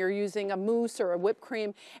air when you're using a mousse or a whipped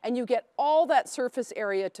cream, and you get all that surface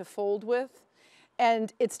area to fold with.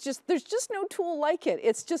 And it's just, there's just no tool like it.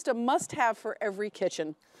 It's just a must-have for every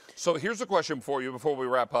kitchen. So here's a question for you before we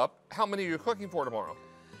wrap up. How many are you cooking for tomorrow?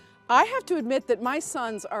 I have to admit that my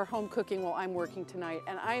sons are home cooking while I'm working tonight,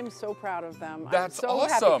 and I am so proud of them. That's I'm so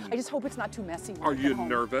awesome. happy. I just hope it's not too messy. Are you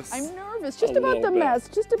nervous? I'm nervous, just about the mess,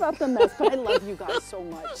 but I love you guys so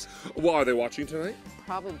much. Well, are they watching tonight?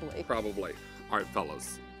 Probably. Probably. All right,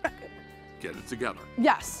 fellas, get it together.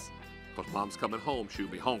 Yes. Because Mom's coming home, she'll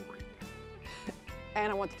be hungry. And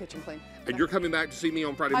I want the kitchen clean. And you're coming back to see me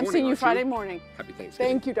on Friday morning, I'm seeing you Friday you? morning. Happy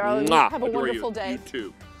Thanksgiving. Thank you, darling. Mwah. Have a wonderful day. You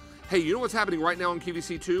too. Hey, you know what's happening right now on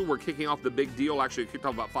QVC2? We're kicking off the big deal. Actually, it kicked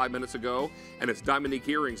off about 5 minutes ago, and it's Diamondique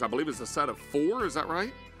earrings. I believe it's a set of 4. Is that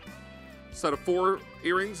right? Set of 4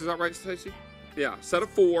 earrings. Is that right, Stacey? Yeah, set of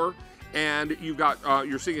 4, and you've got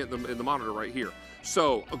you're seeing it in the monitor right here.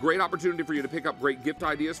 So, a great opportunity for you to pick up great gift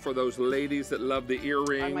ideas for those ladies that love the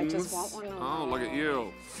earrings. I might just want one. Oh, look at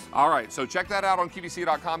you. All right, so check that out on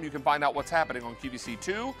QVC.com. You can find out what's happening on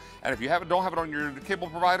QVC2. And if you don't have it on your cable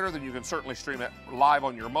provider, then you can certainly stream it live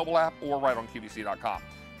on your mobile app or right on QVC.com.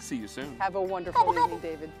 See you soon. Have a wonderful evening,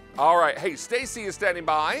 David. All right, hey, Stacey is standing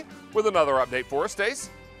by with another update for us.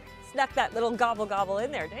 Stace? Snuck that little gobble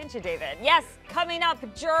in there, didn't you, David? Yes, coming up,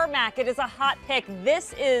 Germac. It is a hot pick.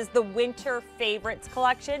 This is the winter favorites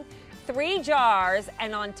collection. 3 jars,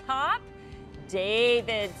 and on top,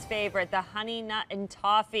 David's favorite, the honey nut and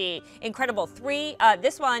toffee. Incredible.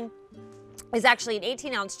 This one is actually an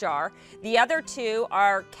 18-ounce jar. The other 2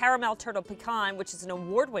 are caramel turtle pecan, which is an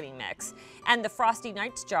award-winning mix, and the Frosty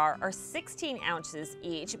Nights jar are 16 ounces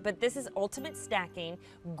each, but this is ultimate snacking,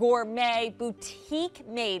 gourmet, boutique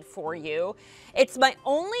made for you. It's my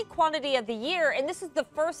only quantity of the year, and this is the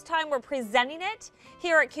first time we're presenting it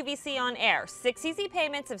here at QVC on air. 6 easy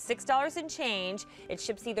payments of $6 and change. It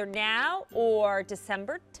ships either now or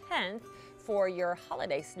December 10th for your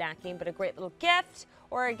holiday snacking, but a great little gift,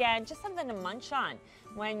 or again, just something to munch on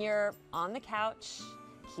when you're on the couch,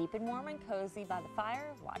 keeping warm and cozy by the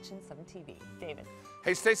fire, watching some TV. David.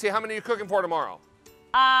 Hey, Stacey, how many are you cooking for tomorrow?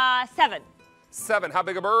 7. 7. How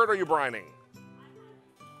big a bird are you brining?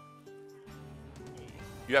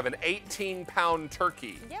 You have an 18-pound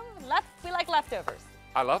turkey. Yeah, we like leftovers.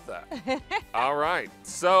 I love that. All right.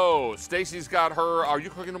 So, Stacey's got her. Are you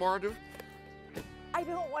cooking tomorrow, dude? I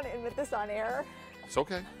don't want to admit this on air. It's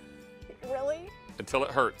okay. Really? Until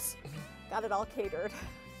it hurts. Got it all catered.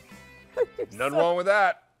 Nothing wrong with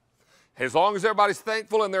that. As long as everybody's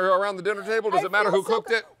thankful and they're around the dinner table, does it matter who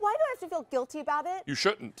cooked it? Why do I have to feel guilty about it? You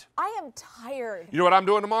shouldn't. I am tired. You know what I'm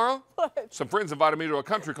doing tomorrow? What? Some friends invited me to a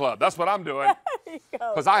country club. That's what I'm doing. There you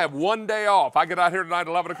go. Because I have one day off. I get out here tonight at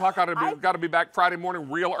 11 o'clock. I've got to be back Friday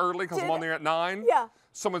morning real early because I'm on there at 9. Yeah.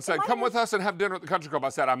 Someone said, come with us and have dinner at the country club. I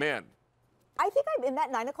said, I'm in. I think I'm in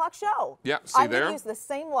that 9 o'clock show. Yeah, see I'm there? going to use the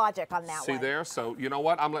same logic on that See one. there? So, you know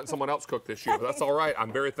what? I'm letting someone else cook this year. But that's all right.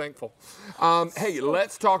 I'm very thankful. Hey,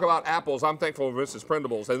 let's talk about apples. I'm thankful for Mrs.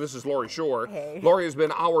 Prendables, and this is Lori Shore. Hey. Lori has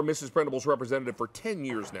been our Mrs. Prendables representative for 10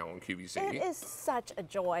 years now on QVC. It is such a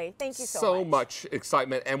joy. Thank you So much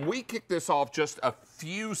excitement. And we kicked this off just a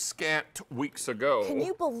few scant weeks ago. Can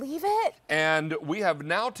you believe it? And we have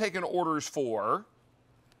now taken orders for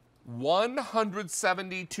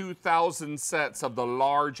 172,000 sets of the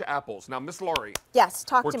large apples. Now, Miss Lori. Yes,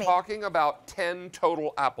 talk to me. We're talking about 10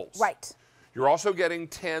 total apples. Right. You're also getting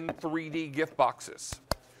 10 3D gift boxes.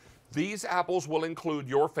 These apples will include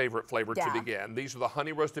your favorite flavor Yeah. to begin. These are the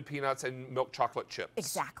honey roasted peanuts and milk chocolate chips.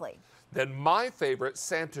 Exactly. Then my favorite,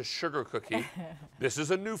 Santa sugar cookie. This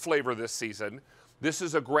is a new flavor this season. This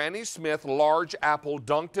is a Granny Smith large apple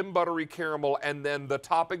dunked in buttery caramel, and then the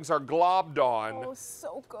toppings are globbed on Oh,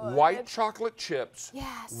 so good. white chocolate chips,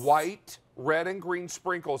 Yes. white, red, and green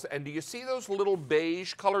sprinkles. And do you see those little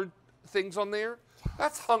beige colored things on there?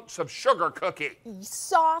 That's hunks of sugar cookie.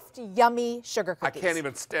 Soft, yummy sugar I cookies. can't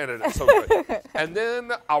even stand it. It's so good. And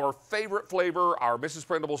then our favorite flavor, our Mrs.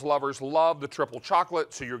 Prindle's lovers love the triple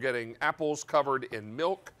chocolate. So you're getting apples covered in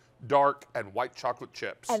milk, dark, and white chocolate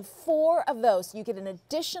chips. And 4 of those, you get an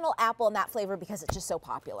additional apple in that flavor because it's just so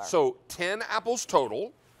popular. So 10 apples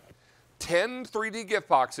total, 10 3D gift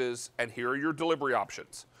boxes, and here are your delivery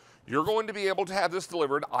options. You're going to be able to have this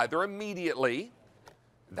delivered either immediately,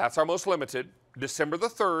 that's our most limited, December the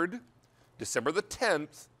 3rd, December the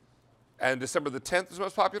 10th, and December the 10th is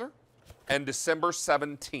most popular, and December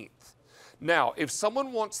 17th. Now, if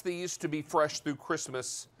someone wants these to be fresh through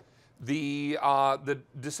Christmas, the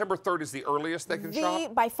December 3rd is the earliest they can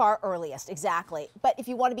shop? By far earliest, exactly. But if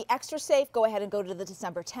you want to be extra safe, go ahead and go to the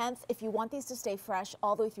December 10th. If you want these to stay fresh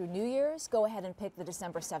all the way through New Year's, go ahead and pick the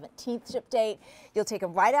December 17th ship date. You'll take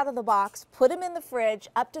them right out of the box, put them in the fridge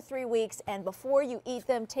up to 3 weeks, and before you eat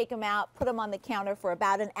them, take them out, put them on the counter for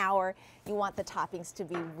about an hour. You want the toppings to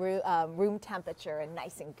be room temperature and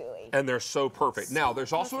nice and gooey. And they're so perfect. Now,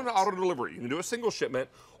 there's also an auto delivery. You can do a single shipment,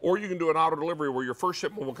 or you can do an auto delivery where your first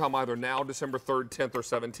shipment will come either now, December 3rd, 10th, or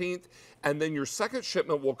 17th, and then your second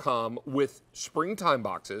shipment will come with springtime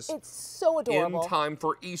boxes. It's so adorable. In time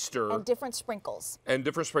for Easter. And different sprinkles. And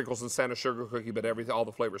different sprinkles and Santa sugar cookie, but everything, all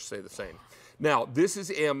the flavors stay the same. Now, this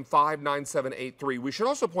is M59783. We should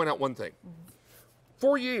also point out one thing.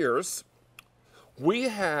 For years, we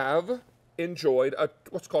have enjoyed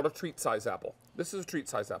what's called a treat size apple. This is a treat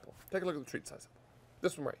size apple. Take a look at the treat size apple.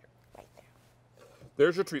 This one right here. Right there.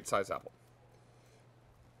 There's your treat size apple.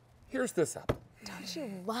 Here's this apple. Don't you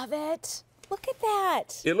love it? Look at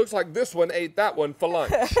that. It looks like this one ate that one for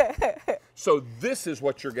lunch. So this is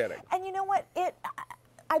what you're getting. And you know what?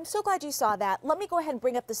 I'm so glad you saw that. Let me go ahead and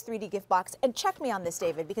bring up this 3D gift box and check me on this,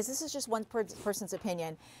 David, because this is just one person's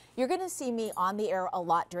opinion. You're going to see me on the air a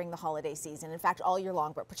lot during the holiday season. In fact, all year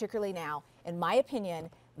long, but particularly now. In my opinion,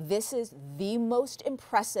 this is the most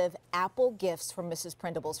impressive apple gifts from Mrs.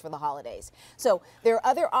 Prindle's for the holidays. So there are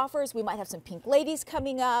other offers. We might have some pink ladies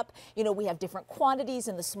coming up. You know, we have different quantities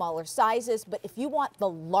in the smaller sizes. But if you want the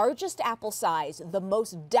largest apple size, the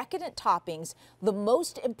most decadent toppings, the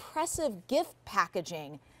most impressive gift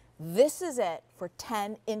packaging, this is it for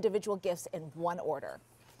 10 individual gifts in one order.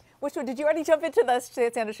 Which one? Did you already jump into the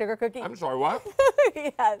Santa sugar cookie? I'm sorry, what?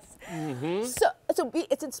 Yes. So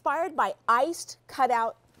it's inspired by iced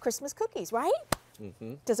cutout Christmas cookies, right?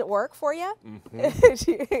 Does it work for you?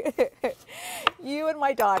 You and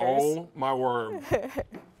my daughters. Oh, my word.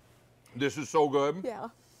 This is so good. Yeah.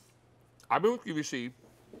 I've been with QVC.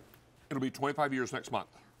 It'll be 25 years next month.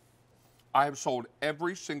 I have sold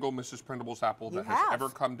every single Mrs. Prindle's apple that has have. ever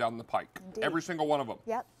come down the pike. Indeed. Every single one of them.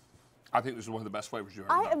 Yep. I think this is one of the best flavors you've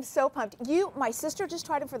ever I done. am so pumped. My sister just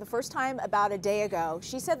tried them for the first time about a day ago.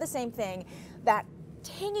 She said the same thing. That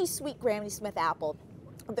tangy sweet Granny Smith apple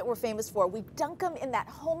that we're famous for, we dunk them in that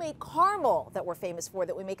homemade caramel that we're famous for,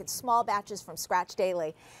 that we make in small batches from scratch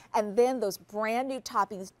daily. And then those brand new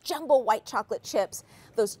toppings, jumbo white chocolate chips,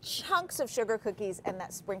 those chunks of sugar cookies, and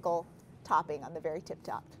that sprinkle topping on the very tip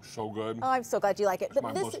top. So good. Oh, I'm so glad you like it. It's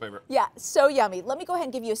my most favorite. Yeah, so yummy. Let me go ahead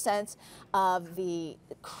and give you a sense of the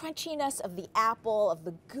crunchiness of the apple, of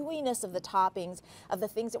the gooiness of the toppings, of the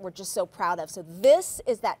things that we're just so proud of. So this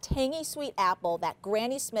is that tangy sweet apple, that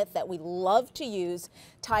Granny Smith that we love to use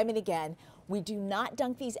time and again. We do not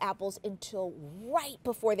dunk these apples until right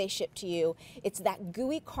before they ship to you. It's that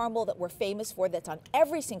gooey caramel that we're famous for that's on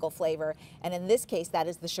every single flavor. And in this case, that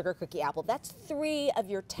is the sugar cookie apple. That's 3 of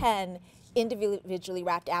your 10 individually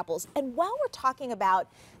wrapped apples. And while we're talking about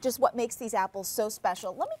just what makes these apples so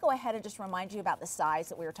special, let me go ahead and just remind you about the size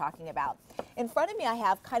that we were talking about. In front of me, I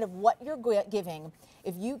have kind of what you're giving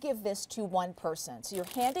if you give this to one person. So you're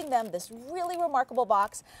handing them this really remarkable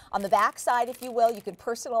box. On the back side, if you will, you can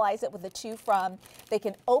personalize it with a to from. They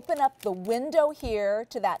can open up the window here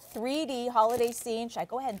to that 3D holiday scene. Should I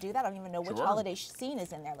go ahead and do that? I don't even know which holiday scene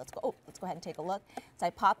is in there. Let's go ahead and take a look. So I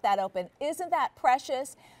pop that open. Isn't that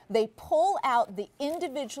precious? They pull out the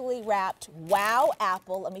individually wrapped Wow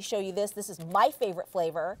apple. Let me show you this. This is my favorite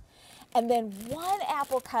flavor. And then one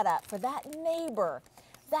apple cut up for that neighbor,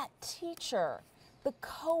 that teacher, the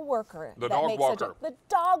coworker, the that dog makes walker, the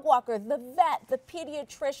dog walker, the vet, the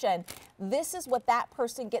pediatrician. This is what that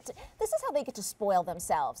person gets. This is how they get to spoil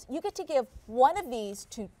themselves. You get to give one of these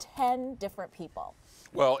to 10 different people.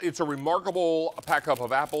 Well, it's a remarkable pack-up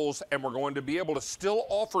of apples, and we're going to be able to still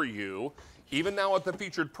offer you, even now at the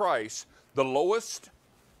featured price, the lowest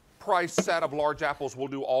price set of large apples we'll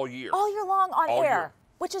do all year. All year long on All air. year.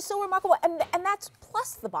 Which is so remarkable, and that's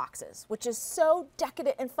plus the boxes, which is so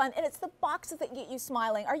decadent and fun, and it's the boxes that get you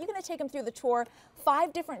smiling. Are you going to take them through the tour?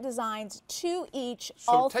 5 different designs, 2 each,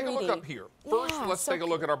 So all take 3D. a look up here. First, Yeah, let's so take a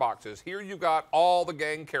look at our boxes. Here you've got all the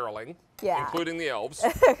gang caroling, Yeah. including the elves.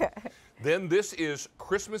 Then this is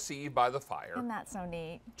Christmas Eve by the fire. Isn't that so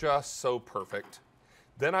neat? Just so perfect.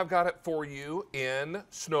 Then I've got it for you in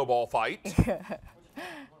Snowball Fight.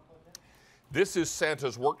 This is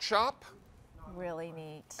Santa's Workshop. Really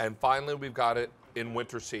neat. And finally, we've got it in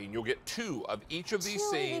Winter Scene. You'll get 2 of each of these 2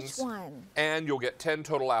 of scenes. each one. And you'll get 10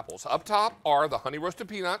 total apples. Up top are the honey roasted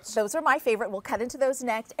peanuts. Those are my favorite. We'll cut into those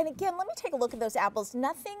next. And again, let me take a look at those apples.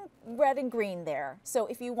 Nothing red and green there. So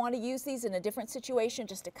if you want to use these in a different situation,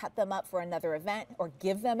 just to cut them up for another event or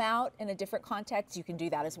give them out in a different context, you can do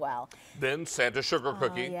that as well. Then Santa's Sugar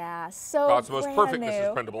Cookie. Oh, yeah, so God's most brand perfect new.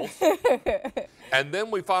 Mrs. Prindables. And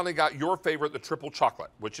then we finally got your favorite, the triple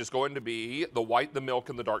chocolate, which is going to be the white, the milk,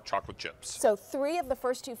 and the dark chocolate chips. So 3 of the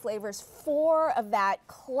first 2 flavors, 4 of that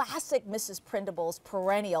classic Mrs. Prindables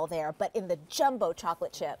perennial there, but in the jumbo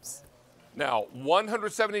chocolate chips. Now,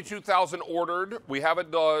 172,000 ordered. We have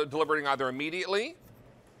it delivering either immediately.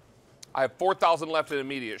 I have 4,000 left in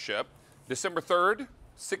immediate ship. December 3rd,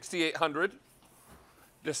 6,800.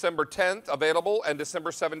 December 10th, available, and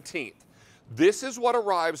December 17th. This is what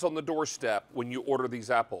arrives on the doorstep when you order these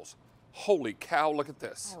apples. Holy cow, look at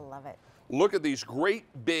this. I love it. Look at these great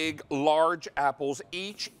big large apples,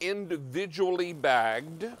 each individually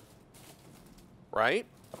bagged, right?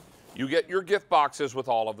 You get your gift boxes with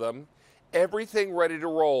all of them, everything ready to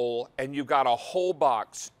roll, and you've got a whole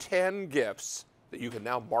box, 10 gifts that you can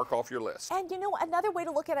now mark off your list. And you know, another way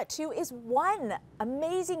to look at it too is one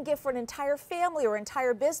amazing gift for an entire family or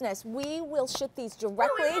entire business. We will ship these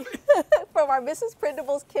directly from our Mrs.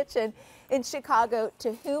 Prindables kitchen in Chicago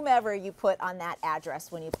to whomever you put on that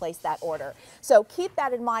address when you place that order. So keep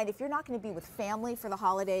that in mind. If you're not going to be with family for the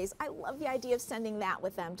holidays, I love the idea of sending that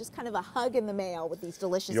with them. Just kind of a hug in the mail with these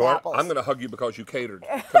delicious You know apples. what? I'm going to hug you because you catered.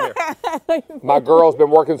 Come here. My girl's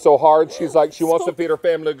been working so hard. She's like, she wants to feed her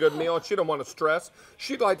family a good meal, and she don't want to stress.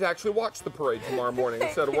 She'd like to actually watch the parade tomorrow morning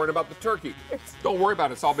instead of worrying about the turkey. Don't worry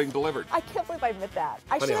about it. It's all being delivered. I can't believe I admit that.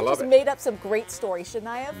 I Honey, should I have love just it. made up some great story, shouldn't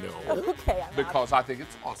I have? No. Okay, I'm Because I think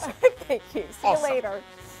it's awesome. Thank you. See Awesome. you later.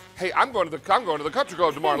 Hey, I'm going to the country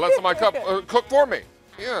club tomorrow. Let somebody cook for me.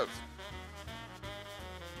 Yes.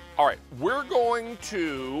 All right, we're going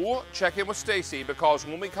to check in with Stacy because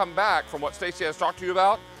when we come back from what Stacy has talked to you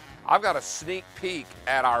about, I've got a sneak peek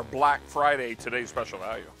at our Black Friday Today's Special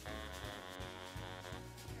Value.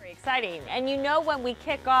 Very exciting. And you know when we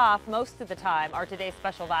kick off most of the time our Today's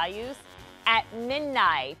Special Values at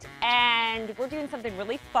midnight. And we're doing something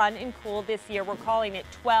really fun and cool this year. We're calling it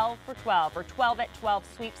 12 for 12 or 12 at 12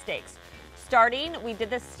 sweepstakes. We did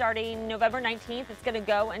this starting November 19th. It's going to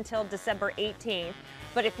go until December 18th.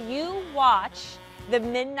 But if you watch the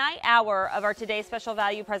midnight hour of our Today's Special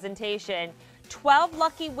Value presentation, 12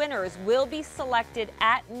 lucky winners will be selected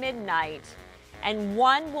at midnight, and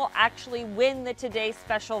one will actually win the Today's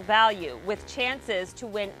Special Value with chances to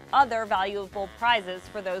win other valuable prizes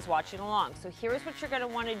for those watching along. So here's what you're going to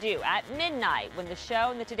want to do at midnight when the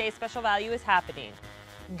show and the Today's Special Value is happening.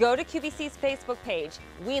 Go to QVC's Facebook page.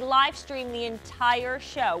 We live stream the entire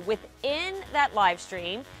show. Within that live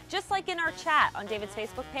stream, just like in our chat on David's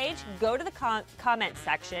Facebook page, go to the comment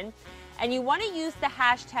section, and you want to use the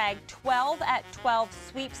hashtag 12 at 12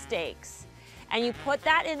 sweepstakes. And you put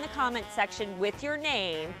that in the comment section with your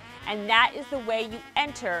name, and that is the way you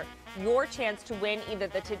enter your chance to win either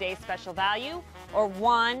the Today's Special Value or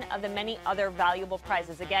one of the many other valuable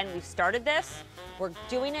prizes. Again, we've started this. We're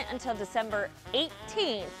doing it until December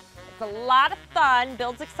 18th. It's a lot of fun,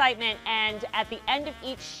 builds excitement, and at the end of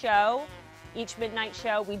each show, each midnight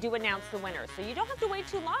show, we do announce the winners. So you don't have to wait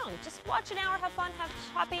too long. Just watch an hour, have fun, have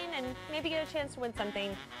shopping, and maybe get a chance to win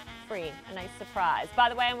something free, a nice surprise. By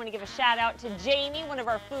the way, I want to give a shout out to Jamie, one of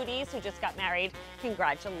our foodies who just got married.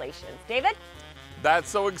 Congratulations. David? That's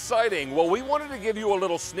so exciting. Well, we wanted to give you a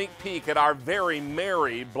little sneak peek at our very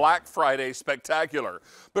merry Black Friday Spectacular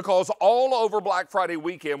because all over Black Friday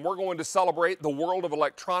weekend, we're going to celebrate the world of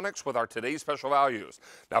electronics with our Today's Special Values.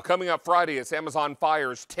 Now, coming up Friday, it's Amazon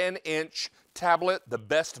Fire's 10-inch tablet, the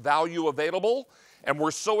best value available. And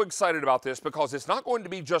we're so excited about this because it's not going to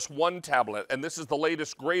be just one tablet, and this is the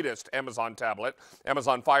latest, greatest Amazon tablet,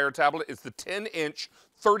 Amazon Fire tablet. It's the 10-inch,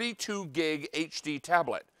 32 gig HD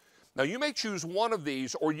tablet. Now you may choose one of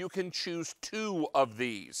these or you can choose two of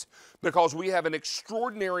these because we have an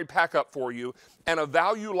extraordinary pack-up for you and a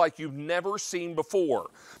value like you've never seen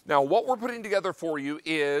before. Now what we're putting together for you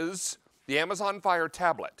is the Amazon Fire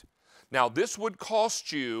tablet. Now this would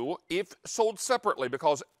cost you, if sold separately,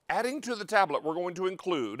 because adding to the tablet, we're going to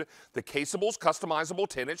include the Caseables customizable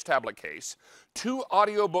 10-inch tablet case, 2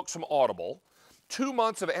 audiobooks from Audible, 2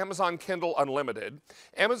 months of Amazon Kindle Unlimited,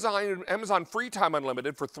 Amazon Free Time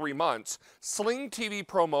Unlimited for 3 months, Sling TV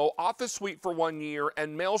Promo, Office Suite for 1 year,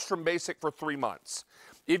 and Maelstrom Basic for 3 months.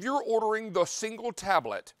 If you're ordering the single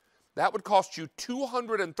tablet, that would cost you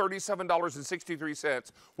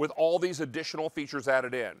 $237.63 with all these additional features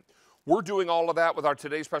added in. We're doing all of that with our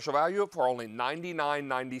today's special value for only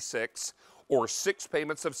 $99.96 or 6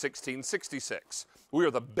 payments of $16.66. We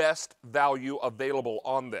are the best value available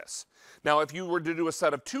on this. Now, if you were to do a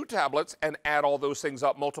set of 2 tablets and add all those things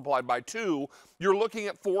up multiplied by 2, you're looking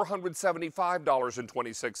at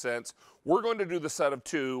 $475.26. We're going to do the set of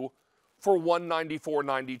 2 for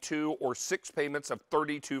 $194.92 or 6 payments of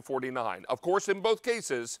 $32.49. Of course, in both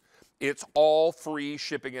cases, it's all free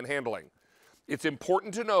shipping and handling. It's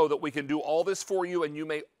important to know that we can do all this for you and you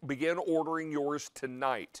may begin ordering yours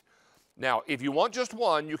tonight. Now, if you want just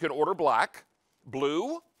one, you can order black,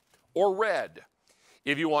 blue, or red.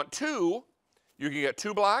 If you want 2, you can get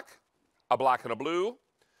 2 black, a black and a blue,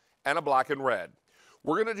 and a black and red.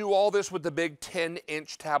 We're going to do all this with the big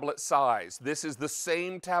 10-inch tablet size. This is the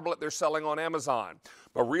same tablet they're selling on Amazon.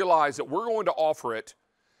 But realize that we're going to offer it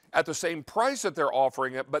at the same price that they're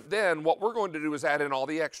offering it, but then what we're going to do is add in all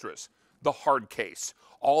the extras. The hard case,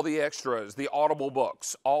 all the extras, the Audible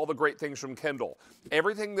books, all the great things from Kindle.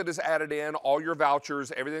 Everything that is added in, all your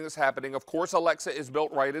vouchers, everything that's happening. Of course, Alexa is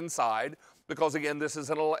built right inside because, again, this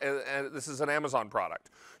is an Amazon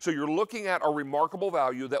product. So you're looking at a remarkable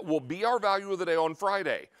value that will be our value of the day on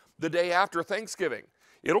Friday, the day after Thanksgiving.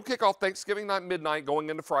 It'll kick off Thanksgiving night, midnight,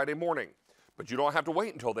 going into Friday morning. But you don't have to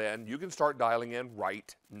wait until then. You can start dialing in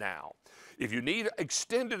right now. If you need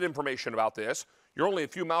extended information about this, you're only a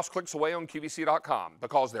few mouse clicks away on QVC.com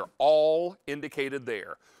because they're all indicated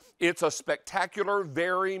there. It's a spectacular,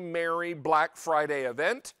 very merry Black Friday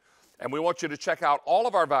event, and we want you to check out all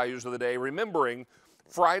of our values of the day, remembering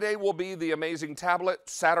Friday will be the amazing tablet,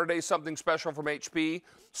 Saturday something special from HP,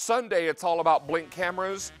 Sunday it's all about Blink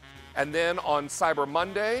cameras, and then on Cyber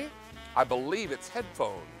Monday, I believe it's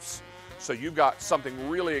headphones. So you've got something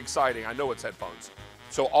really exciting. I know it's headphones.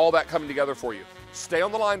 So all that coming together for you. Stay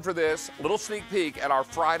on the line for this little sneak peek at our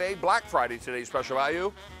Friday, Black Friday today's special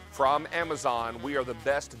value from Amazon. We are the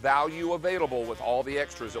best value available with all the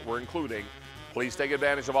extras that we're including. Please take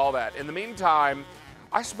advantage of all that. In the meantime,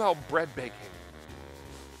 I smell bread baking.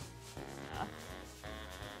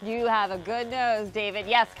 You have a good nose, David.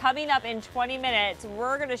 Yes, coming up in 20 minutes,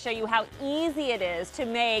 we're going to show you how easy it is to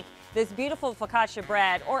make this beautiful focaccia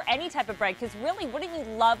bread or any type of bread, because really, wouldn't you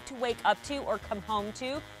love to wake up to or come home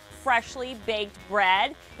to freshly baked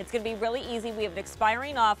bread? It's going to be really easy. We have an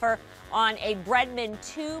expiring offer on a Breadman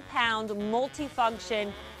 2-pound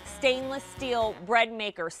multifunction stainless steel bread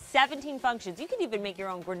maker, 17 functions. You can even make your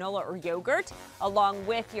own granola or yogurt along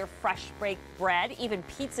with your fresh baked bread, even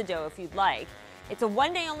pizza dough if you'd like. It's a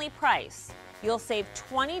one-day only price. You'll save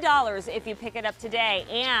 $20 if you pick it up today,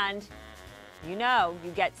 and you know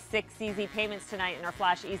you get 6 easy payments tonight in our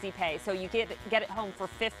Flash Easy Pay, so you get it home for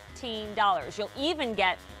 $15. You'll even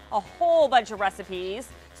get a whole bunch of recipes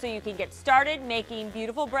so you can get started making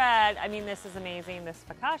beautiful bread. I mean, this is amazing. This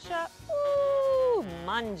focaccia, ooh,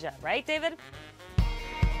 manja, right, David?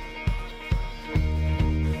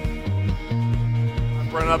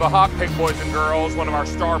 For another hot pick, boys and girls, one of our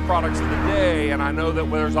star products of the day, and I know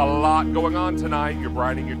that there's a lot going on tonight. You're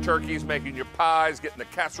brining your turkeys, making your pies, getting the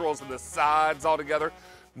casseroles and the sides all together.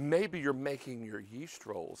 Maybe you're making your yeast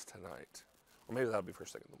rolls tonight. Or maybe that'll be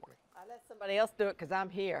first thing in the morning. I'll let somebody else do it because I'm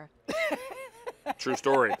here. True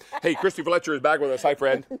story. Hey, Christy Fletcher is back with us. Hi,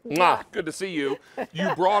 friend. Mwah, good to see you.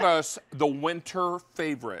 You brought us the winter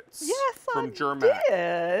favorites from Germac.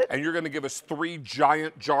 Did. And you're going to give us 3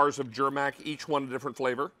 giant jars of Germac, each one a different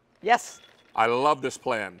flavor? Yes. I love this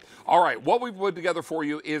plan. All right, what we've put together for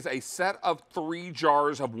you is a set of 3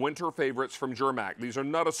 jars of winter favorites from Germac. These are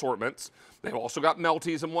nut assortments. They've also got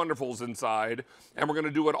Melties and Wonderfuls inside. And we're going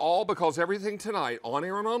to do it all because everything tonight, on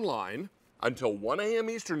air and online, until 1 a.m.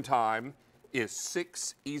 Eastern Time, is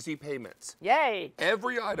 6 easy payments. Yay.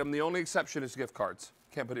 Every item, the only exception is gift cards.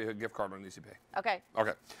 Can't put a gift card on Easy Pay. Okay.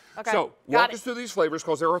 Okay. Okay. So walk us through these flavors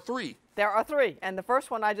because there are 3. There are 3, and the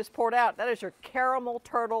first one I just poured out, that is your caramel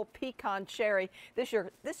turtle pecan cherry. This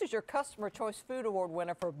is your Customer Choice Food Award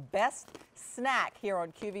winner for Best Snack here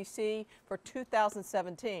on QVC for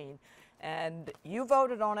 2017. And you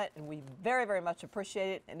voted on it, and we very, very much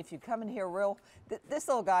appreciate it. And if you come in here this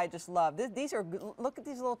little guy I just loved. Look at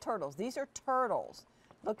these little turtles. These are turtles.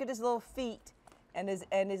 Look at his little feet and his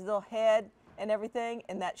little head and everything,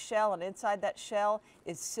 and that shell, and inside that shell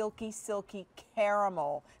is silky, silky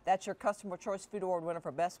caramel. That's your Customer Choice Food Award winner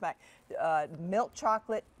for Best Snack. Milk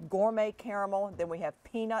chocolate, gourmet caramel. Then we have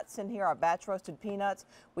peanuts in here, our batch roasted peanuts.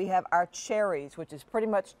 We have our cherries, which is pretty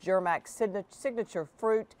much Germac's signature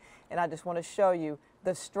fruit. And I just want to show you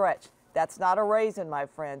the stretch. That's not a raisin, my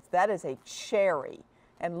friends. That is a cherry.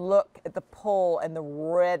 And look at the pull and the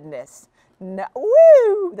redness.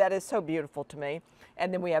 Woo! That is so beautiful to me.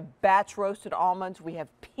 And then we have batch roasted almonds. We have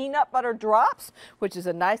peanut butter drops, which is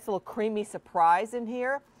a nice little creamy surprise in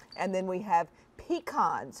here. And then we have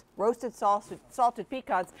pecans, roasted salted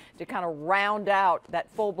pecans to kind of round out that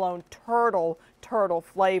full-blown turtle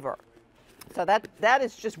flavor. So that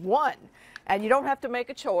is just one. And you don't have to make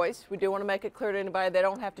a choice. We do want to make it clear to anybody they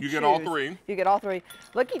don't have to choose. You get all 3. You get all 3.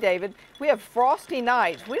 Looky, David, we have Frosty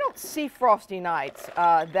Nights. We don't see Frosty Nights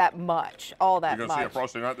that much, all that much. You're going to see a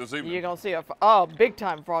Frosty Night this evening. You're going to see big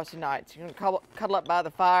time Frosty Nights. You're going to cuddle up by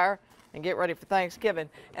the fire and get ready for Thanksgiving.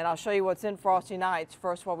 And I'll show you what's in Frosty Nights.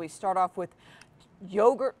 First of all, we start off with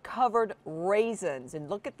yogurt-covered raisins, and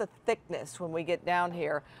look at the thickness when we get down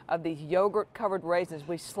here of these yogurt-covered raisins.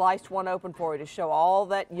 We sliced one open for you to show all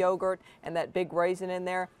that yogurt and that big raisin in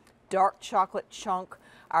there. Dark chocolate chunk,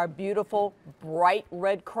 our beautiful bright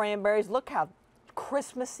red cranberries. Look how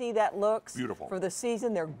Christmassy that looks. Beautiful. For the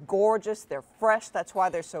season, they're gorgeous, they're fresh, that's why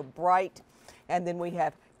they're so bright. And then we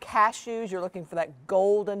have cashews. You're looking for that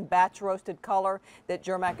golden batch roasted color that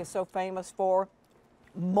Germac is so famous for.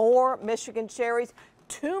 More Michigan cherries,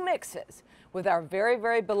 2 mixes with our very,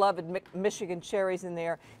 very beloved Michigan cherries in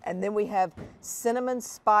there. And then we have cinnamon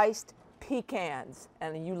spiced pecans.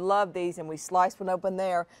 And you love these, and we sliced one open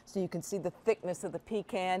there so you can see the thickness of the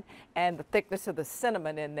pecan and the thickness of the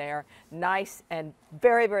cinnamon in there. Nice and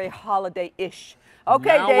very, very holiday-ish.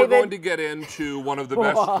 Okay, now David. We're going to get into one of the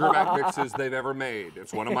best Germac mixes they've ever made.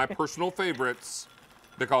 It's one of my personal favorites,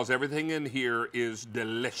 because everything in here is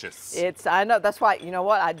delicious. I know, that's why, you know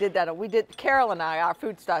what, I did that. Carol and I, our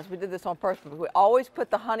food stylists, we did this on purpose. We always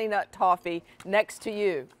put the honey nut toffee next to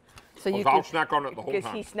you. So I'll snack on it the whole time.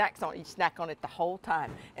 Because you snack on it the whole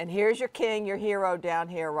time. And here's your king, your hero down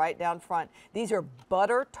here, right down front. These are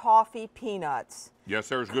butter toffee peanuts. Yes,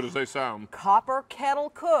 they're as good as they sound. Copper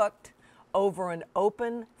kettle cooked over an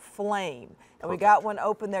open flame. And we got one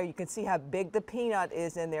open there. You can see how big the peanut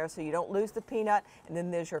is in there, so you don't lose the peanut. And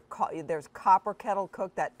then there's copper kettle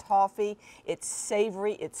cooked, that toffee. It's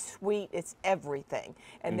savory, it's sweet, it's everything.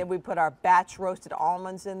 And then we put our batch roasted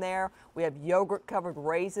almonds in there. We have yogurt covered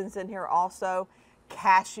raisins in here also.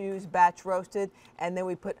 Cashews batch roasted, and then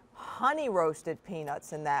we put honey roasted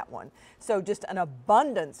peanuts in that one. So just an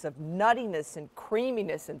abundance of nuttiness and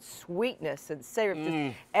creaminess and sweetness and savor,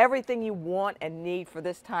 just everything you want and need for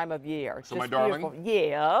this time of year. So just my darling, beautiful.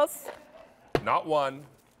 Yes. Not 1,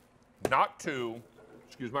 not 2,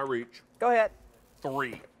 excuse my reach. Go ahead.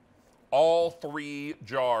 3. All 3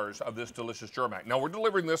 jars of this delicious Germac. Now we're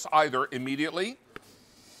delivering this either immediately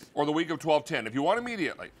or the week of 12/10. If you want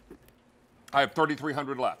immediately, I have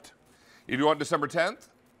 3,300 left. If you want December 10th,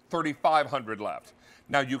 3,500 left.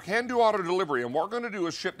 Now you can do auto delivery, and what we're going to do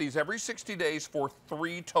is ship these every 60 days for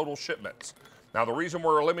 3 total shipments. Now the reason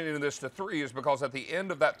we're eliminating this to 3 is because at the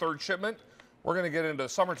end of that 3rd shipment, we're going to get into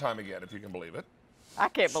summertime again, if you can believe it. I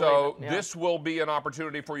can't believe it. So Yeah. this will be an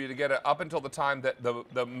opportunity for you to get it up until the time that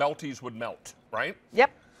the melties would melt, right?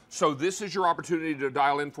 Yep. So this is your opportunity to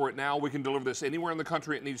dial in for it now. We can deliver this anywhere in the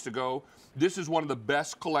country it needs to go. This is one of the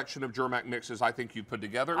best collection of Germac mixes I think you've put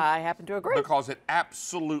together. I happen to agree. Because it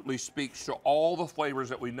absolutely speaks to all the flavors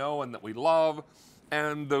that we know and that we love,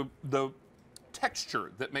 and the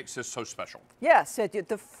texture that makes this so special. Yes, the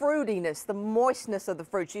fruitiness, the moistness of the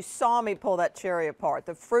fruits. You saw me pull that cherry apart.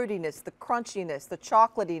 The fruitiness, the crunchiness, the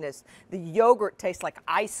chocolatiness. The yogurt tastes like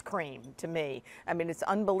ice cream to me. I mean, it's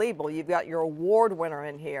unbelievable. You've got your award winner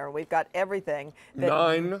in here. We've got everything.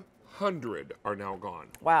 900 are now gone.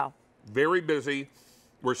 Wow. Very busy.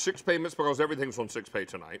 We're 6 payments because everything's on 6 pay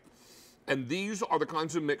tonight. And these are the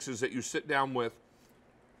kinds of mixes that you sit down with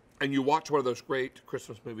and you watch one of those great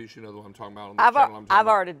Christmas movies, you know the one I'm talking about on the channel I'm talking I've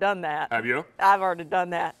about. already done that. Have you? I've already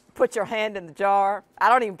done that. put your hand in the jar. I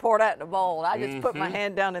don't even pour that in a bowl. I just put my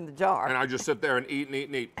hand down in the jar. And I just sit there and eat and eat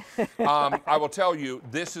and eat. I will tell you,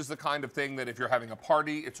 this is the kind of thing that if you're having a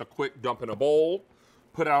party, it's a quick dump in a bowl,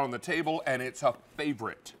 put it out on the table, and it's a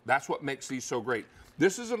favorite. That's what makes these so great.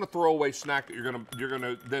 This isn't a throwaway snack that you're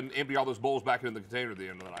gonna then empty all those bowls back into the container at the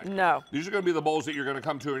end of the night. No. These are gonna be the bowls that you're gonna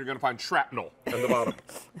come to and you're gonna find shrapnel at the bottom.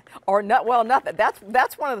 Or not, well, nothing.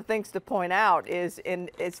 That's one of the things to point out is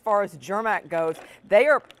as far as Germac goes, they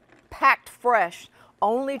are packed fresh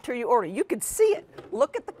only to your order. You can see it.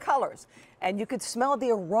 Look at the colors. And you could smell the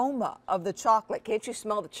aroma of the chocolate. Can't you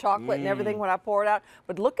smell the chocolate and everything when I pour it out?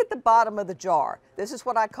 But look at the bottom of the jar. This is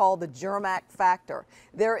what I call the Germac factor.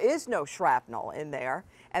 There is no shrapnel in there.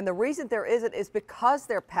 And the reason there isn't is because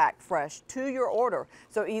they're packed fresh to your order.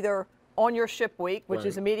 So either on your ship week, which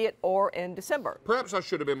is immediate, or in December. Perhaps I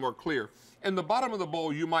should have been more clear. In the bottom of the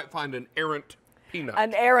bowl, you might find an errant peanut.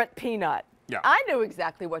 An errant peanut. Yeah. I knew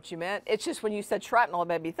exactly what you meant. It's just when you said shrapnel, it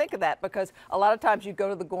made me think of that, because a lot of times you go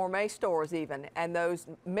to the gourmet stores even, and those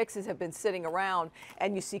mixes have been sitting around,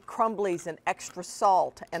 and you see crumblies and extra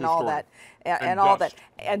salt and all that, and all that,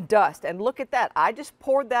 and dust. And look at that. I just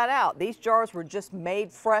poured that out. These jars were just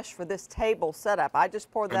made fresh for this table setup. I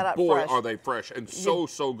just poured that out fresh. Boy, are they fresh and so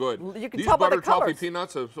good. You can These tell by the butter toffee colors.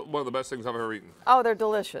 peanuts are one of the best things I've ever eaten. Oh, they're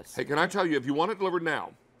delicious. Hey, can I tell you, if you want it delivered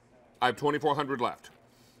now, I have 2,400 left.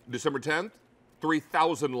 December 10th,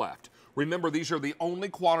 3,000 left. Remember, these are the only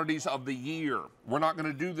quantities of the year. We're not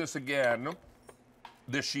going to do this again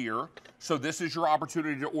this year, so this is your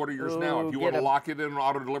opportunity to order yours now. If you want to lock it in on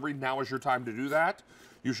auto delivery, now is your time to do that.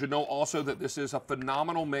 You should know also that this is a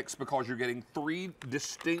phenomenal mix because you're getting 3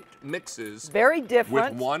 distinct mixes. Very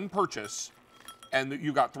different. With one purchase, and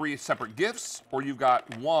you've got 3 separate gifts, or you've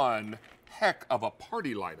got one heck of a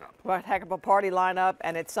party lineup. Well, heck of a party lineup,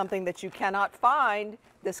 and it's something that you cannot find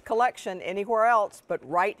this collection anywhere else but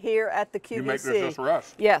right here at the QVC. You make this just for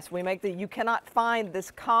us. Yes, we make you cannot find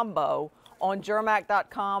this combo on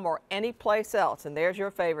Germac.com or any place else. And there's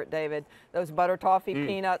your favorite, David. Those butter toffee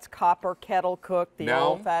peanuts, copper kettle cooked the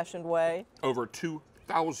old-fashioned way. Over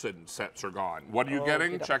 2,000 sets are gone. What are you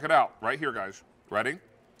getting? Check it out right here, guys. Ready?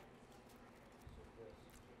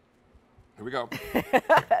 Here we go.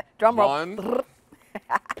 Drum roll. 1,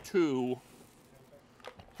 2,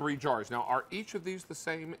 3 jars. Now, are each of these the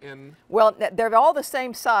same in? Well, they're all the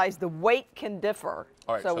same size. The weight can differ.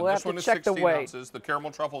 All right, so we'll have this one to is check the 16 weight. ounces. The caramel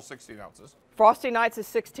truffle, 16 ounces. Frosty Nights is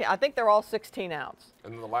 16. I think they're all 16 ounce.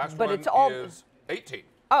 And then the last But one it's all, is 18.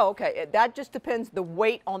 Oh, okay. That just depends the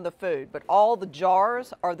weight on the food, but all the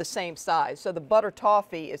jars are the same size. So the butter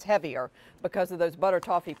toffee is heavier because of those butter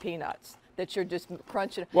toffee peanuts that you're just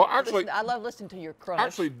crunching. Well, actually, I love listening to your crunch.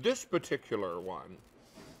 Actually, this particular one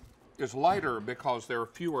is lighter because there are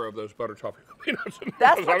fewer of those butter toffee peanuts in there.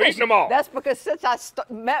 I've eaten them all. That's because since I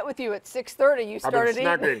met with you at 6:30, you started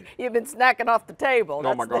eating. You've been snacking off the table.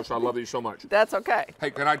 Oh my gosh, I love these so much. That's okay. Hey,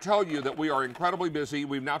 can I tell you that we are incredibly busy?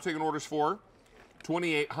 We've now taken orders for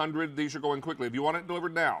 2,800. These are going quickly. If you want it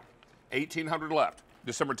delivered now, 1,800 left.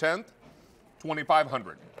 December 10th,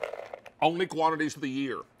 2,500. Only quantities of the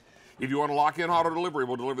year. If you want to lock in auto delivery,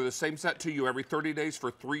 we'll deliver the same set to you every 30 days for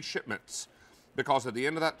 3 shipments. Because at the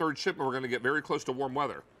end of that 3rd shipment, we're going to get very close to warm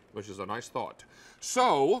weather, which is a nice thought.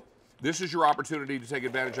 So this is your opportunity to take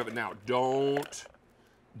advantage of it now. Don't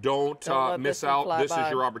miss out. This is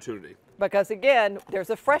your opportunity. Because again, there's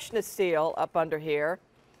a freshness seal up under here.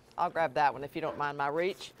 I'll grab that one if you don't mind my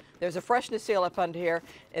reach. There's a freshness seal up under here,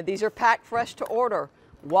 and these are packed fresh to order.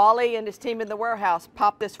 Wally and his team in the warehouse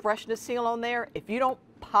pop this freshness seal on there. If you don't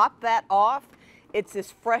pop that off, it's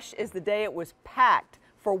as fresh as the day it was packed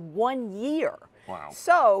for 1 year. Wow.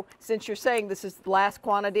 So, since you're saying this is last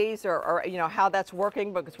quantities or you know how that's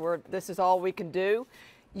working because this is all we can do,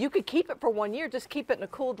 you could keep it for 1 year. Just keep it in a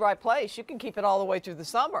cool, dry place. You can keep it all the way through the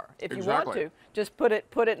summer if you want to. Just put it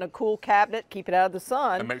in a cool cabinet, keep it out of the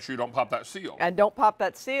sun. And make sure you don't pop that seal. And don't pop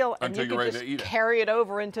that seal. Until you're ready to eat it. And you can just carry it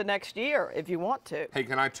over into next year if you want to. Hey,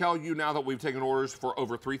 can I tell you now that we've taken orders for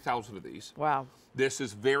over 3,000 of these? Wow. This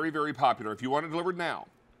is very, very popular. If you want it delivered now,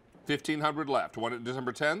 1,500 left. Want it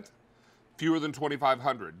December 10th? Fewer than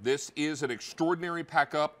 2,500. This is an extraordinary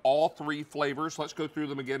pack up, all 3 flavors. Let's go through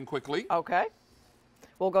them again quickly. Okay.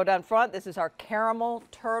 We'll go down front. This is our caramel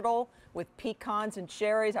turtle with pecans and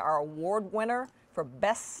cherries, our award winner for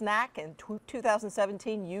best snack in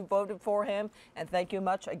 2017. You voted for him, and thank you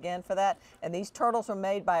much again for that. And these turtles are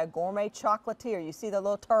made by a gourmet chocolatier. You see the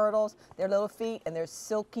little turtles, their little feet, and there's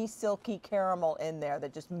silky, silky caramel in there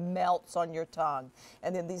that just melts on your tongue.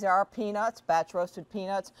 And then these are our peanuts, batch roasted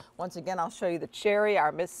peanuts. Once again, I'll show you the cherry,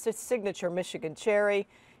 our signature Michigan cherry,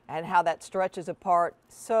 and how that stretches apart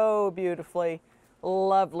so beautifully.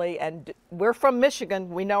 lovely. And we're from Michigan.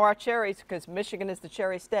 We know our cherries because Michigan is the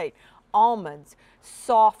cherry state. Almonds,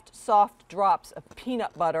 soft, soft drops of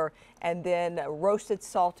peanut butter, and then roasted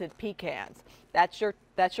salted pecans. That's your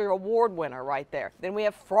award winner right there. Then we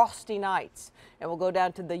have Frosty Nights, and we'll go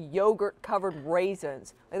down to the yogurt covered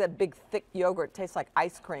raisins. Look at that big thick yogurt, it tastes like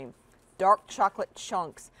ice cream. Dark chocolate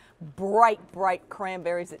chunks, bright, bright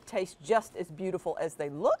cranberries that taste just as beautiful as they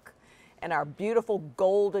look. And our beautiful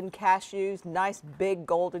golden cashews, nice big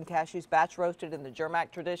golden cashews, batch roasted in the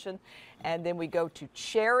Germac tradition. And then we go to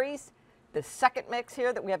cherries, the second mix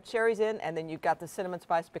here that we have cherries in, and then you've got the cinnamon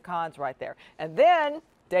spice pecans right there. And then,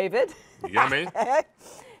 David. Yummy.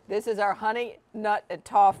 This is our honey nut and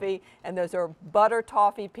toffee, and those are butter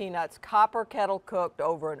toffee peanuts, copper kettle cooked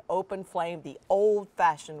over an open flame the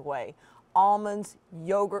old-fashioned way. Almonds,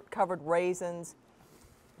 yogurt-covered raisins,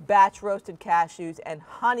 batch roasted cashews, and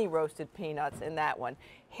honey roasted peanuts in that one.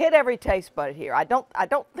 Hit every taste bud here. I don't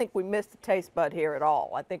think we missed a taste bud here at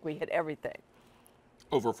all. I think we hit everything.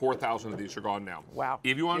 Over 4,000 of these are gone now. Wow.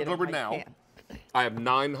 If you want to deliver now, I have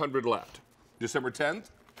 900 left. December 10th,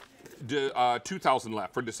 2,000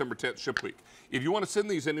 left for December 10th ship week. If you want to send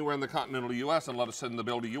these anywhere in the continental U.S. and let us send the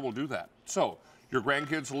bill to you, we'll do that. So your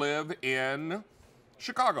grandkids live in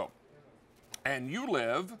Chicago, and you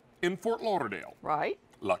live in Fort Lauderdale. Right.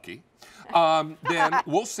 Lucky. Then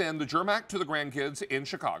we'll send the Germac to the grandkids in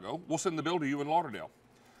Chicago. We'll send the bill to you in Lauderdale.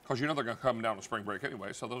 Because you know they're going to come down to spring break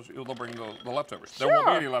anyway, so they'll bring the leftovers. Sure. There won't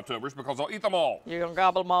be any leftovers because I'll eat them all. You're going to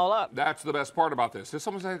gobble them all up. That's the best part about this. Did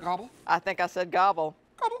someone say gobble? I think I said gobble.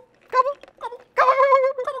 Gobble. Gobble. Gobble. Gobble.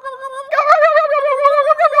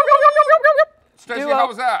 Stacey, Duo. how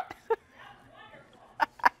was that?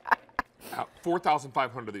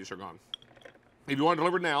 4,500 of these are gone. If you want to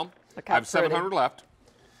deliver now, I have 700 left.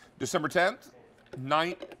 December 10th,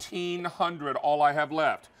 1,900, all I have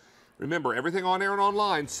left. Remember, everything on air and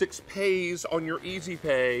online, 6 pays on your Easy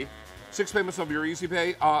Pay, 6 payments of your Easy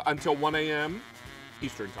Pay until 1 a.m.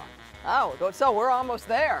 Eastern Time. Oh, so we're almost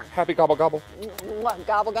there. Happy gobble gobble.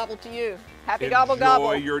 Gobble gobble to you. Happy Enjoy gobble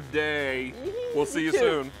gobble. your day. We'll see you too.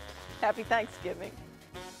 soon. Happy Thanksgiving.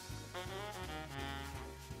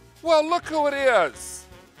 Well, look who it is.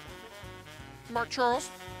 Mark Charles,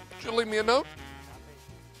 did you leave me a note?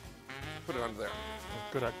 Put it under there.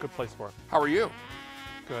 Good place for it. How are you?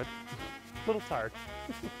 Good. A little tired.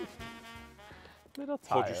 Little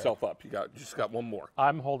tired. Hold yourself up. You just got one more.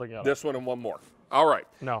 I'm holding up. This one and one more. All right.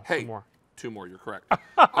 No, hey, 2 more. 2 more, you're correct.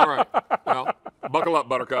 All right. Well, buckle up,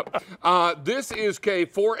 Buttercup. This is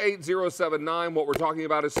K48079. What we're talking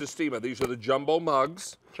about is Sistema. These are the jumbo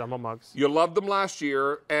mugs. Jumbo mugs. You loved them last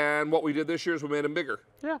year, and what we did this year is we made them bigger.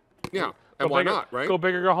 Yeah. Yeah. And why not, right? Go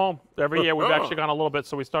big or go home. Every year we've actually gone a little bit.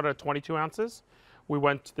 So we started at 22 ounces.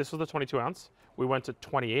 This was the 22 ounce. We went to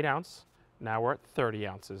 28 ounce. Now we're at 30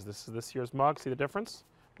 ounces. This is this year's mug. See the difference?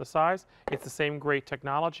 The size? It's the same great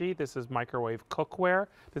technology. This is microwave cookware.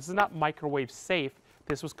 This is not microwave safe.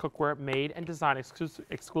 This was cookware made and designed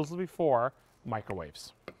exclusively for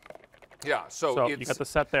microwaves. Yeah, so it's, you got the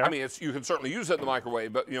set there. I mean, you can certainly use it in the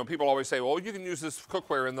microwave, but people always say, well, you can use this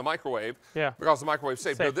cookware in the microwave because the microwave's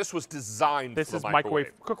safe. No, this was designed for the microwave.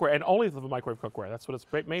 This is microwave cookware, and only the microwave cookware. That's what it's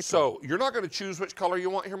made for. So you're not going to choose which color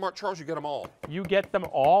you want here, Mark Charles. You get them all. You get them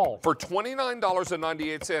all. For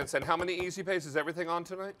 $29.98. And how many Easy Pays is everything on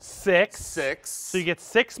tonight? 6. 6. So you get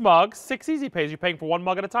 6 mugs, 6 Easy Pays. You're paying for 1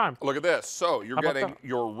 mug at a time. Look at this. So you're getting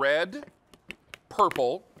your red,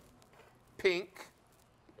 purple, pink,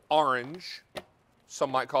 orange.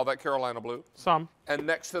 Some might call that Carolina blue. Some. And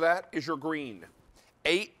next to that is your green.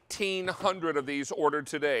 1,800 of these ordered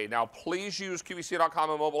today. Now, please use QVC.com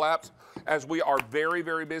and mobile apps as we are very,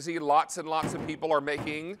 very busy. Lots and lots of people are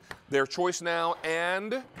making their choice now.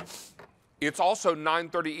 And it's also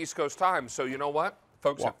 9:30 East Coast time. So you know what?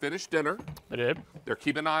 Folks have finished dinner. They did. They're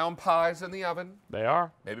keeping an eye on pies in the oven. They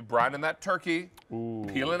are. Maybe brining that turkey. Ooh.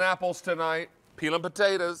 Peeling apples tonight. Peeling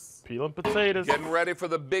potatoes. Peeling potatoes. Getting ready for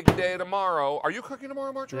the big day tomorrow. Are you cooking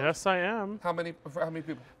tomorrow, Mark? Yes, I am. How many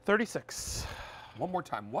people? 36. One more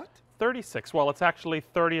time. What? 36. Well, it's actually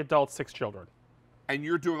 30 adults, 6 children. And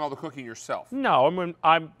you're doing all the cooking yourself? No,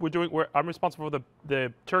 I'm responsible for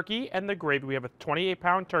the turkey and the gravy. We have a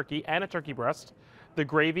 28-pound turkey and a turkey breast, the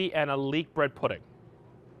gravy, and a leek bread pudding.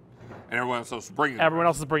 And everyone else is bringing. Everyone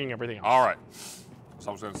else is bringing everything else. All right. So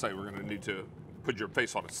I was going to say we're going to need to put your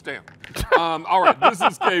face on a stamp. All right, this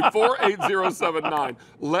is K48079.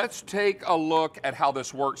 Let's take a look at how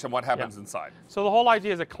this works and what happens inside. So the whole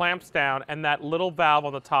idea is it clamps down, and that little valve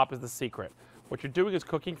on the top is the secret. What you're doing is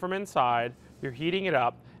cooking from inside, you're heating it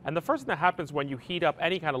up, and the first thing that happens when you heat up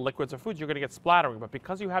any kind of liquids or foods, you're going to get splattering. But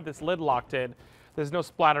because you have this lid locked in, there's no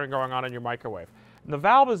splattering going on in your microwave. And the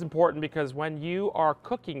valve is important because when you are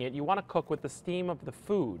cooking it, you want to cook with the steam of the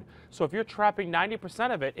food. So if you're trapping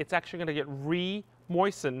 90% of it, it's actually going to get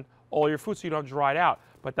re-moisten all your food so you don't dry it out.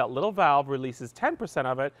 But that little valve releases 10%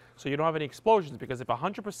 of it so you don't have any explosions, because if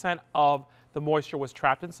 100% of the moisture was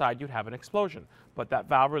trapped inside, you'd have an explosion. But that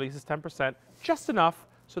valve releases 10%, just enough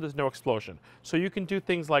so there's no explosion. So you can do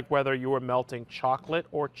things like whether you were melting chocolate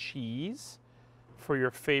or cheese for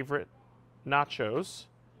your favorite nachos.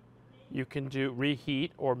 You can do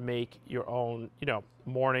reheat or make your own,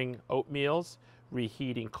 morning oatmeals,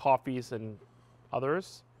 reheating coffees and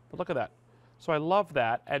others. But look at that. So I love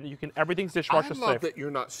that, and you can, everything's dishwasher safe. I love that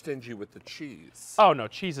you're not stingy with the cheese. Oh no,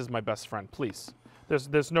 cheese is my best friend. Please,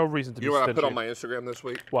 there's no reason to be stingy. You know what I put on my Instagram this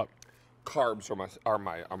week? What? Carbs are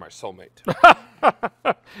my soulmate.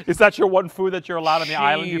 Is that your one food that you're allowed on the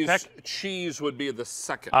island you pick? Cheese would be the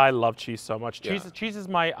second. I love cheese so much. Yeah. Cheese is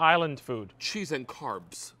my island food. Cheese and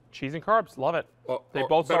carbs. Cheese and carbs, love it. They or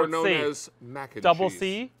both better start known C. as mac and Double cheese.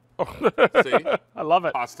 C. See? I love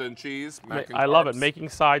it. Pasta and cheese, mac and I carbs. love it. Making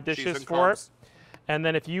side Cheese dishes and for carbs. it. And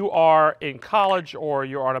then if you are in college or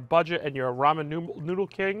you're on a budget and you're a ramen noodle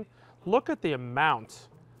king, look at the amount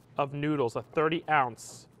of noodles, a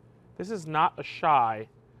 30-ounce. This is not a shy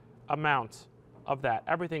amount of that.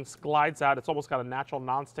 Everything glides out. It's almost got a natural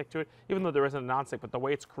non-stick to it, even though there isn't a non-stick, but the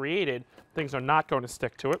way it's created, things are not going to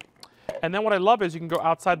stick to it. And then what I love is you can go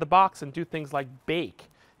outside the box and do things like bake.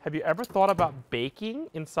 Have you ever thought about baking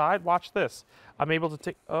inside? Watch this. I'm able to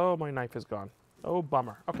take, oh, my knife is gone. Oh,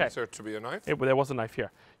 bummer. Okay. Is there to be a knife? There was a knife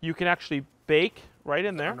here. You can actually bake right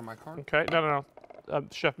in there. Under my card? Okay. No.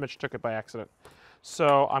 Chef Mitch took it by accident.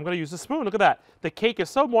 So I'm going to use a spoon. Look at that. The cake is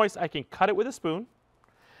so moist, I can cut it with a spoon.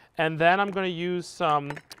 And then I'm going to use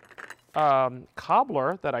some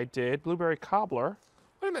cobbler that I did, blueberry cobbler.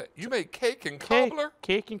 Wait a minute. You made cake and cobbler?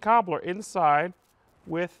 Cake and cobbler inside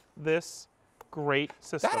with this great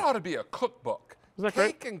system. That ought to be a cookbook. Isn't that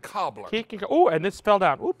great? Cake and cobbler. Oh, and this fell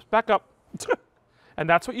down. Oops, back up. And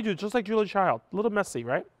that's what you do, just like Julia Child. A little messy,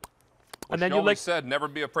 right? And then you lick. Said never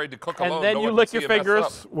be afraid to cook alone. And then you lick your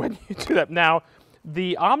fingers when you do that. Now,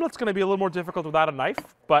 the omelet's going to be a little more difficult without a knife,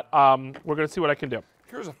 but we're going to see what I can do.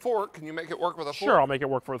 Here's a fork. Can you make it work with a fork? Sure, I'll make it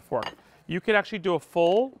work with a fork. You can actually do a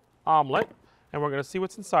full omelet, and we're going to see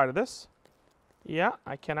what's inside of this. Yeah,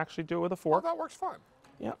 I can actually do it with a fork. Oh, that works fine.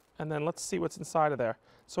 Yeah, and then let's see what's inside of there.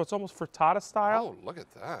 So it's almost frittata style. Oh, look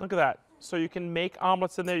at that. Look at that. So you can make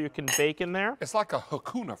omelets in there. You can bake in there. It's like a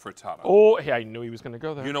hakuna frittata. Oh, hey, I knew he was going to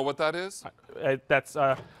go there. You know what that is? That's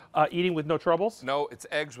eating with no troubles? No, it's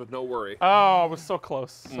eggs with no worry. Oh, I was so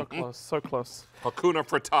close. So close. So close. Hakuna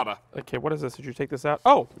frittata. Okay, what is this? Did you take this out?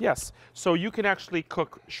 Oh, yes. So you can actually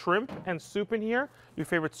cook shrimp and soup in here. Your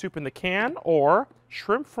favorite soup in the can or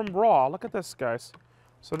shrimp from raw. Look at this, guys.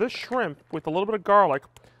 So this shrimp with a little bit of garlic,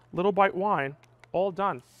 little bite wine, all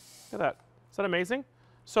done. Look at that. Is that amazing?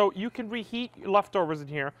 So you can reheat your leftovers in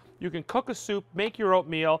here. You can cook a soup, make your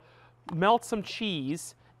oatmeal, melt some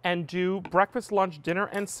cheese, and do breakfast, lunch, dinner,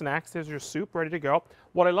 and snacks. There's your soup ready to go.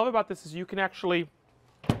 What I love about this is you can actually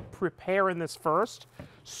prepare in this first,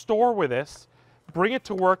 store with this, bring it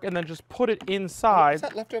to work, and then just put it inside. Is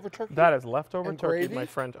that leftover turkey? That is leftover and turkey, gravy? my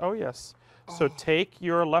friend. Oh, yes. So take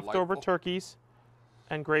your leftover delightful. turkeys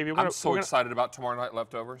and gravy. I'm so excited about tomorrow night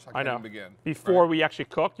leftovers. I can't even begin. Before we actually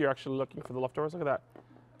cook, you're actually looking for the leftovers. Look at that.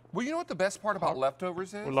 Well, you know what the best part about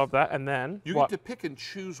leftovers is? We love that. And then you what? get to pick and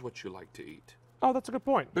choose what you like to eat. Oh, that's a good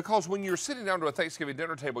point. Because when you're sitting down to a Thanksgiving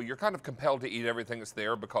dinner table, you're kind of compelled to eat everything that's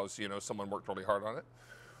there because, you know, someone worked really hard on it.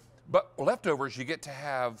 But leftovers, you get to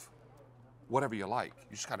have whatever you like.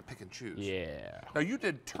 You just got to pick and choose. Yeah. Now, you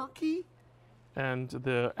did turkey and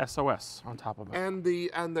the SOS on top of it. and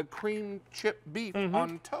the cream chip beef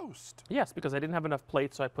on toast. Yes, because I didn't have enough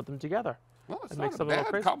plates, so I put them together. Well, it's It not makes a them a little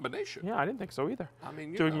bad crazy. combination. Yeah, I didn't think so either. I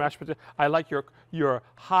mean, you doing know. mashed potatoes. I like your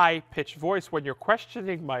high-pitched voice when you're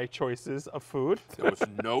questioning my choices of food. There was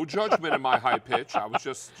no judgment in my high pitch. I was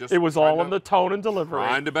just It was trying all in the tone and delivery.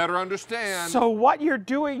 trying to better understand. So what you're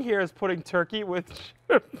doing here is putting turkey with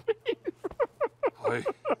Hey,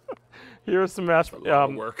 Here's some mashed. lot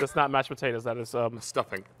of work. That's not mashed potatoes. That is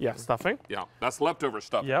stuffing. yeah, stuffing. Yeah, that's leftover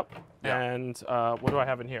stuff. Yep. Yeah. And what do I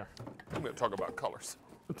have in here? I'm going to talk about colors.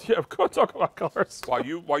 Yeah, go talk about colors.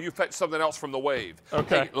 While you fetch something else from the wave.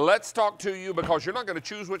 Okay. Hey, let's talk to you because you're not going to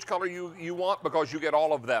choose which color you want because you get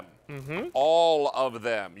all of them. Mm-hmm. All of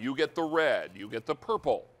them. You get the red. You get the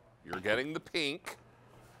purple. You're getting the pink.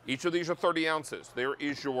 Each of these are 30 ounces. There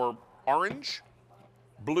is your orange,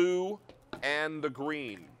 blue, and the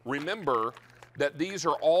green. Remember that these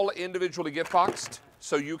are all individually gift boxed,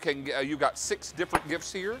 so you can you've got 6 different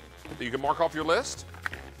gifts here that you can mark off your list.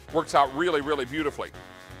 Works out really, really beautifully.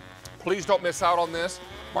 Please don't miss out on this.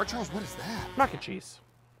 Mark Charles, what is that? Mac and cheese.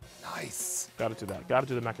 Nice. Gotta do that. Gotta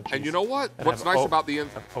do the mac and cheese. And you know what? And What's have nice about the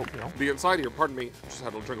oatmeal. inside here, pardon me, just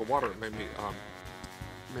had a drink of water. It made me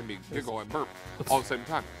giggle and burp all at the same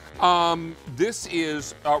time. This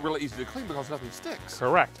is really easy to clean because nothing sticks.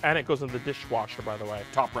 Correct. And it goes in the dishwasher, by the way.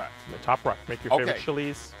 Top rack. The top rack. Make your favorite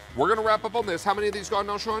chilies. We're going to wrap up on this. How many of these gone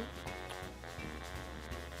now, Sean?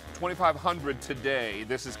 2,500 today.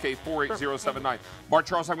 This is K48079. Mark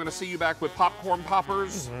Charles, I'm going to see you back with popcorn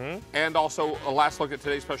poppers and also a last look at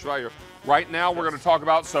today's special value. Right now, we're going to talk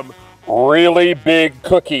about some really big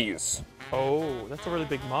cookies. Oh, that's a really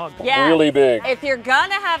big mug. Yeah. Really big. If you're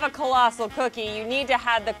gonna have a colossal cookie, you need to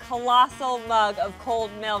have the colossal mug of cold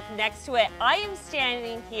milk next to it. I am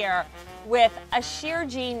standing here with a sheer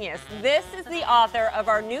genius. This is the author of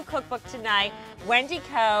our new cookbook tonight, Wendy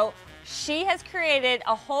Ko. She has created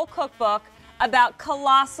a whole cookbook about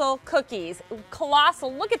colossal cookies.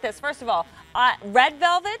 Colossal, look at this, first of all. Red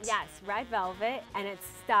velvet? Yes, red velvet, and it's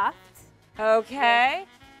stuffed. Okay.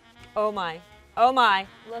 Oh my. Oh my.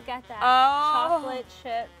 Look at that chocolate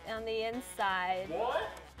chip on the inside. What?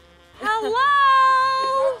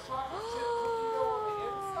 Hello!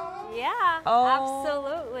 Yeah,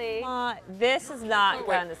 absolutely. This is not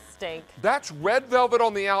going to stink. That's red velvet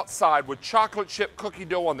on the outside with chocolate chip cookie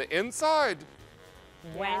dough on the inside.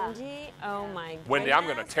 Wendy, oh my goodness. Wendy, I'm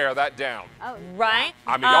gonna tear that down. Oh, right?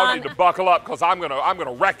 I mean, y'all need to buckle up because I'm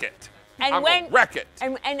gonna wreck it. And I'm gonna wreck it.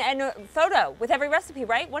 And a photo with every recipe,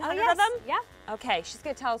 right? 100 yes. of them? Yeah. Okay, she's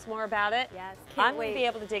gonna tell us more about it. Yes, I'm gonna be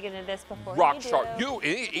able to dig into this before Rock you star, do. you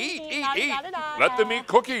eat. Da-da-da-da. Let them eat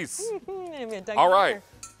cookies. All All right.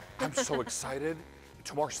 I'm so excited.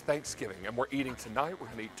 Tomorrow's Thanksgiving, and we're eating tonight. We're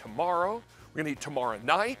gonna eat tomorrow. We're gonna eat tomorrow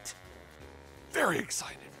night. Very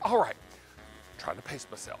excited. All right. Trying to pace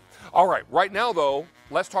myself. All right, right now though,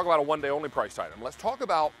 let's talk about a one-day only priced item. Let's talk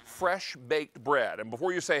about fresh baked bread. And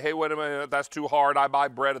before you say, hey, wait a minute, that's too hard, I buy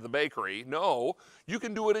bread at the bakery. No, you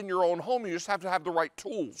can do it in your own home. You just have to have the right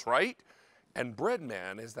tools, right? And Bread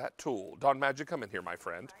Man is that tool. Don Magic, come in here, my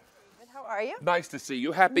friend. How are you? Nice to see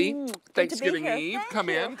you. Happy Thanksgiving here. Eve. Thank Come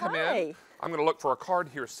you. in, come in. Hi. I'm gonna look for a card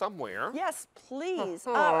here somewhere. Yes, please.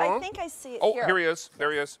 I think I see it Oh, here. here he is.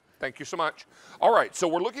 There he is. Thank you so much. All right, so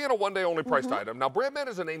we're looking at a one-day only priced item. Now, Breadman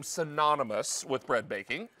is a name synonymous with bread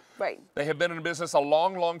baking. Right. They have been in business a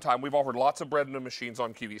long, long time. We've offered lots of bread and machines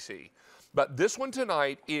on QVC. But this one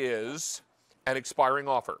tonight is an expiring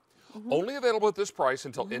offer. Only available at this price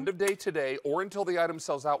until end of day today or until the item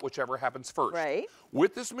sells out, whichever happens first. Right.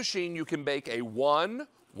 With this machine, you can bake a 1,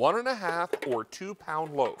 1.5, or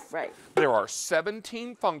 2-pound loaf. Right. There are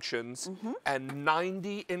 17 functions and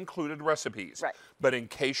 90 included recipes. Right. But in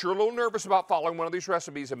case you're a little nervous about following one of these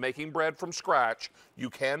recipes and making bread from scratch, you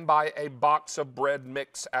can buy a box of bread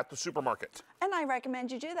mix at the supermarket. And I recommend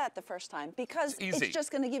you do that the first time because It's easy. it's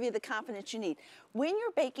just going to give you the confidence you need. When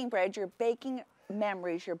you're baking bread, you're baking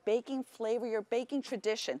memories, you're baking flavor, you're baking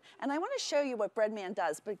tradition. And I want to show you what Breadman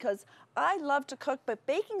does because I love to cook, but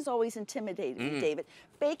baking's always intimidating me, David.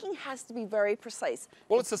 Baking has to be very precise.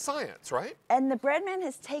 Well, it's a science, right? And the Breadman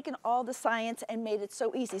has taken all the science and made it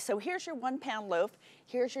so easy. So here's your 1-pound loaf,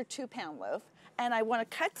 here's your 2-pound loaf, and I want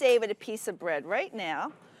to cut David a piece of bread right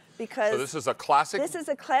now. Because so this is a classic. This is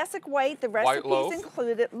a classic white. The recipe's loaf.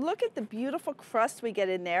 included. Look at the beautiful crust we get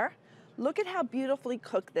in there. Look at how beautifully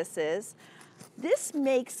cooked this is. This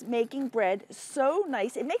makes making bread so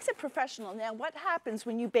nice. It makes it professional. Now, what happens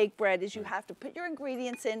when you bake bread is you have to put your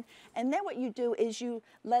ingredients in, and then what you do is you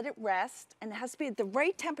let it rest, and it has to be at the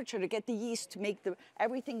right temperature to get the yeast to make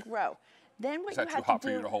everything grow. Then what Is that you too have hot to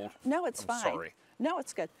for do? you to hold? No, it's I'm fine. sorry. No,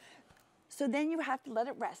 it's good. So then you have to let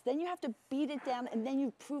it rest. Then you have to beat it down, and then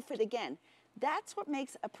you proof it again. That's what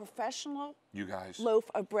makes a professional You guys, loaf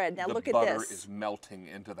of bread. Now look at the butter this. is melting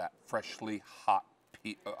into that freshly hot,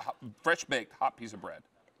 fresh baked hot piece of bread.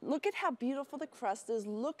 Look at how beautiful the crust is.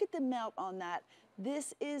 Look at the melt on that.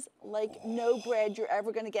 This is like no bread you're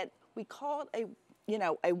ever going to get. We call it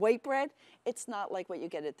a white bread. It's not like what you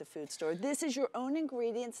get at the food store. This is your own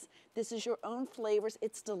ingredients. This is your own flavors.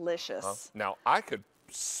 It's delicious. Now, I could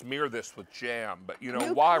smear this with jam, but you know,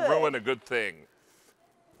 You why could. ruin a good thing?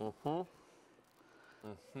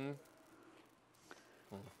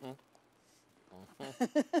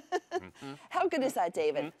 How good is that,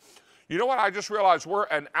 David? You know what? I just realized we're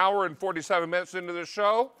an hour and 47 minutes into this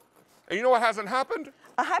show, and you know what hasn't happened?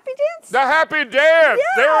 A happy dance? The happy dance! Yes!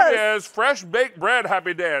 There it is. Fresh baked bread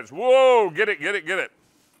happy dance. Whoa, get it, get it, get it.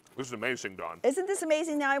 This is amazing, Dawn. Isn't this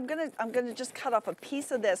amazing? Now I'm gonna just cut off a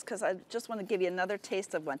piece of this because I just want to give you another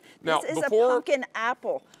taste of one. Now, This is a pumpkin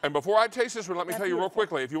apple. And before I taste this one, let me That's tell you real beautiful.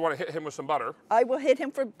 quickly, if you want to hit him with some butter. I will hit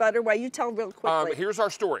him for butter while you tell real quickly. Here's our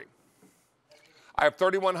story. I have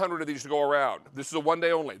 3,100 of these to go around. This is a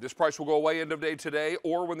one-day only. This price will go away end of day today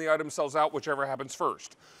or when the item sells out, whichever happens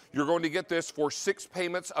first. You're going to get this for 6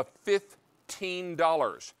 payments of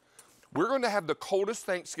 $15. We're going to have the coldest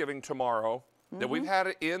Thanksgiving tomorrow that we've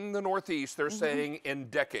had in the Northeast, they're saying, in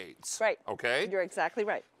decades. Right. Okay? You're exactly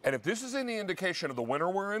right. And if this is any indication of the winter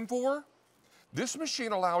we're in for, this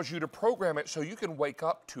machine allows you to program it so you can wake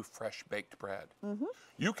up to fresh baked bread.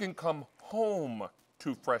 You can come home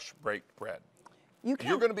to fresh baked bread. You're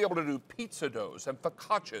going to be able to do pizza doughs and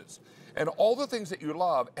focaccias and all the things that you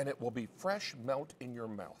love, and it will be fresh melt in your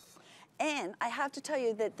mouth. And I have to tell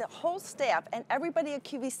you that the whole staff and everybody at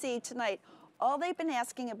QVC tonight, all they've been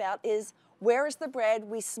asking about is, where is the bread?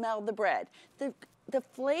 We smell the bread. The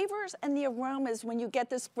flavors and the aromas when you get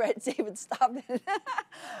this bread, David, stop it,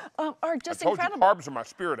 are just incredible. You, carbs are my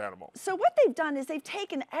spirit animal. So what they've done is they've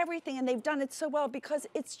taken everything and they've done it so well because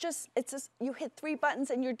it's just you hit 3 buttons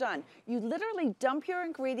and you're done. You literally dump your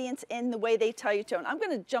ingredients in the way they tell you to. And I'm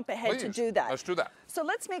going to jump ahead to do that. Let's do that. So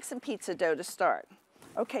let's make some pizza dough to start.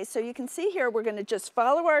 Okay, so you can see here we're going to just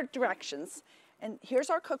follow our directions. And here's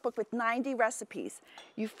our cookbook with 90 recipes.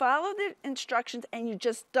 You follow the instructions and you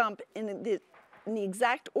just dump in the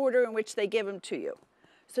exact order in which they give them to you.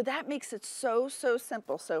 So that makes it so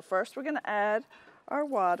simple. So first we're going to add our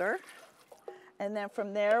water. And then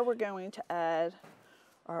from there we're going to add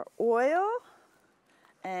our oil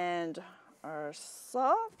and our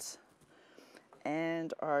salt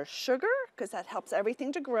and our sugar, because that helps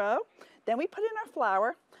everything to grow. Then we put in our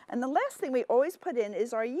flour. And the last thing we always put in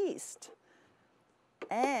is our yeast.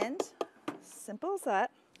 And simple as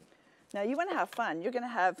that. Now you want to have fun. You're going to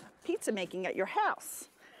have pizza making at your house.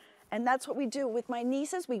 And that's what we do with my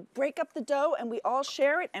nieces. We break up the dough and we all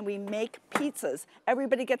share it and we make pizzas.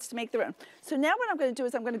 Everybody gets to make their own. So now what I'm going to do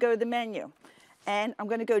is I'm going to go to the menu. And I'm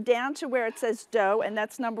going to go down to where it says dough, and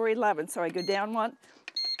that's number 11. So I go down one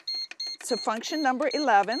to function number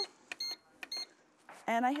 11.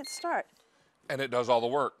 And I hit start. And it does all the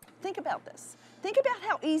work. Think about this. Think about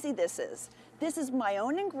how easy this is. This is my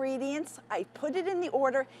own ingredients. I put it in the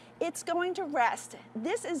order. It's going to rest.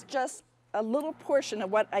 This is just a little portion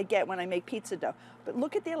of what I get when I make pizza dough. But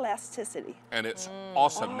look at the elasticity. And it's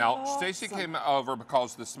awesome. Now, Stacy came over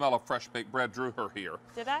because the smell of fresh baked bread drew her here.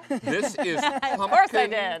 Did I? This is Of course I pumpkin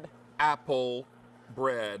did. apple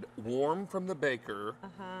bread, warm from the baker,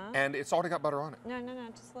 and it's already got butter on it. No,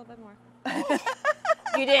 just a little bit more.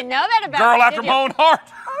 You didn't know that about Girl me, after did my you? own heart.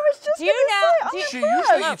 I was just Do you know? She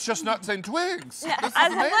usually eats just nuts and twigs. This is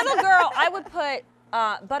As a amazing. little girl, I would put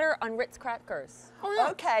butter on Ritz crackers. Oh,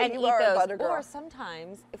 yeah. Okay, And you eat are a those. butter girl. Or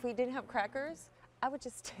sometimes, if we didn't have crackers, I would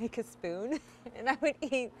just take a spoon and I would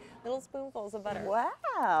eat little spoonfuls of butter.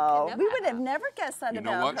 Wow, know we that would have never guessed that You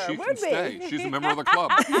know about what? her, She would can we? stay. She's a member of the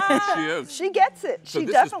club. She is. She gets it. So She this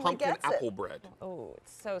is definitely pumpkin gets apple it. bread. Oh,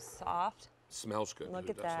 it's so soft. Smells good. Look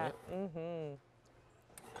too, at doesn't that. it?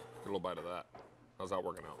 Get a little bite of that. How's that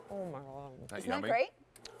working out? Oh my God. That Isn't yummy? that great?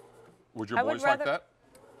 Would your I would boys like rather- that?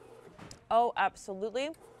 Oh, absolutely.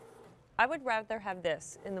 I would rather have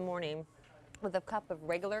this in the morning with a cup of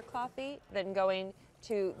regular coffee than going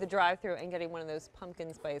to the drive-thru and getting one of those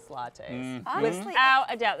pumpkin spice lattes. Honestly, Without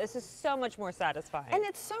a doubt, this is so much more satisfying. and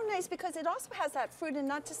it's so nice because it also has that fruit and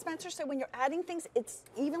nut dispenser, so when you're adding things, it's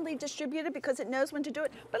evenly distributed because it knows when to do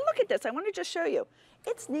it. But look at this. I want to just show you.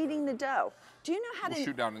 It's kneading the dough. Do you know how We'll to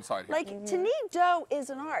shoot down inside here. Like, to knead dough is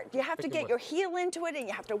an art. You have to Pick get them your heel into it and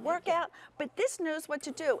you have to work out, but this knows what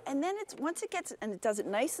to do. And then once it gets, and it does it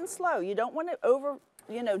nice and slow. You don't want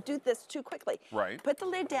to do this too quickly. Right. Put the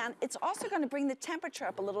lid down. It's also going to bring the temperature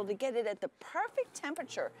up a little to get it at the perfect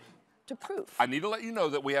temperature to proof. I need to let you know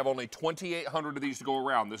that we have only 2,800 of these to go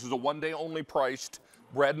around. This is a one-day only priced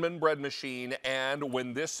Breadman bread machine, and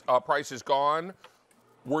when this price is gone,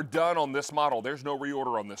 we're done on this model. There's no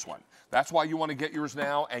reorder on this one. That's why you want to get yours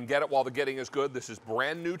now and get it while the getting is good. This is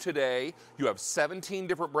brand new today. You have 17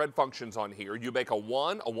 different bread functions on here. You bake a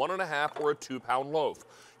 1, a 1.5, or a 2-pound loaf.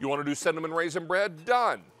 You want to do cinnamon raisin bread?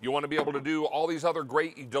 Done. You want to be able to do all these other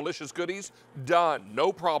great, delicious goodies? Done.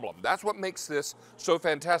 No problem. That's what makes this so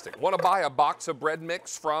fantastic. Want to buy a box of bread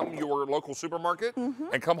mix from your local supermarket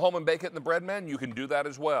and come home and bake it in the bread man? You can do that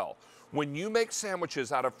as well. When you make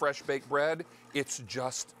sandwiches out of fresh baked bread, it's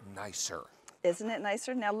just nicer. Isn't it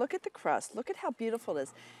nicer? Now look at the crust. Look at how beautiful it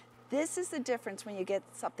is. This is the difference when you get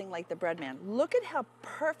something like the Bread Man. Look at how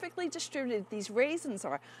perfectly distributed these raisins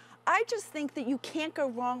are. I just think that you can't go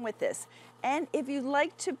wrong with this. And if you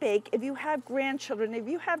like to bake, if you have grandchildren, if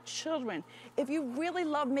you have children, if you really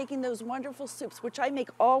love making those wonderful soups, which I make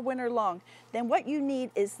all winter long, then what you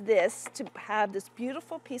need is this to have this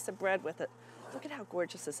beautiful piece of bread with it. Look at how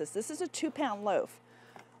gorgeous this is. This is a 2-pound loaf.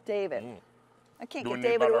 David, I can't Do get we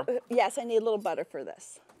need David. butter? Yes, I need a little butter for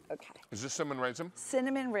this. Okay. Is this cinnamon raisin?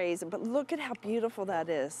 Cinnamon raisin, but look at how beautiful that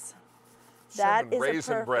is. Cinnamon That is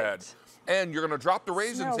raisin a bread. perfect. And you're going to drop the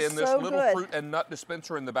raisins Smells in this so little good. fruit and nut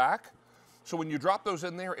dispenser in the back. So when you drop those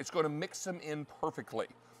in there, it's going to mix them in perfectly.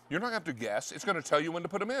 You're not going to have to guess. It's going to tell you when to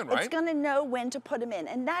put them in, right? It's going to know when to put them in,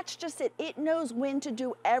 and that's just it. It knows when to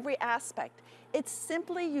do every aspect. It's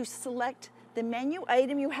simply you select the menu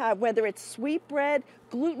item you have, whether it's sweet bread,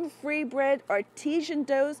 gluten-free bread, artesian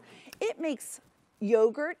doughs. It makes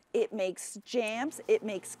yogurt, it makes jams, it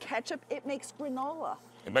makes ketchup, it makes granola.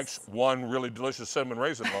 It makes one really delicious cinnamon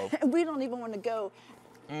raisin loaf. And we don't even want to go.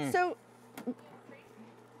 So,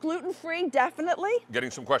 gluten-free, definitely.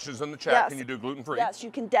 Getting some questions in the chat. Yes. Can you do gluten-free? Yes,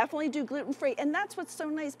 you can definitely do gluten-free. And that's what's so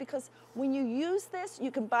nice, because when you use this,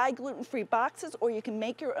 you can buy gluten-free boxes or you can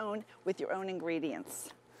make your own with your own ingredients.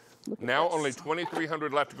 Now only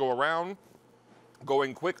 2,300 left to go around.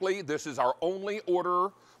 Going quickly. This is our only order.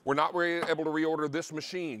 We're not able to reorder this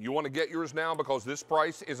machine. You want to get yours now because this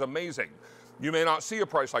price is amazing. You may not see a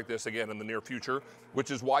price like this again in the near future,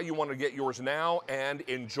 which is why you want to get yours now and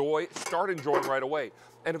start enjoying right away.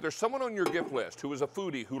 And if there's someone on your gift list who is a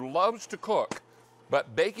foodie who loves to cook,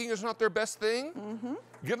 but baking is not their best thing,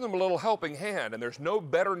 give them a little helping hand. And there's no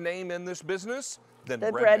better name in this business than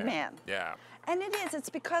The Bread Bread Man. Yeah. And it is. It's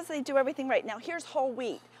because they do everything right. Now, here's whole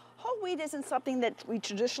wheat. Whole wheat isn't something that we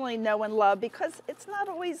traditionally know and love because it's not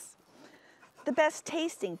always the best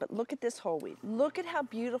tasting, but look at this whole wheat. Look at how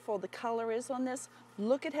beautiful the color is on this.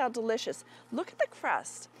 Look at how delicious. Look at the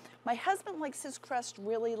crust. My husband likes his crust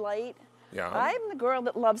really light. Yeah. I'm the girl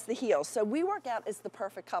that loves the heel, so we work out as the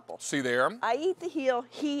perfect couple. See there? I eat the heel,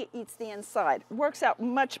 he eats the inside. Works out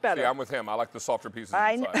much better. See, I'm with him. I like the softer pieces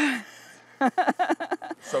I inside.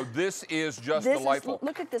 So this is just This delightful.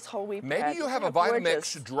 look at this whole wheat bread. Maybe you Look have how a Vitamix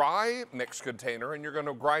gorgeous. dry mix container and you're going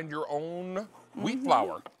to grind your own wheat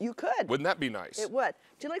flour. You could. Wouldn't that be nice? It would.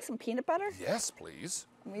 Do you like some peanut butter? Yes, please.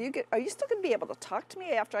 Are you still going to be able to talk to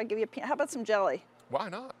me after I give you a peanut? How about some jelly? Why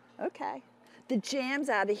not? Okay. The jams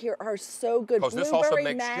out of here are so good. 'Cause this also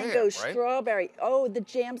Blueberry, makes mango, jam, right? strawberry. Oh, the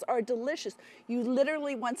jams are delicious. You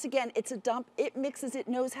literally, once again, it's a dump. It mixes, it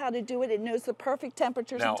knows how to do it. It knows the perfect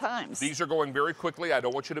temperatures Now, and times. these are going very quickly. I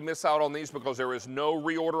don't want you to miss out on these because there is no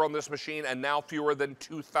reorder on this machine and now fewer than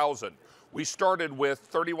 2,000. We started with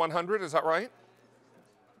 3,100, is that right?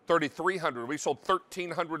 3,300. We sold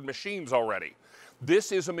 1,300 machines already.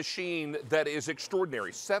 This is a machine that is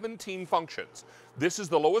extraordinary. 17 functions. This is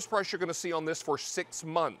the lowest price you're going to see on this for 6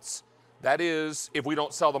 months. That is, if we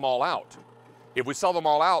don't sell them all out. If we sell them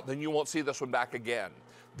all out, then you won't see this one back again.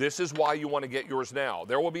 This is why you want to get yours now.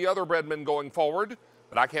 There will be other Breadmen going forward,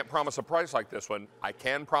 but I can't promise a price like this one. I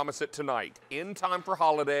can promise it tonight. In time for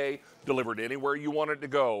holiday, delivered anywhere you want it to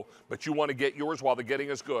go, but you want to get yours while the getting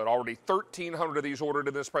is good. Already 1,300 of these ordered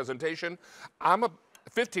in this presentation. I'm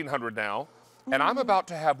 1,500 now. And I'm about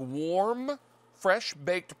to have warm, fresh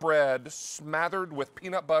baked bread smothered with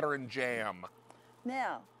peanut butter and jam.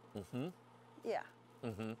 Now, yeah.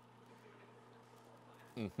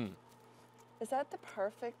 Is that the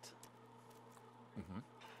perfect?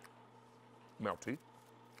 Melty,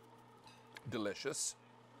 delicious,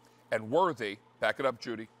 and worthy, back it up,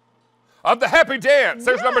 Judy, of the happy dance.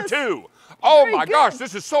 There's number 2. Oh Very my good. gosh,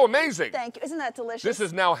 this is so amazing. Thank you. Isn't that delicious? This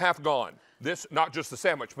is now half gone. This, not just the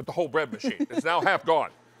sandwich, but the whole bread machine. It's now half gone.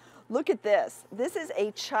 Look at this. This is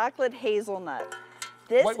a chocolate hazelnut.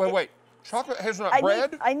 This Wait. Chocolate hazelnut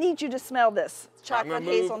bread? I need you to smell this. Chocolate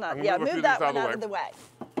move- hazelnut. I'm gonna Yeah, move a few move that things out one of out of the way.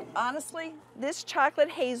 Honestly, this chocolate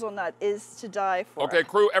hazelnut is to die for. Okay,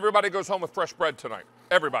 crew, everybody goes home with fresh bread tonight.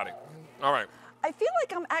 Everybody. All right. I feel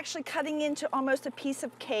like I'm actually cutting into almost a piece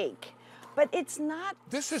of cake, but it's not.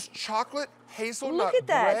 This is chocolate hazelnut Look at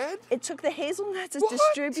that. bread? It took the hazelnuts and What?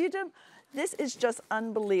 distributed them. This is just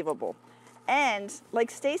unbelievable. And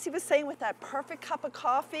like Stacy was saying, with that perfect cup of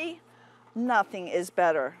coffee, nothing is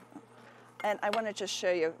better. And I want to just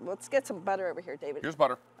show you. Let's get some butter over here, David. Here's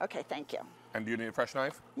butter. Okay, thank you. And do you need a fresh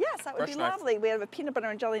knife? Yes, that would Fresh be knife. lovely. We have a peanut butter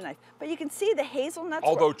and jelly knife. But you can see the hazelnuts.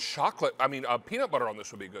 Although peanut butter on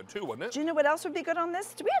this would be good too, wouldn't it? Do you know what else would be good on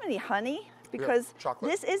this? Do we have any honey? Because chocolate.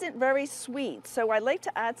 this isn't very sweet, so I like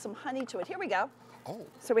to add some honey to it. Here we go. Oh.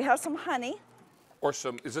 So we have some honey. Or is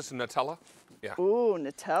this Nutella? Yeah. Ooh,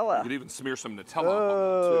 Nutella. You could even smear some Nutella on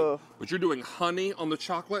them too. But you're doing honey on the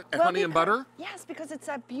chocolate and honey and butter? Yes, because it's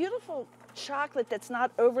that beautiful chocolate that's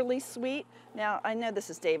not overly sweet. Now, I know this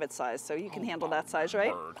is David's size, so you can handle that size,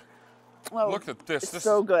 right? Bird. Oh, Look at this. It's This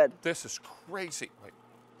so is, good. This is crazy. Wait.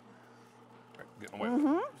 Getting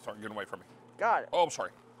away. Sorry, getting away from me. Got it. Oh, I'm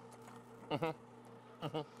sorry.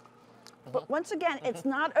 But once again, it's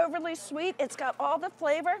not overly sweet. It's got all the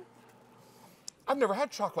flavor. I've never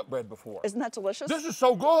had chocolate bread before. Isn't that delicious? This is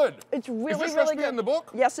so good. It's really, is this really recipe good. in the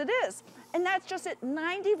book? Yes, it is. And that's just it.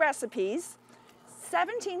 90 recipes,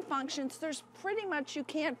 17 functions. There's pretty much, you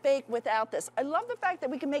can't bake without this. I love the fact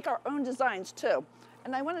that we can make our own designs too.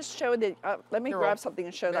 And I want to show the, let me grab something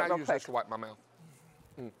and show that real use quick. this to wipe my mouth.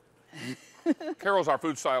 Carol's our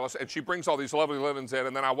food stylist, and she brings all these lovely linens in,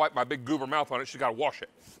 and then I wipe my big goober mouth on it. She's got to wash it.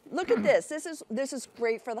 Look at this. This is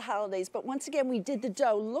great for the holidays. But once again, we did the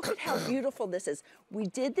dough. Look at how beautiful this is. We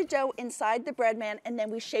did the dough inside the bread man, and then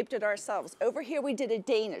we shaped it ourselves. Over here, we did a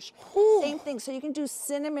Danish. Ooh. Same thing. So you can do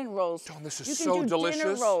cinnamon rolls. Dawn, this is you can so do delicious.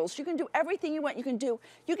 Dinner rolls. You can do everything you want. You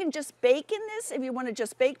can just bake in this if you want to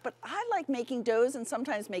just bake. But I like making doughs and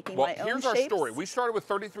sometimes making my own shapes. Here's our story. We started with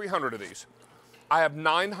 3,300 of these. I have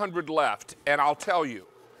 900 left, and I'll tell you,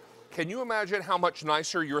 can you imagine how much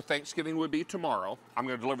nicer your Thanksgiving would be tomorrow? I'm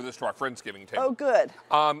going to deliver this to our Friendsgiving table. Oh, good.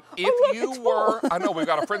 If you were, I know, we've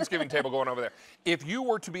got a Friendsgiving table going over there. If you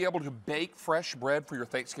were to be able to bake fresh bread for your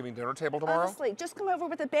Thanksgiving dinner table tomorrow. Honestly, just come over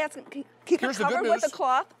with a basket, keep it covered with a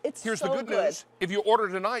cloth. It's Here's so the good news. If you order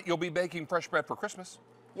tonight, you'll be baking fresh bread for Christmas.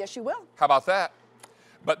 Yes, you will. How about that?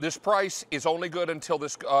 But this price is only good until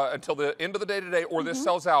this until the end of the day today, or this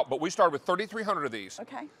sells out. But we started with 3,300 of these.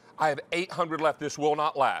 Okay. I have 800 left. This will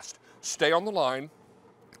not last. Stay on the line.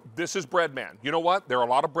 This is Breadman. You know what? There are a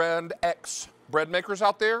lot of brand X bread makers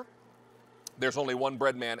out there. There's only one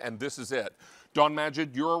Breadman, and this is it. Dawn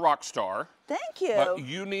Majid, you're a rock star. Thank you. But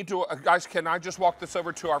you need to, guys, can I just walk this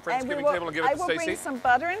over to our Friendsgiving table and give it to Stacey? I will bring some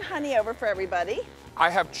butter and honey over for everybody.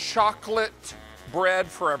 I have chocolate bread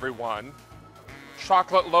for everyone.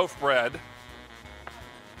 Chocolate loaf bread.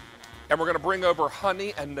 And we're going to bring over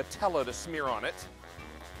honey and Nutella to smear on it.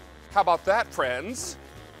 How about that, friends?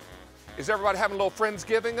 Is everybody having a little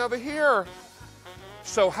Friendsgiving over here?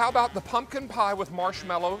 So how about the pumpkin pie with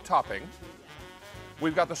marshmallow topping?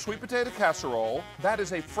 We've got the sweet potato casserole. That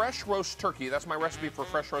is a fresh roast turkey. That's my recipe for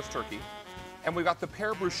fresh roast turkey. And we've got the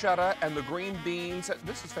pear bruschetta and the green beans.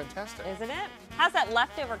 This is fantastic. Isn't it? How's that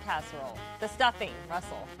leftover casserole? The stuffing,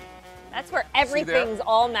 Russell. That's where everything's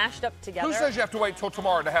all mashed up together. Who says you have to wait till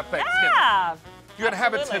tomorrow to have Thanksgiving? Yeah. You're going to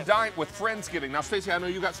have it tonight with Friendsgiving. Now, Stacey, I know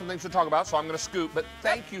you got some things to talk about, so I'm going to scoot, but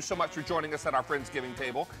thank you so much for joining us at our Friendsgiving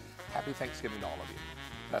table. Happy Thanksgiving to all of you.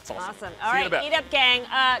 That's awesome. Awesome. All right, eat up, gang.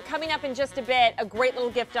 Coming up in just a bit, a great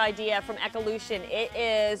little gift idea from Ecolution. It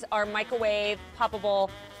is our microwave poppable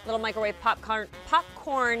little microwave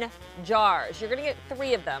popcorn jars. You're going to get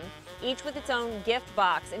 3 of them, each with its own gift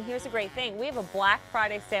box. And here's a great thing. We have a Black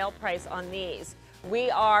Friday sale price on these. We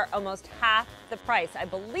are almost half the price. I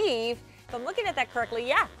believe, if I'm looking at that correctly,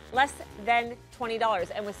 yeah, less than $20.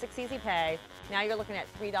 And with 6 Easy Pay, now you're looking at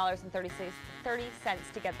 $3.30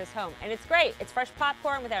 to get this home. And it's great. It's fresh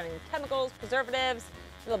popcorn without any chemicals, preservatives,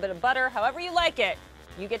 a little bit of butter, however you like it.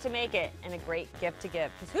 You get to make it, and a great gift to give.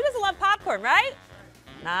 Because who doesn't love popcorn, right?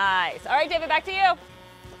 Nice. All right, David, back to you.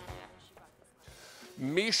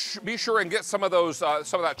 Be sure and get some of those, some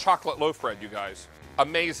of that chocolate loaf bread, you guys.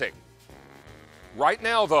 Amazing. Right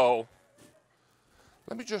now, though,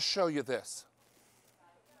 let me just show you this.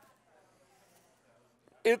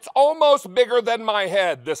 It's almost bigger than my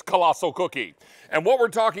head, this colossal cookie. And what we're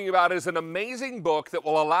talking about is an amazing book that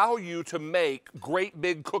will allow you to make great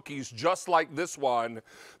big cookies just like this one.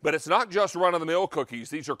 But it's not just run-of-the-mill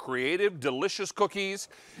cookies. These are creative, delicious cookies.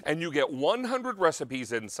 And you get 100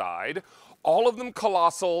 recipes inside, all of them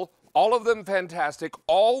colossal, all of them fantastic,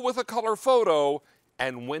 all with a color photo.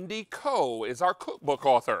 And Wendy Coe is our cookbook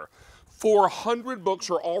author. 400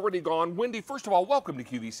 books are already gone. Wendy, first of all, welcome to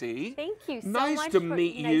QVC. Thank you so much. Nice to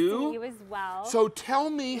meet you. Nice to meet you as well. So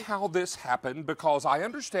tell me how this happened, because I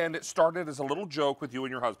understand it started as a little joke with you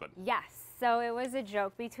and your husband. Yes, so it was a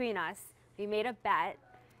joke between us. We made a bet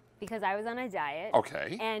because I was on a diet.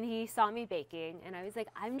 Okay. And he saw me baking, and I was like,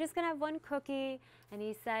 I'm just gonna have 1 cookie. And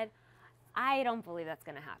he said, I don't believe that's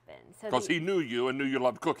gonna happen. Because he knew you and knew you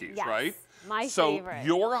loved cookies, yes, right? My So favorite.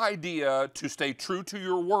 your idea to stay true to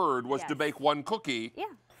your word was to bake 1 cookie. Yeah,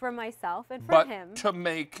 for myself and for him. But to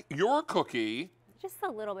make your cookie just a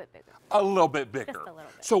little bit bigger. A little bit bigger. Just a little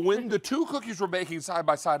bit. So when the 2 cookies were baking side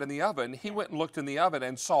by side in the oven, he went and looked in the oven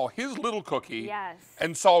and saw his little cookie. Yes.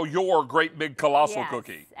 And saw your great big colossal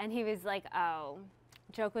cookie. And he was like, oh,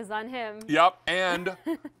 joke was on him. Yep, and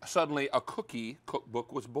suddenly a cookie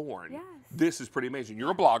cookbook was born. Yes. This is pretty amazing.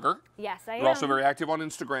 You're a blogger. Yes, I am. You're also very active on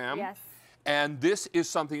Instagram. Yes. And this is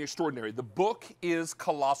something extraordinary. The book is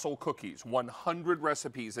Colossal Cookies, 100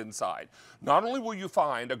 recipes inside. Not only will you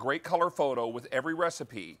find a great color photo with every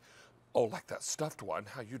recipe, oh, like that stuffed one,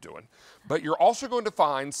 how you doing? But you're also going to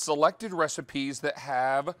find selected recipes that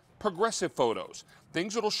have progressive photos.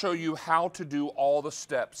 things that'll show you how to do all the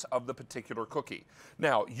steps of the particular cookie.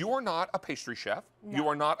 Now, you are not a pastry chef. No. You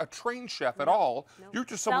are not a trained chef at all. No. You're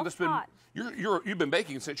just someone that's been, Self-taught. you've been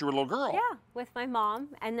baking since you were a little girl. Yeah, with my mom,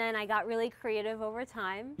 and then I got really creative over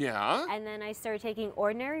time. Yeah. And then I started taking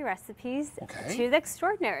ordinary recipes Okay. to the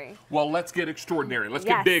extraordinary. Well, let's get extraordinary. Let's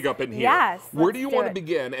Yes. get big up in here. Yes, Where let's do you do want to it.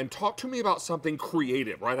 begin? And talk to me about something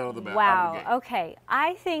creative right out of the bat. Wow. Okay.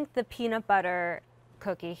 I think the peanut butter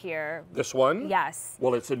cookie here. This one? Yes.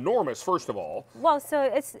 Well, it's enormous, first of all. Well, so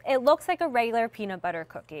it looks like a regular peanut butter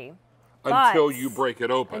cookie. Until but- you break it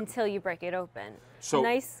open. Until you break it open. So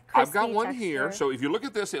nice, I've got crispy one here. texture. So if you look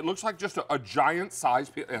at this, it looks like just a giant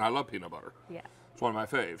size, and I love peanut butter. Yeah. It's one of my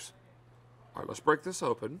faves. All right, let's break this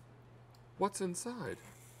open. What's inside?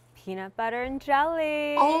 Peanut butter and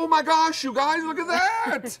jelly. Oh my gosh, you guys, look at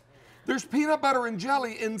that! There's peanut butter and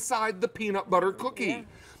jelly inside the peanut butter cookie. Yeah.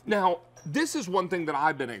 Now, this is one thing that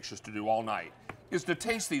I've been anxious to do all night, is to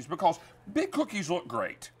taste these, because big cookies look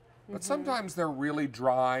great, but sometimes they're really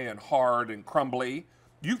dry and hard and crumbly.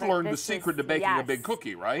 You've But learned the this secret is- to baking a yes. big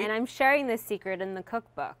cookie, right? And I'm sharing this secret in the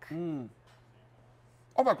cookbook.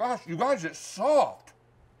 Oh my gosh, you guys, it's soft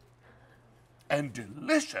and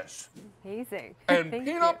delicious Amazing. and Thank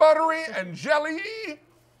peanut you. buttery and jelly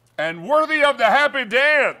and worthy of the happy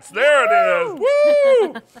dance. There it is.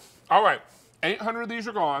 Woo! All right, 800 of these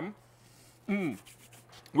are gone.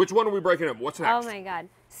 Which one are we breaking up? What's next? Oh my God.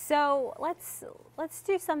 So let's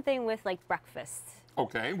do something with like breakfast.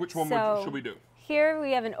 Okay, which one So should we do? Here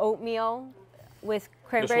we have an oatmeal with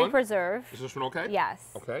cranberry one? preserve. Is this one okay? Yes.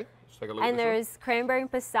 Okay, let's take a look And at this there's cranberry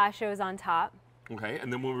and pistachios on top. one. Okay,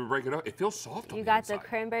 and then when we break it up, it feels soft on You the got inside. the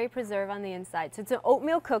cranberry preserve on the inside. So it's an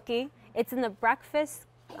oatmeal cookie. It's in the breakfast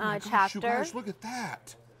Oh my gosh, chapter. you guys, look at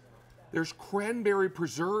that. There's cranberry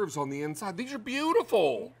preserves on the inside. These are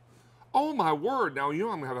beautiful. Oh my word. Now, you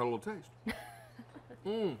know I'm going to have a little taste.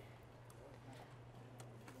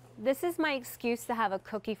 This is my excuse to have a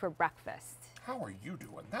cookie for breakfast. How are you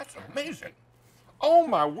doing? That's amazing. Oh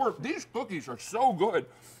my word. These cookies are so good.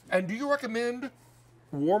 And do you recommend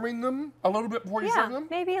warming them a little bit before you serve Yeah, them?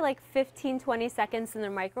 maybe like 15, 20 seconds in the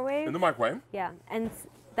microwave. In the microwave. Yeah, and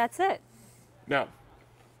that's it. Now,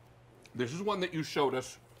 this is one that you showed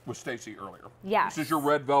us with Stacy earlier. Yes. This is your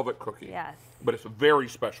red velvet cookie. Yes. But it's very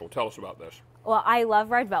special. Tell us about this. Well, I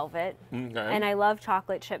love red velvet Okay. and I love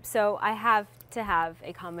chocolate chip, so I have to have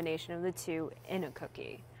a combination of the two in a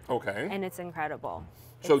cookie, Okay. and it's incredible.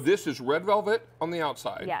 So this is red velvet on the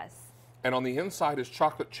outside. Yes. And on the inside is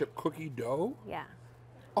chocolate chip cookie dough. Yeah.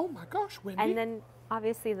 Oh my gosh, Wendy. And then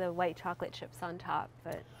obviously the white chocolate chips on top,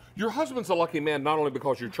 but Your husband's a lucky man, not only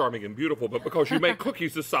because you're charming and beautiful, but because you make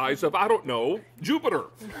cookies the size of, I don't know, Jupiter.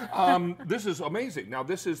 This is amazing. Now,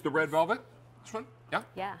 this is the red velvet. This one? Yeah?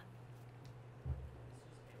 yeah.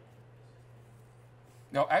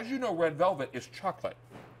 Now, as you know, red velvet is chocolate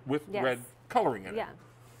with Yes. red coloring in it. Yeah.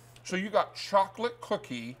 So you got chocolate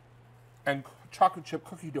cookie and chocolate chip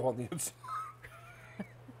cookie dough on the inside.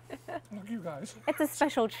 Look, you guys. It's a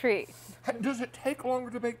special treat. Does it take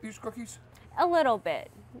longer to bake these cookies? A little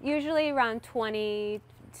bit. Usually around 20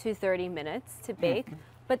 to 30 minutes to bake,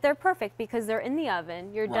 but they're perfect because they're in the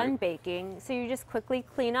oven. You're done Right. baking, so you just quickly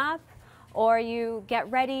clean up or you get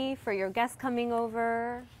ready for your guests coming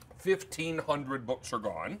over. 1,500 books are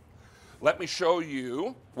gone. Let me show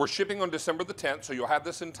you. We're shipping on December the 10th, so you'll have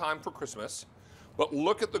this in time for Christmas. But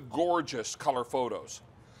look at the gorgeous color photos.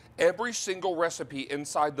 Every single recipe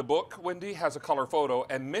inside the book, Wendy, has a color photo,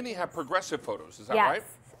 and many have progressive photos. Is that Yes, right?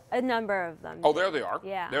 a number of them. Oh, there they are.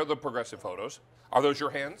 Yeah. They're the progressive photos. Are those your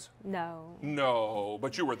hands? No, No,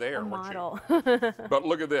 but you were there, a weren't model. you? But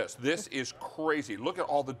look at this. This is crazy. Look at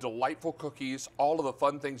all the delightful cookies, all of the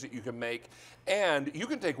fun things that you can make. And you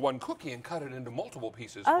can take one cookie and cut it into multiple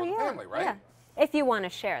pieces Oh for the yeah, family, right? yeah. If you want to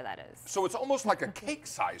share, that is. So it's almost like a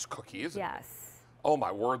cake-size cookie, isn't it? Yes. Oh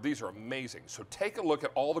my word, these are amazing. So take a look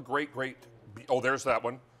at all the great, oh, there's that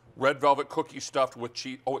one. Red velvet cookie stuffed with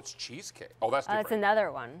cheese. Oh, it's cheesecake. Oh, that's different. That's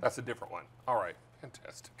another one. That's a different one. All right,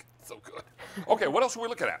 fantastic. So good. Okay, what else are we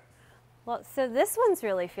looking at? Well, so this one's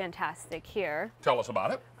really fantastic here. Tell us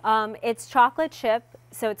about it. It's chocolate chip,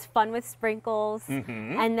 so it's fun with sprinkles,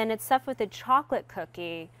 Mm-hmm. and then it's stuffed with a chocolate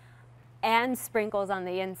cookie and sprinkles on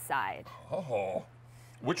the inside. Oh,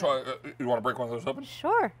 which one? You want to break one of those open?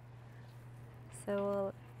 Sure.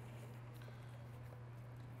 So,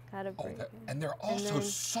 gotta Oh, break it. and they're also then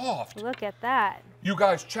soft. Look at that. You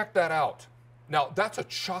guys, check that out. Now, that's a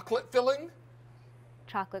chocolate filling?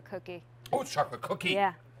 Chocolate cookie. Oh, it's chocolate cookie.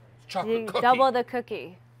 Yeah. It's chocolate You cookie. double the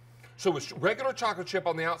cookie. So it's regular chocolate chip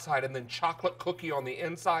on the outside and then chocolate cookie on the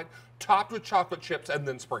inside, topped with chocolate chips and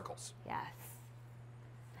then sprinkles. Yes.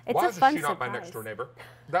 It's Why a is fun she not my surprise. next door neighbor?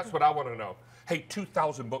 That's what I want to know. Hey,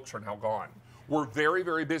 2,000 books are now gone. We're very,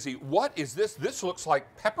 very busy. What is this? This looks like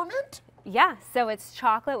peppermint? Yeah, so it's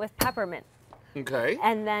chocolate with peppermint. Okay.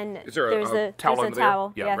 And then Is there there's a towel there's under a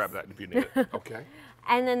towel. there? Yeah, yes. grab that if you need it. Okay.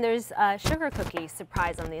 And then there's a sugar cookie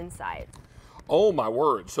surprise on the inside. Oh, my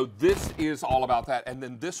word. So this is all about that. And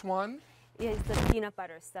then this one? Is the peanut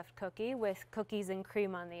butter stuffed cookie with cookies and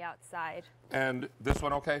cream on the outside. And this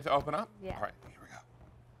one okay to open up? Yeah. All right, here we go.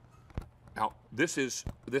 Now, this is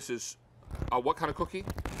what kind of cookie?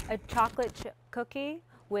 A chocolate chip cookie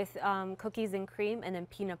with cookies and cream and then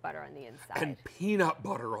peanut butter on the inside. And peanut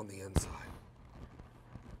butter on the inside.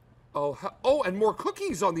 Oh, and more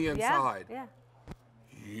cookies on the inside. Yeah.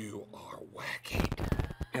 You are wacky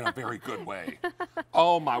in a very good way.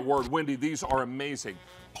 Oh, my word, Wendy, these are amazing.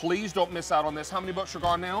 Please don't miss out on this. How many books are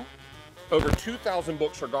gone now? Over 2,000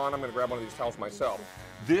 books are gone. I'm going to grab one of these towels myself.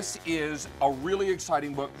 This is a really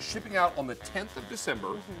exciting book, shipping out on the 10th of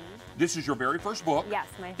December. This is your very first book. Yes,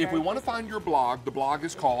 my If we very want to first find your blog, the blog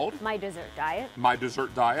is called My Dessert Diet. My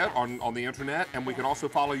Dessert Diet Yes. on the internet, and we can also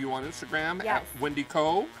follow you on Instagram Yes. at Wendy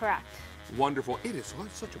Co. Correct. Wonderful. It is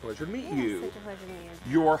such a pleasure to meet Yeah, you. such a pleasure to meet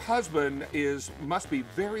you. Your husband must be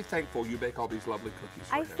very thankful you bake all these lovely cookies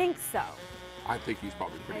for I him. think so. I think he's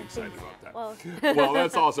probably pretty I excited think about so. that. Well,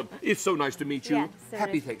 that's awesome. It's so nice to meet you. Yeah, so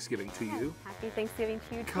Happy nice. Thanksgiving to you. Happy Thanksgiving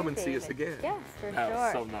to you too, Come and see us David. again. Yes, for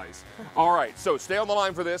That's sure. so nice. All right, so stay on the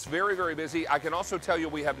line for this. Very, very busy. I can also tell you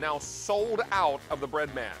we have now sold out of the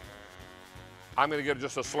bread man. I'm going to get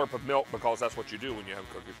just a slurp of milk because that's what you do when you have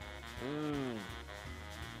cookies.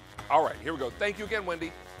 All right, here we go. Thank you again,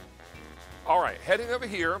 Wendy. All right, heading over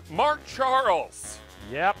here, Mark Charles.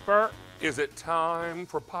 Yep, Bert. Is it time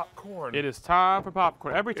for popcorn? It is time for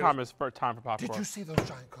popcorn. Every time is time for popcorn. Did you see those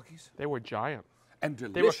giant cookies? They were giant. And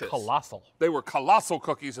They delicious. were colossal. They were colossal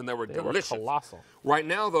cookies, and they were They delicious. were colossal. Right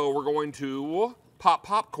now, though, we're going to pop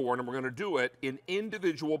popcorn, and we're going to do it in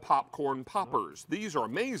individual popcorn poppers. These are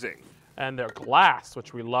amazing. And they're glass,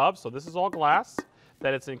 which we love. So this is all glass.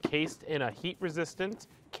 That it's encased in a heat-resistant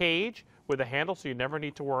cage with a handle, so you never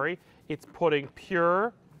need to worry. It's putting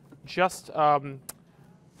pure, just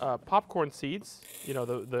popcorn seeds, you know,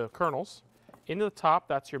 the kernels, into the top.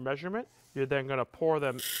 That's your measurement. You're then going to pour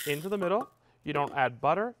them into the middle. You don't add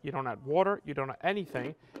butter, you don't add water, you don't add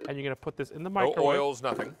anything, and you're going to put this in the microwave. No oils,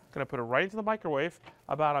 nothing. Going to put it right into the microwave,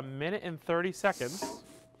 about a minute and 30 seconds.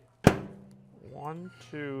 1,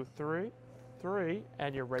 2, 3,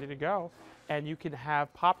 and you're ready to go. And you can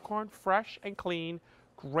have popcorn fresh and clean,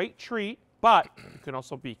 great treat, but you can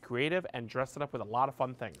also be creative and dress it up with a lot of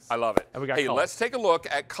fun things. I love it. And we got hey, colors. let's take a look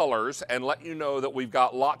at colors and let you know that we've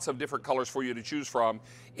got lots of different colors for you to choose from.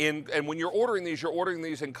 And when you're ordering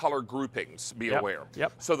these in color groupings, be aware.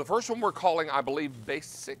 Yep. So the first one we're calling, I believe,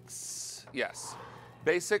 Basics. Yes.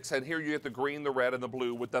 Basics, and here you get the green, the red, and the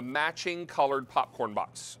blue with the matching colored popcorn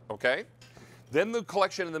box, okay? Then the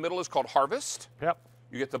collection in the middle is called Harvest. Yep.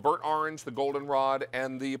 You get the burnt orange, the goldenrod,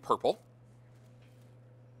 and the purple.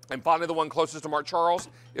 And finally, the one closest to Mark Charles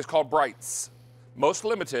is called Brights. Most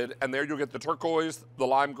limited, and there you'll get the turquoise, the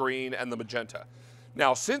lime green, and the magenta.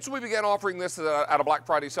 Now, since we began offering this at a Black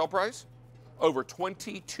Friday sale price, over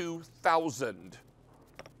 22,000.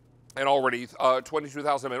 And already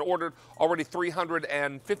 22,000 have been ordered, already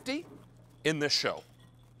 350 in this show.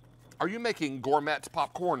 Are you making gourmet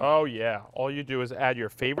popcorn? Oh, yeah. All you do is add your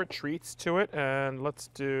favorite treats to it, and let's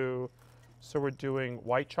do... So we're doing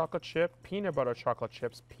white chocolate chip, peanut butter chocolate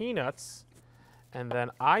chips, peanuts, and then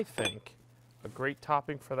I think a great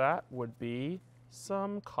topping for that would be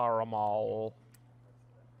some caramel,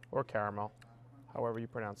 or caramel, however you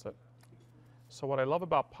pronounce it. So what I love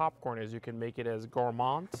about popcorn is you can make it as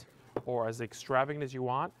gourmand or as extravagant as you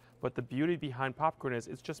want, but the beauty behind popcorn is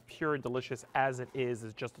it's just pure and delicious as it is.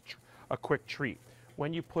 It's just a quick treat.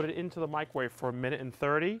 When you put it into the microwave for a minute and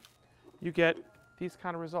 30, you get these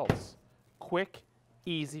kind of results. Quick,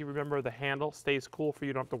 easy. Remember, the handle stays cool for you.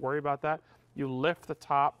 You don't have to worry about that. You lift the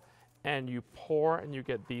top and you pour and you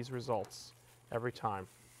get these results every time.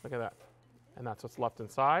 Look at that. And that's what's left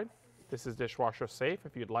inside. This is dishwasher safe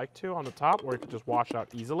if you'd like to on the top, or you can just wash out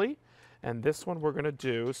easily. And this one we're going to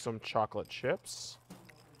do some chocolate chips.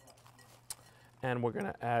 And we're going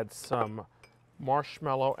to add some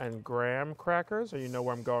marshmallow and graham crackers. You know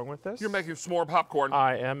where I'm going with this? You're making s'more popcorn.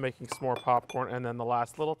 I am making s'more popcorn. And then the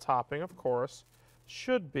last little topping, of course,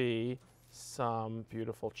 should be some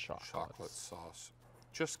beautiful chocolate sauce.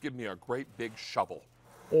 Just give me a great big shovel.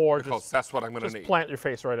 Or because just, that's what I'm going to just need. Plant your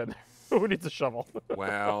face right in there. Who needs a shovel?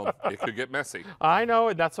 Well, it could get messy. I know,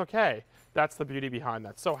 and that's okay. That's the beauty behind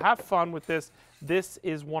that. So have fun with this. This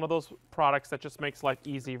is one of those products that just makes life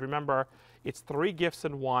easy. Remember, it's 3 gifts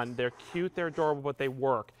in one. They're cute, they're adorable, but they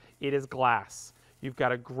work. It is glass. You've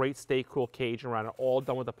got a great Stay Cool cage around it, all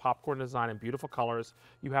done with the popcorn design and beautiful colors.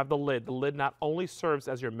 You have the lid. The lid not only serves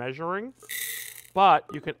as your measuring, but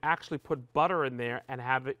you can actually put butter in there and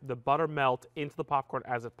have the butter melt into the popcorn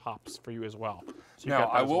as it pops for you as well. So now,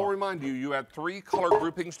 I will remind you, you had 3 color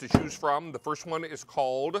groupings to choose from. The first one is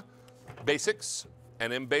called Basics.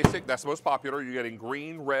 And in Basic, that's the most popular. You're getting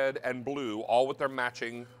green, red, and blue, all with their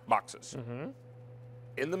matching boxes.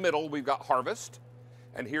 In the middle, we've got Harvest.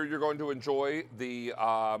 And here you're going to enjoy the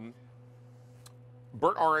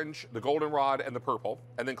burnt orange, the goldenrod, and the purple.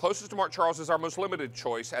 And then closest to Mark Charles is our most limited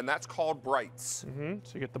choice, and that's called Brights.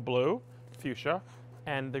 So you get the blue, fuchsia,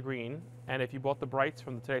 and the green. And if you bought the Brights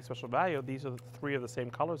from the Today's Special Value, these are the 3 of the same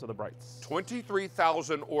colors of the Brights.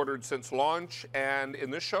 23,000 ordered since launch, and in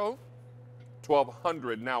this show,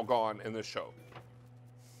 1,200 now gone in this show.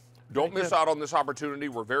 Don't miss out on this opportunity.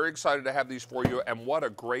 We're very excited to have these for you, and what a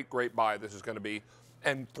great, great buy this is going to be.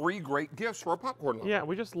 And 3 great gifts for a popcorn lover. Yeah,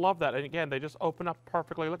 we just love that. And again, they just open up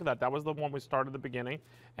perfectly. Look at that. That was the one we started at the beginning.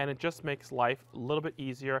 And it just makes life a little bit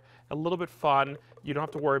easier, a little bit fun. You don't have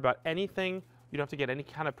to worry about anything. You don't have to get any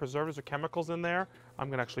kind of preservatives or chemicals in there. I'm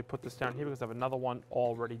going to actually put this down here because I have another one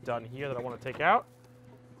already done here that I want to take out.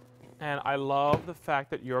 And I love the fact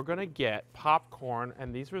that you're going to get popcorn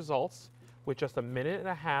and these results with just 1.5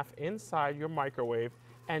 minutes inside your microwave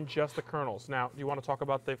and just the kernels. Now, do you want to talk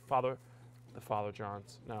about the Farmer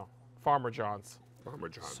John's. Farmer John's.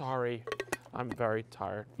 Sorry, I'm very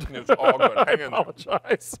tired. It's all good. Hang in there. I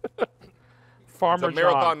apologize. Farmer It's a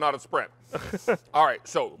marathon, not a sprint. All right,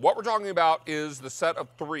 so what we're talking about is the set of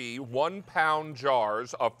 3 1-pound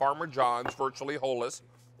jars of Farmer John's virtually wholeless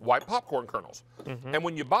white popcorn kernels. And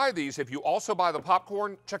when you buy these, if you also buy the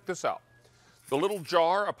popcorn, check this out. The little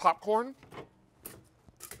jar of popcorn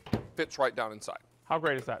fits right down inside. How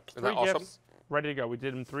great is that? Isn't that awesome? Gifts, ready to go. We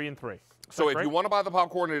did them 3 and 3. So if you want to buy the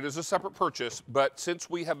popcorn, it is a separate purchase. But since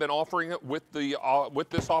we have been offering it with the with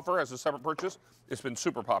this offer as a separate purchase, it's been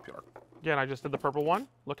super popular. Again, I just did the purple one.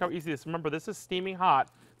 Look how easy this is. Remember, this is steaming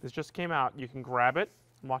hot. This just came out. You can grab it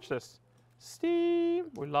and watch this. Steam.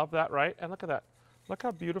 We love that, right? And look at that. Look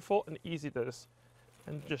how beautiful and easy this is.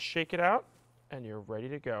 And just shake it out, and you're ready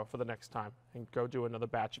to go for the next time. And go do another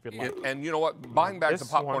batch if you'd like. And you know what? Buying bags of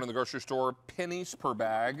popcorn in the grocery store, pennies per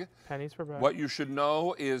bag. Pennies per bag. What you should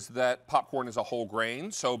know is that popcorn is a whole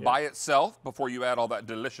grain. So by itself, before you add all that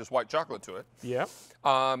delicious white chocolate to it. Yep.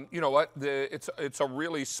 You know what? It's a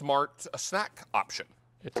really smart snack option.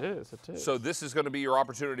 It is, it is. So this is going to be your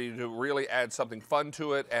opportunity to really add something fun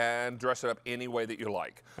to it and dress it up any way that you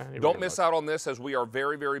like. Don't miss out on this as we are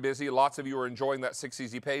very, very busy. Lots of you are enjoying that 6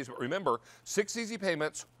 Easy Pays. But remember, 6 Easy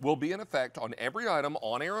Payments will be in effect on every item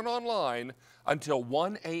on air and online until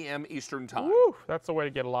 1 a.m. Eastern Time. Woo, that's the way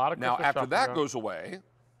to get a lot of Now, Christmas after that shopping goes away,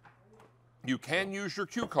 you can use your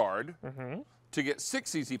Q card to get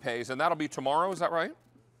 6 Easy Pays, and that'll be tomorrow. Is that right?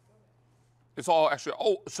 It's all actually,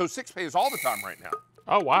 so 6 pays all the time right now.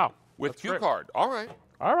 Oh, wow. With Q card. All right.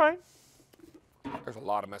 All right. There's a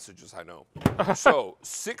lot of messages, I know. So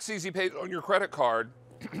 6 Easy Pays on your credit card,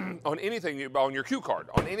 on anything, on your Q card,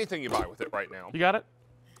 on anything you buy with it right now. You got it?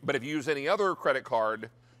 But if you use any other credit card,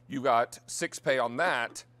 you got 6 pay on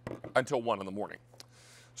that until 1 in the morning.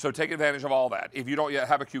 So take advantage of all that. If you don't yet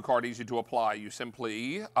have a Q card, easy to apply. You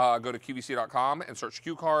simply go to QVC.com and search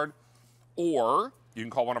Q card, or you can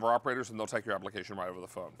call one of our operators and they'll take your application right over the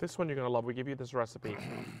phone. This one you're going to love. We give you this recipe.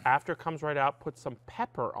 After it comes right out, put some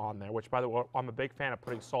pepper on there, which, by the way, I'm a big fan of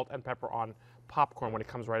putting salt and pepper on popcorn when it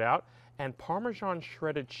comes right out. And Parmesan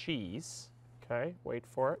shredded cheese. Okay, wait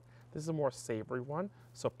for it. This is a more savory one.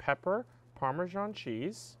 So pepper, Parmesan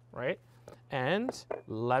cheese, right? And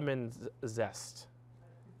lemon zest.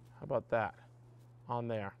 How about that on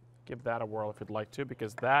there? Give that a whirl if you'd like to,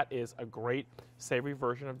 because that is a great savory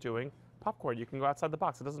version of doing popcorn. You can go outside the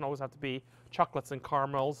box. It doesn't always have to be chocolates and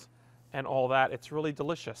caramels and all that. It's really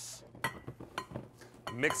delicious.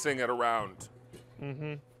 Mixing it around.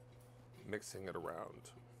 Mixing it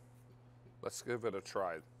around. Let's give it a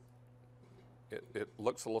try. It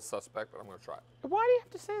looks a little suspect, but I'm going to try it. Why do you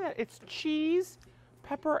have to say that? It's cheese,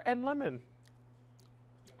 pepper, and lemon.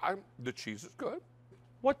 The cheese is good.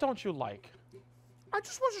 What don't you like? I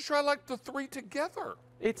just wasn't sure I liked the 3 together.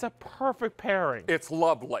 It's a perfect pairing. It's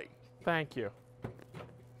lovely. Thank you.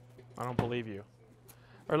 I don't believe you.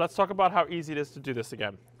 All right, let's talk about how easy it is to do this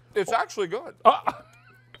again. It's actually good.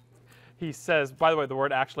 He says, by the way, the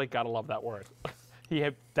word actually, gotta love that word. he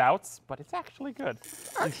had doubts, but it's actually good.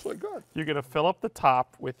 Actually good. You're going to fill up the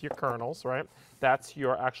top with your kernels, right? That's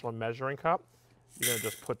your actual measuring cup. You're going to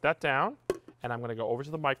just put that down, and I'm going to go over to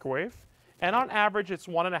the microwave. And on average, it's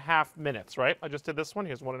 1.5 minutes, right? I just did this one.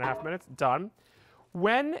 Here's 1.5 minutes. Done.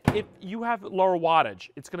 If you have lower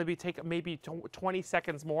wattage, it's going to take maybe 20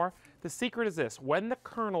 seconds more. The secret is this. When the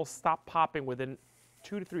kernels stop popping within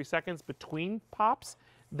 2 to 3 seconds between pops,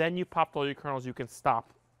 then you popped all your kernels. You can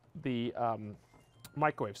stop the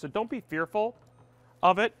microwave. So don't be fearful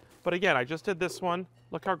of it. But again, I just did this one.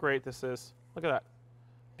 Look how great this is. Look at that.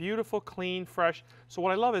 Beautiful, clean, fresh. So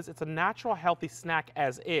what I love is it's a natural, healthy snack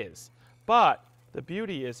as is. But the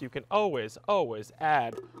beauty is you can always, always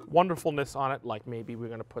add wonderfulness on it, like maybe we're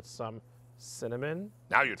going to put some cinnamon.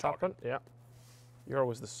 Now you're talking. Yeah. You're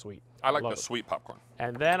always the sweet. I like Love the it. sweet popcorn.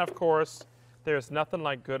 And then, of course, there's nothing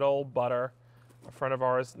like good old butter. A friend of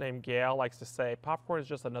ours named Gail likes to say, popcorn is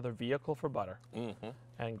just another vehicle for butter.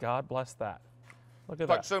 And God bless that. Look at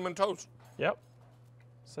Like that. cinnamon toast. Yep.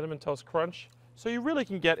 Cinnamon Toast Crunch. So you really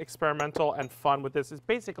can get experimental and fun with this. It's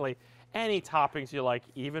basically any toppings you like,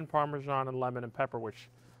 even Parmesan and lemon and pepper, which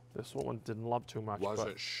this one didn't love too much.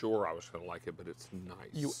 Wasn't sure I was going to like it, but it's nice.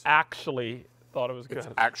 You actually thought it was good. It's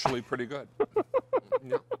actually pretty good.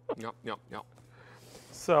 Yep.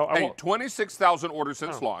 So Hey, 26,000 orders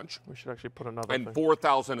since launch. We should actually put another and thing.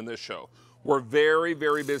 4,000 in this show. We're very,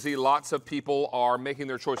 very busy. Lots of people are making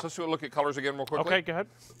their choice. Let's look at colors again real quickly. Okay, go ahead.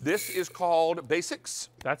 This is called Basics.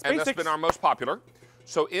 That's and Basics. that's been our most popular.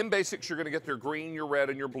 So in Basics, you're going to get your green, your red,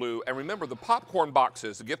 and your blue. And remember, the popcorn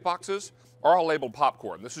boxes, the gift boxes, are all labeled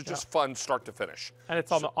popcorn. This is just fun start to finish. And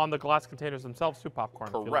it's on the glass containers themselves too, popcorn.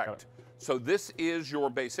 if you look at Correct. it. So this is your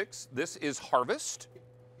Basics. This is Harvest.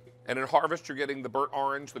 And in Harvest, you're getting the burnt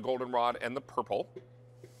orange, the goldenrod, and the purple.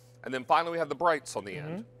 And then finally, we have the Brights on the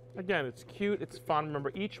end. Again, it's cute, it's fun.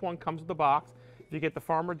 Remember, each one comes with a box. If you get the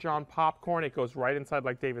Farmer John popcorn, it goes right inside,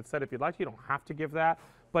 like David said. If you'd like, you don't have to give that.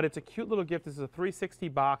 But it's a cute little gift. This is a 360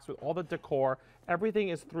 box with all the decor. Everything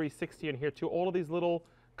is 360 in here, too. All of these little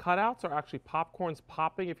cutouts are actually popcorns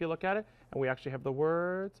popping, if you look at it. And we actually have the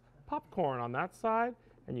words popcorn on that side.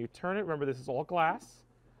 And you turn it. Remember, this is all glass.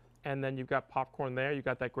 And then you've got popcorn there. You've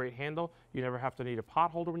got that great handle. You never have to need a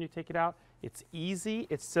pot holder when you take it out. It's easy,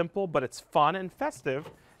 it's simple, but it's fun and festive.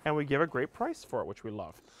 And we give a great price for it, which we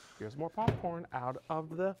love. Here's more popcorn out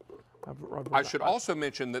of the... I should also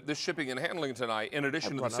mention that this shipping and handling tonight, in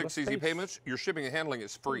addition to the 6 easy payments, your shipping and handling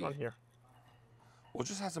is free. On here. We'll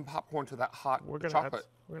just add some popcorn to that hot We're gonna chocolate.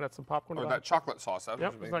 We're going to add some popcorn Or to that chocolate sauce. That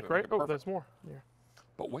Yep, isn't that great? Oh, there's more. Yeah.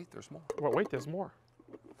 But wait, there's more. Well, wait, there's more.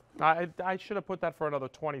 I should have put that for another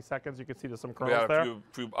 20 seconds. You can see there's some kernels Yeah, there.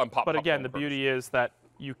 few unpopped But again, popcorn the kernels. beauty is that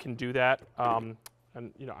you can do that.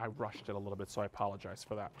 And you know, I rushed it a little bit, so I apologize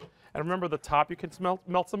for that. And remember, the top, you can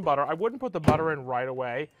melt some butter. I wouldn't put the butter in right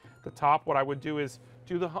away. The top, what I would do is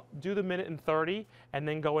do the minute and 30, and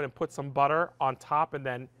then go in and put some butter on top, and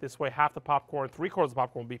then this way half the popcorn, 3/4 of the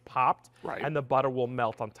popcorn will be popped, Right. and the butter will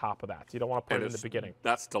melt on top of that. So you don't want to put And it in the beginning.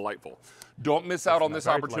 That's delightful. Don't miss out on this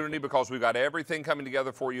very opportunity because we've got everything coming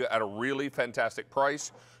together for you at a really fantastic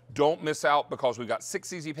price. Don't miss out because we've got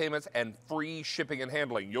 6 easy payments and free shipping and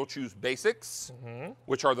handling. You'll choose Basics,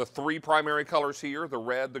 which are the 3 primary colors here, the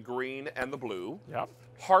red, the green, and the blue. Yep.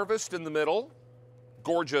 Harvest in the middle,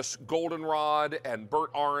 gorgeous goldenrod and burnt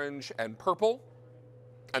orange and purple.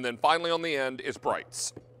 And then finally on the end is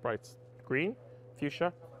Brights. Brights, green,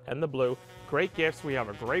 fuchsia, and the blue. Great gifts. We have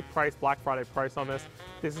a great price, Black Friday price on this.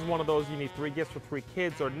 This is one of those you need 3 gifts for 3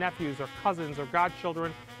 kids or nephews or cousins or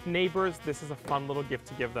godchildren, neighbors. This is a fun little gift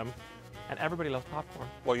to give them. And everybody loves popcorn.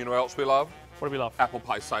 Well, you know what else we love? What do we love? Apple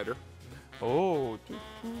pie cider. Oh.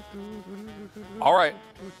 All right,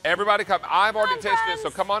 everybody come. I've already tasted it, so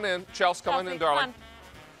come on in. Chelsea, come on Chelsea, in, come darling. on.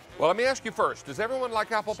 Well, let me ask you first. Does everyone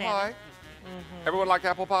like apple pie? Everyone like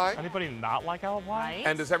apple pie? Anybody not like apple pie? Right.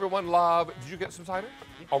 And does everyone love, did you get some cider?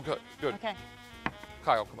 Oh, good, good. Okay.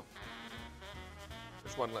 Kyle, come on.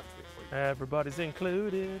 There's one left for you. Everybody's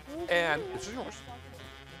included. And this is yours.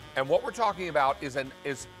 And what we're talking about is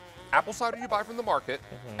apple cider you buy from the market,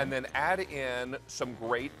 and then add in some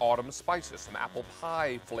great autumn spices, some apple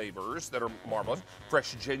pie flavors that are marvelous.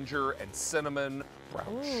 Fresh ginger and cinnamon,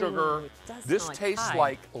 brown sugar. it does This smell like tastes pie.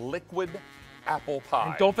 like liquid apple pie.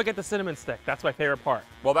 And don't forget the cinnamon stick. That's my favorite part.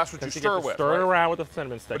 Well, that's what you 'Cause stir get to with, Stir it right? around with the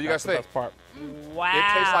cinnamon stick. What do you guys That's think? the best part. Wow.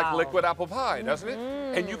 It tastes like liquid apple pie, doesn't it?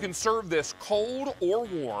 And you can serve this cold or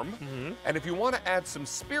warm. And if you want to add some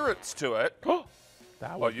spirits to it,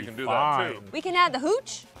 That well, would you be can do fine. that too. We can add the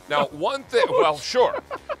hooch. Now, one thing, well, sure.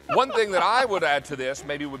 One thing that I would add to this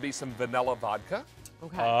maybe would be some vanilla vodka.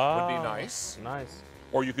 Okay. Would be nice. Nice.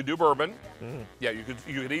 Or you could do bourbon. Yeah, you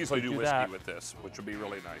could easily do whiskey that. with this, which would be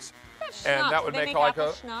really nice. Schnapps. And that would Do they make like apple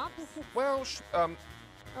a schnapps? well,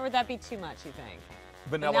 Or would that be too much, you think?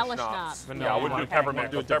 vanilla Vanilla schnapps. schnapps. Yeah, I wouldn't do Okay.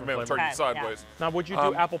 peppermint. Do a Because different peppermint will turn flavor. you sideways. Now, would you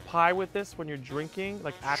do apple pie with this when you're drinking,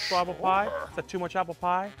 like actual apple pie? Is that too much apple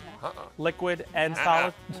pie? Liquid and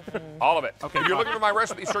solid? All of it. Okay. If you're looking for my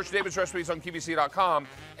recipe, search David's Recipes on QVC.com.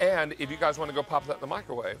 And if you guys want to go pop that in the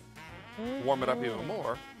microwave, warm it up even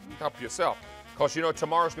more, help yourself. Because you know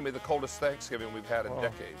tomorrow's going to be the coldest Thanksgiving we've had in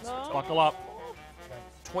decades. Buckle up.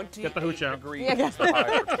 28 Get the hooch out. degrees is the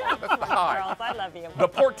high for tomorrow. That's the high. Girls, I love you. The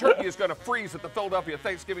pork turkey is going to freeze at the Philadelphia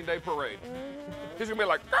Thanksgiving Day Parade. He's going to be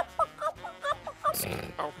like,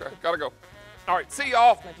 okay, gotta go. All right, see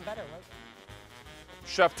y'all. Much better, right?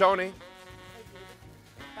 Chef Tony,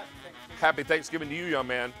 happy Thanksgiving to you, young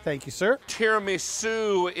man. Thank you, sir.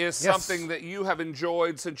 Tiramisu is Yes. something that you have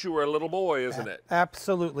enjoyed since you were a little boy, isn't it?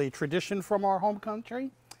 Absolutely. Tradition from our home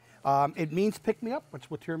country. It means pick me up, which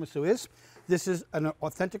is what tiramisu is. This is an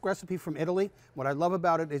authentic recipe from Italy. What I love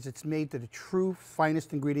about it is it's made to the true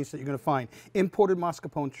finest ingredients that you're going to find. Imported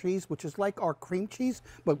mascarpone cheese, which is like our cream cheese,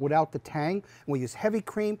 but without the tang. And we use heavy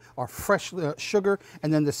cream, our fresh sugar,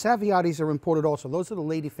 and then the Saviatis are imported also. Those are the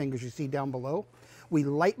lady fingers you see down below. We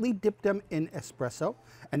lightly dip them in espresso,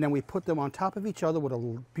 and then we put them on top of each other with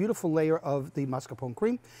a beautiful layer of the mascarpone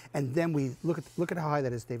cream. And then we look at how high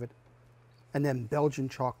that is, David. And then Belgian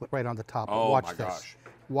chocolate right on the top. Oh, Watch my this. gosh.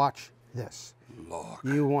 Watch this. Look.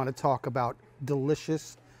 You want to talk about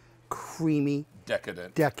delicious, creamy,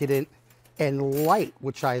 Decadent. and light,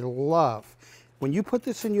 which I love. When you put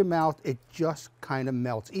this in your mouth, it just kind of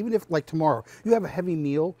melts. Even if, like tomorrow, you have a heavy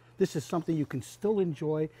meal, this is something you can still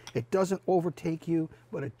enjoy. It doesn't overtake you,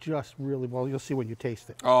 but it just really, well, you'll see when you taste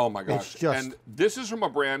it. Oh my gosh. It's just, and this is from a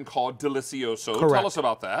brand called Delicioso. Correct. Tell us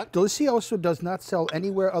about that. Delicioso does not sell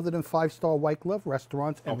anywhere other than 5-star White Glove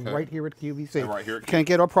restaurants and Okay. right here at QVC. And right here at Can't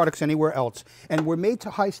get our products anywhere else. And we're made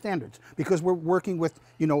to high standards because we're working with,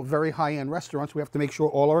 you know, very high-end restaurants. We have to make sure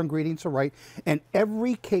all our ingredients are right. And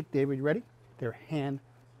every cake, David, you ready? They're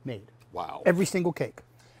handmade. Wow. Every single cake.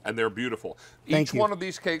 And they're beautiful. Thank Each you. one of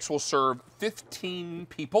these cakes will serve 15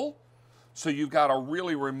 people. So you've got a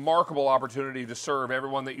really remarkable opportunity to serve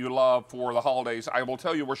everyone that you love for the holidays. I will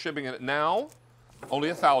tell you, we're shipping it now, only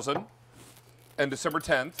 1,000, and December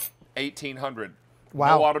 10th, 1,800.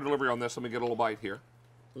 Wow. No auto delivery on this. Let me get a little bite here.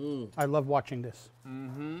 I love watching this.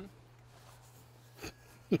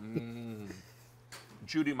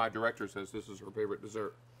 Judy, my director, says this is her favorite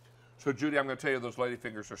dessert. So Judy, I'm going to tell you those lady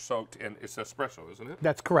fingers are soaked in, it's espresso, isn't it?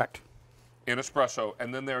 That's correct. In espresso.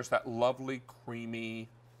 And then there's that lovely creamy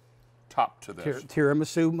top to this.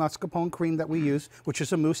 Tiramisu mascarpone cream that we use, which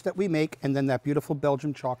is a mousse that we make, and then that beautiful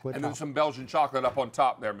Belgian chocolate. And then top. some Belgian chocolate up on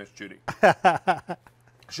top there, Miss Judy.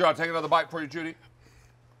 Should I take another bite for you, Judy?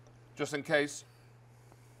 Just in case.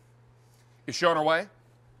 Is she on her way?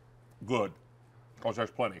 Good. Because there's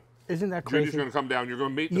plenty. Isn't that crazy? Judy's going to come down. You're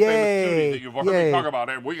going to meet the Yay, famous Judy that you've heard me yay. talk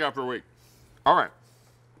about week after week. All right.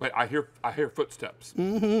 Wait, I hear footsteps.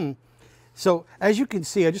 So as you can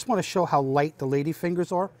see, I just want to show how light the lady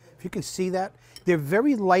fingers are. If you can see that, they're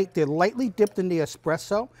very light. They're lightly dipped in the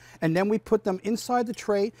espresso, and then we put them inside the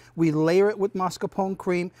tray. We layer it with mascarpone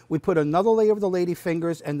cream. We put another layer of the lady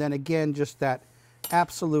fingers, and then again, just that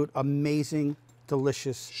absolute amazing,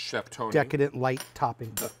 delicious, Chef Tony, decadent light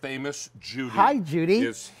topping. the famous Judy. Hi, Judy.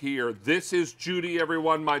 Is here. This is Judy,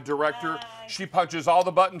 everyone, my director. She punches all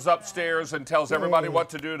the buttons upstairs and tells everybody what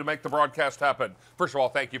to do to make the broadcast happen. First of all,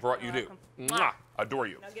 thank you for what you do. Mwah. Adore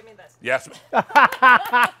you. Now give me this. Yes.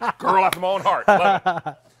 Girl after my own heart. Love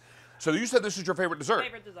it. So you said this is your favorite dessert.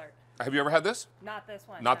 Favorite dessert. Have you ever had this? Not this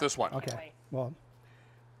one. Not this one. Okay. Well,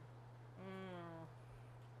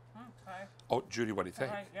 Oh, Judy, what do you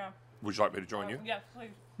think? Yeah. Would you like me to join you? Yes, please.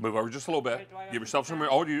 Move over just a little bit. Wait, do I have Give to yourself sit some down?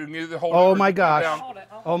 room. Oh, you can either hold it oh or my sit gosh. down. Hold it.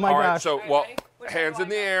 Oh my All right, gosh. so, Ready, well, ready? Which way hands do in I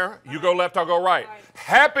the go? air. You All go left, I'll go right.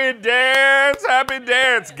 Happy dance, happy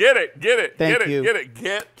dance. Get it, get it, Thank get it, you. get it,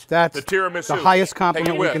 get That's the tiramisu. the highest Take compliment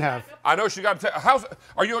it we with. can have. I know she got to how's,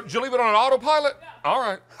 did you leave it on an autopilot? All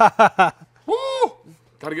right. Woo!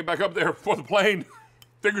 Got to get back up there before the plane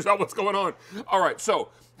figures out what's going on. All right, so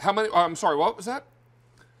how many, I'm sorry, what was that?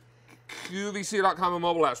 QVC.com and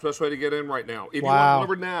mobile apps, best way to get in right now. If you want Wow. it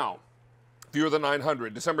delivered now, fewer than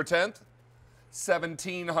 900. December 10th,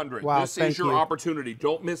 1,700. Wow, This is thank your you. opportunity.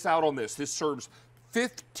 Don't miss out on this. This serves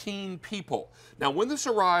 15 people. Now, when this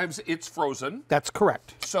arrives, it's frozen. That's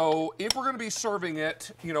correct. So if we're going to be serving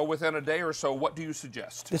it, you know, within a day or so, what do you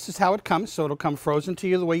suggest? This is how it comes, so it'll come frozen to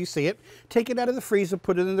you the way you see it. Take it out of the freezer,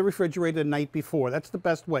 put it in the refrigerator the night before. That's the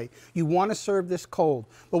best way. You want to serve this cold.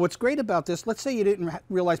 But what's great about this, let's say you didn't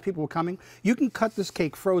realize people were coming, you can cut this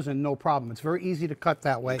cake frozen, no problem. It's very easy to cut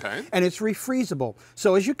that way. Okay. And it's refreezable.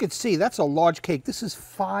 So as you can see, that's a large cake. This is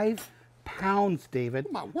 5 pounds, David.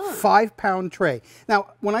 Oh, my word. 5-pound tray.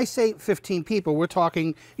 Now, when I say 15 people, we're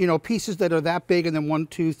talking, you know, pieces that are that big and then 1,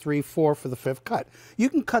 2, 3, 4 for the 5th cut. You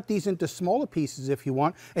can cut these into smaller pieces if you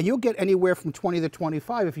want, and you'll get anywhere from 20 to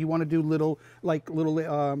 25 if you want to do little,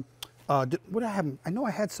 what I have, I know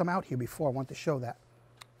I had some out here before. I want to show that.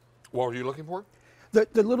 What were you looking for?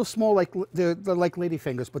 The little small, like they're like lady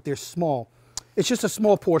fingers, but they're small. It's just a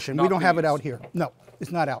small portion. Not we don't have it these. out here. No,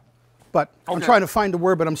 it's not out. But I'm Okay. trying to find the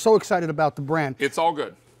word, but I'm so excited about the brand. It's all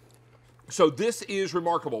good. So this is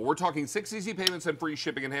remarkable. We're talking 6 easy payments and free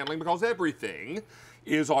shipping and handling because everything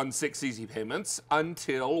is on 6 easy payments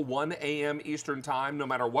until 1 a.m. Eastern time. No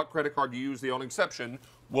matter what credit card you use, the only exception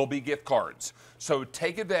will be gift cards. So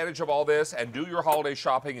take advantage of all this and do your holiday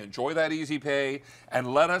shopping. Enjoy that easy pay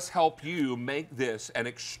and let us help you make this an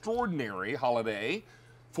extraordinary holiday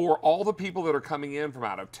for all the people that are coming in from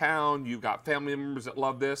out of town. You've got family members that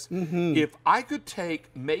love this. If I could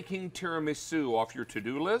take making tiramisu off your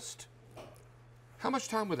to-do list, how much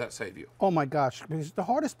time would that save you? Oh my gosh, because the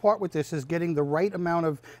hardest part with this is getting the right amount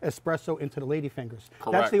of espresso into the lady fingers.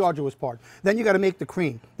 Correct. That's the arduous part. Then you got to make the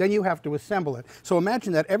cream. Then you have to assemble it. So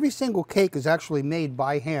imagine that every single cake is actually made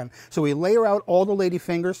by hand. So we layer out all the lady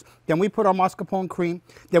fingers, then we put our mascarpone cream,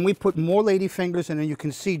 then we put more lady fingers, and then you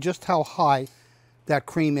can see just how high that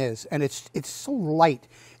cream is. And it's so light.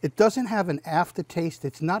 It doesn't have an aftertaste.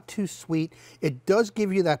 It's not too sweet. It does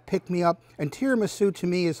give you that pick-me-up. And tiramisu to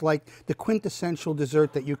me is like the quintessential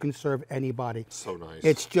dessert that you can serve anybody. So nice.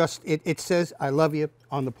 It's just, it says, I love you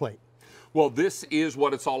on the plate. Well, this is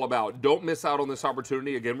what it's all about. Don't miss out on this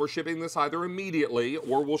opportunity. Again, we're shipping this either immediately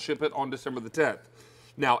or we'll ship it on December the 10th.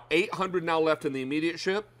 Now, 800 now left in the immediate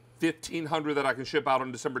ship. 1,500 that I can ship out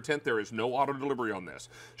on December 10th. There is no auto delivery on this.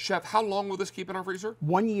 Chef, how long will this keep in our freezer?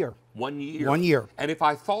 1 year. 1 year. 1 year. And if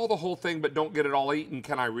I thaw the whole thing but don't get it all eaten,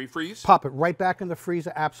 can I refreeze? Pop it right back in the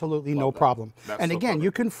freezer, absolutely no problem. That's And so again,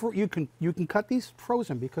 you can cut these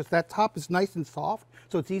frozen because that top is nice and soft,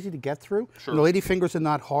 so it's easy to get through. Sure. And the lady fingers are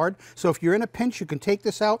not hard. So if you're in a pinch, you can take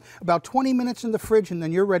this out about 20 minutes in the fridge and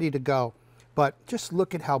then you're ready to go. But just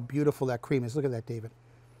look at how beautiful that cream is. Look at that, David.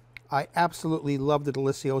 I absolutely love the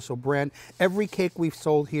Delicioso brand. Every cake we've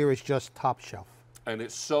sold here is just top shelf. And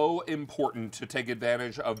it's so important to take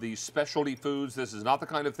advantage of these specialty foods. This is not the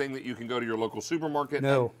kind of thing that you can go to your local supermarket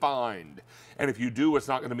and find. And if you do, it's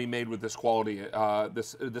not going to be made with this quality,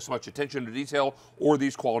 this much attention to detail or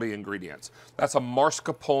these quality ingredients. That's a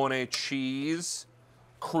mascarpone cheese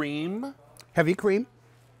cream. Heavy cream,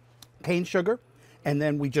 cane sugar, and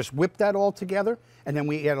then we just whip that all together. And then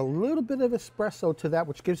we add a little bit of espresso to that,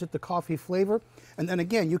 which gives it the coffee flavor. And then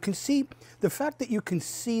again, you can see, the fact that you can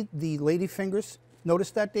see the lady fingers,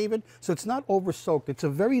 notice that, David? So it's not over-soaked. It's a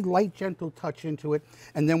very light, gentle touch into it.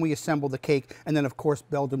 And then we assemble the cake. And then, of course,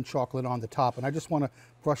 Belgium chocolate on the top. And I just want to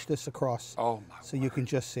brush this across so you can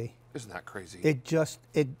just see. Isn't that crazy? It just,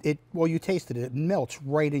 well, you tasted it. It melts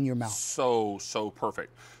right in your mouth. So, so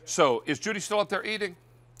perfect. So, is Judy still up there eating?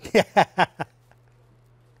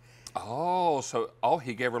 Oh,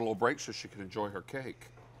 he gave her a little break so she could enjoy her cake.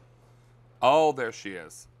 Oh, there she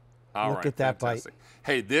is. All right, Look at that fantastic.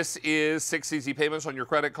 Hey, this is 6 easy payments on your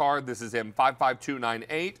credit card. This is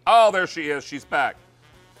M55298. Oh, there she is. She's back.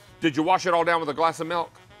 Did you wash it all down with a glass of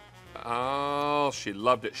milk? Oh, she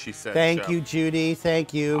loved it, she said. Thank Chef. you, Judy.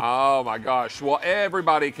 Thank you. Oh, my gosh. Well,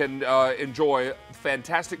 everybody can enjoy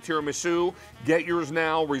fantastic tiramisu. Get yours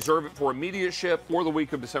now. Reserve it for immediate ship for the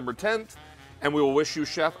week of December 10th. And we will wish you,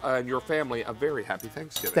 Chef, and your family a very happy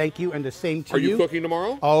Thanksgiving. Thank you, and the same to you. Are you cooking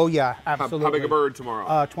tomorrow? Oh, yeah, absolutely. How big a bird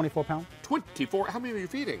tomorrow? 24 pounds. 24? How many are you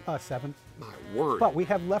feeding? 7. My word. But we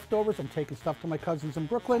have leftovers. I'm taking stuff to my cousins in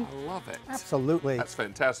Brooklyn. I love it. Absolutely. That's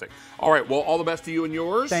fantastic. All right, well, all the best to you and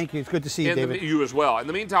yours. Thank you. It's good to see you, David. You as well. In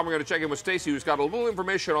the meantime, we're going to check in with Stacy, who's got a little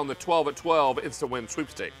information on the 12 at 12 Instant Win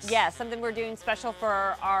sweepstakes. Yeah, something we're doing special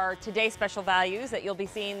for our Today Special Values that you'll be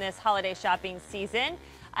seeing this holiday shopping season.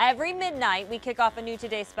 Every midnight, we kick off a new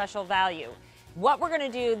Today Special Value. What we're going to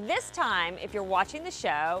do this time, if you're watching the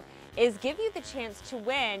show, is give you the chance to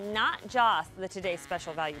win not just the Today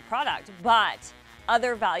Special Value product, but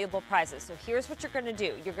other valuable prizes. So here's what you're going to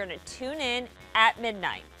do. You're going to tune in at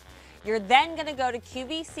midnight. You're then going to go to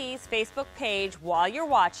QVC's Facebook page while you're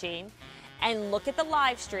watching, and look at the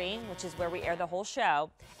live stream, which is where we air the whole show.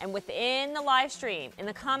 And within the live stream, in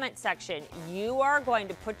the comment section, you are going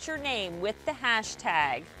to put your name with the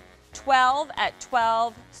hashtag 12 at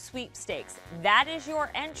 12 sweepstakes. That is your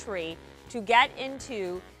entry to get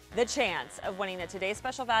into the chance of winning the Today's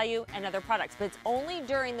Special Value and other products. But it's only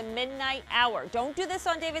during the midnight hour. Don't do this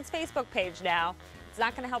on David's Facebook page now. It's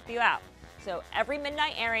not going to help you out. So every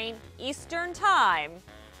midnight airing, Eastern Time,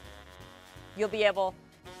 you'll be able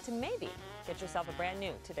to maybe get yourself a brand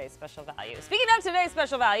new Today's Special Value. Speaking of Today's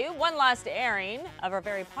Special Value, one last airing of our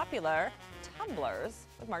very popular tumblers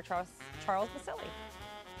with Mark Charles Basili.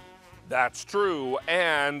 That's true,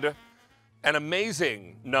 and an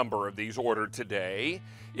amazing number of these ordered today.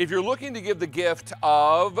 If you're looking to give the gift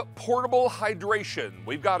of portable hydration,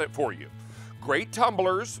 we've got it for you. Great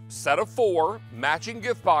tumblers, set of 4, matching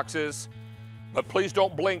gift boxes, but please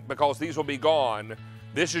don't blink because these will be gone.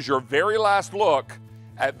 This is your very last look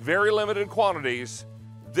at very limited quantities.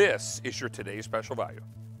 This is your Today's Special Value.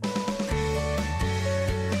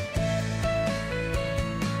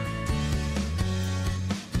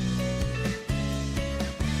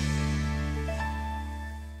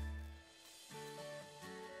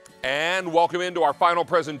 And welcome into our final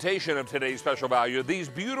presentation of Today's Special Value. These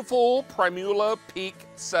beautiful Primula Peak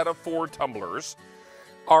set of 4 tumblers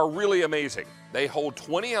are really amazing. They hold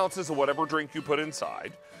 20 ounces of whatever drink you put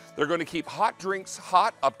inside. They're going to keep hot drinks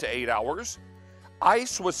hot up to 8 hours.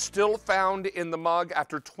 Ice was still found in the mug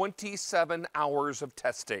after 27 hours of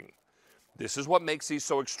testing. This is what makes these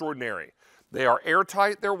so extraordinary. They are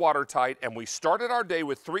airtight, they're watertight, and we started our day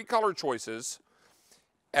with 3 color choices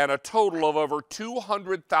and a total of over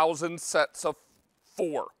 200,000 sets of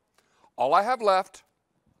 4. All I have left,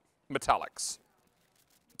 metallics.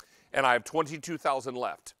 And I have 22,000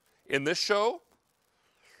 left. In this show,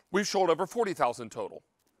 we've sold over 40,000 total.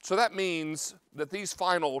 So that means that these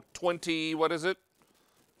final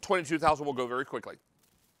 22,000 will go very quickly.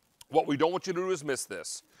 What we don't want you to do is miss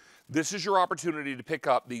this. This is your opportunity to pick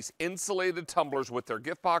up these insulated tumblers with their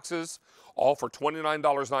gift boxes, all for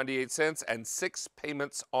 $29.98 and 6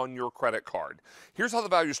 payments on your credit card. Here's how the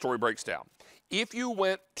value story breaks down. If you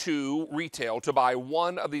went to retail to buy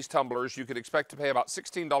one of these tumblers, you could expect to pay about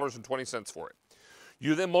 $16.20 for it.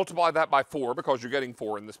 You then multiply that by 4 because you're getting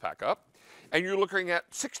 4 in this pack up, and you're looking at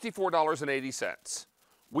 $64.80.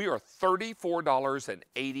 We are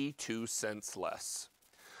 $34.82 less.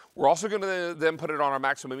 We're also going to then put it on our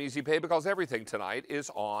Maximum Easy Pay because everything tonight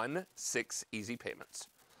is on 6 easy payments.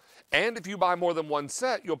 And if you buy more than one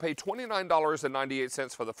set, you'll pay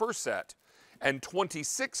 $29.98 for the first set and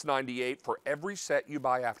 $26.98 for every set you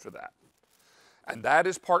buy after that. And that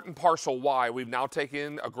is part and parcel why we've now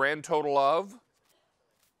taken a grand total of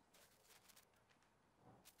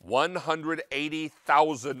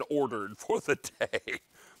 180,000 ordered for the day.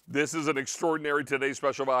 This is an extraordinary Today's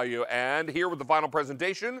Special Value. And here with the final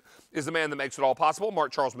presentation is the man that makes it all possible.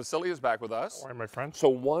 Mark Charles Basili is back with us. All right, my friend. So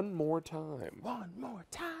one more time. One more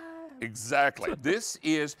time. Exactly. This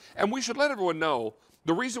is, and we should let everyone know,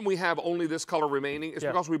 the reason we have only this color remaining is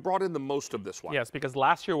because we brought in the most of this one. Yes, because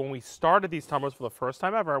last year when we started these tumblers for the first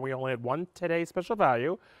time ever, we only had one Today's Special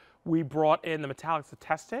Value. We brought in the metallics to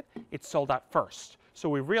test it. It sold out first. So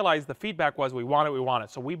we realized the feedback was we want it.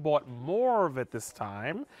 So we bought more of it this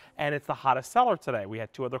time, and it's the hottest seller today. We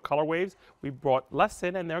had 2 other color waves. We brought less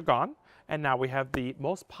in, and they're gone. And now we have the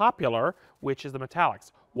most popular, which is the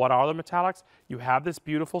metallics. What are the metallics? You have this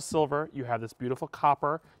beautiful silver, you have this beautiful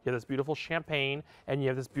copper, you have this beautiful champagne, and you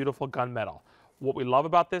have this beautiful gunmetal. What we love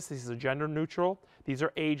about this, these are gender neutral. These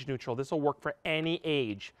are age neutral. This will work for any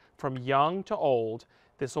age, from young to old.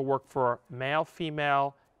 This will work for male,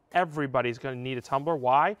 female. Everybody's going to need a tumbler.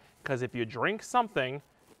 Why? Because if you drink something,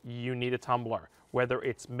 you need a tumbler. Whether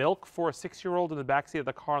it's milk for a 6-year-old in the backseat of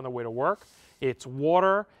the car on the way to work, it's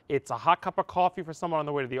water, it's a hot cup of coffee for someone on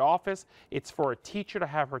the way to the office, it's for a teacher to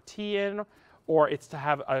have her tea in, or it's to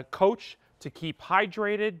have a coach to keep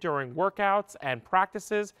hydrated during workouts and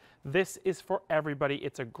practices. This is for everybody.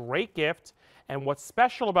 It's a great gift. And what's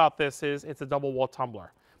special about this is it's a double wall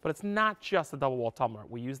tumbler. But it's not just a double wall tumbler.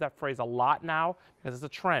 We use that phrase a lot now because it's a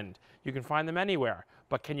trend. You can find them anywhere.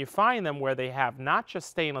 But can you find them where they have not just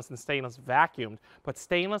stainless and stainless vacuumed, but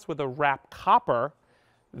stainless with a wrapped copper,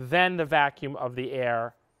 then the vacuum of the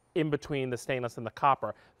air in between the stainless and the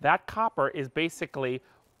copper? That copper is basically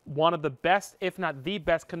one of the best, if not the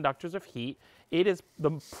best, conductors of heat. It is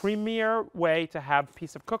the premier way to have a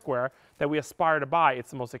piece of cookware that we aspire to buy. It's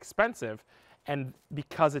the most expensive. And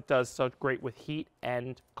because it does so great with heat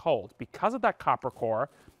and cold. Because of that copper core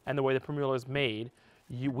and the way the Primula is made,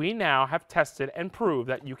 we now have tested and proved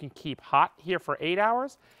that you can keep hot here for 8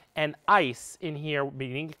 hours and ice in here,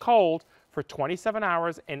 meaning cold, for 27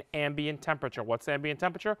 hours in ambient temperature. What's ambient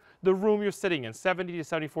temperature? The room you're sitting in, 70 to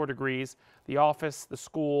 74 degrees. The office, the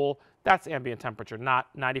school, that's ambient temperature, not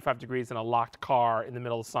 95 degrees in a locked car in the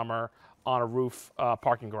middle of summer on a roof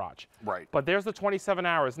parking garage. Right. But there's the 27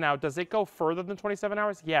 hours. Now, does it go further than 27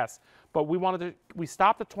 hours? Yes. But we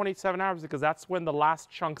stopped at 27 hours because that's when the last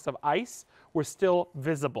chunks of ice were still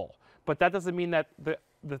visible. But that doesn't mean that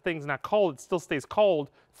the thing's not cold. It still stays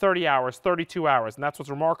cold 30 hours, 32 hours, and that's what's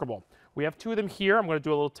remarkable. We have 2 of them here. I'm going to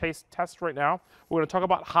do a little taste test right now. We're going to talk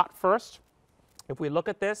about hot first. If we look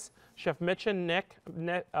at this, Chef Mitch and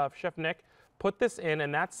Chef Nick put this in,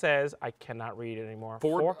 and that says, I cannot read it anymore.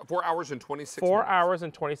 4 hours and 26 4 minutes. hours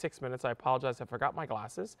and 26 minutes. I apologize, I forgot my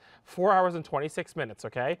glasses. 4 hours and 26 minutes,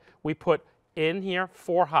 okay? We put in here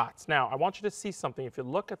 4 hots. Now, I want you to see something. If you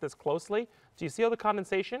look at this closely, do you see all the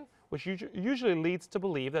condensation? Which usually leads to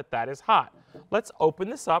believe that that is hot. Let's open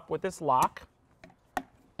this up with this lock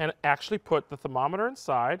and actually put the thermometer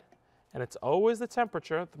inside, and it's always the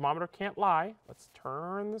temperature. The thermometer can't lie. Let's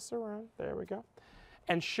turn this around. There we go.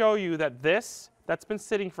 And show you that that's been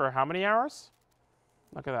sitting for how many hours?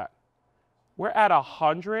 Look at that. We're at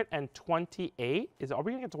 128. Are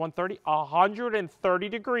we going to get to 130? 130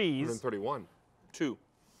 degrees. 131. 2.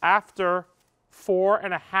 After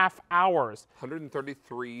 4.5 hours.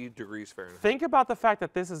 133 degrees Fahrenheit. Think about the fact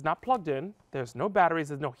that this is not plugged in. There's no batteries.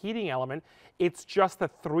 There's no heating element. It's just the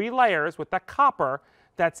 3 layers with that copper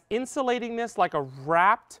that's insulating this like a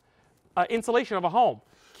wrapped insulation of a home.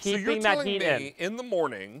 Keeping so you're that telling heat me in the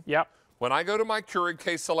morning, Yep. when I go to my Keurig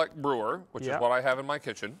K-Select brewer, which is what I have in my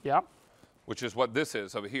kitchen, Yep. which is what this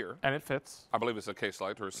is over here. And it fits. I believe it's a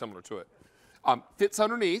K-Select or similar to it. Fits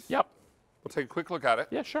underneath. Yep. We'll take a quick look at it.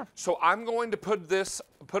 Yeah, sure. So I'm going to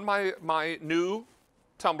put my new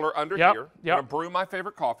tumbler under Yep. here. Yep. I'm going to brew my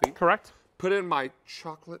favorite coffee. Correct. Put in my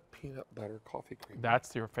chocolate peanut butter coffee cream.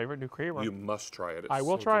 That's your favorite new creamer. You must try it. It's I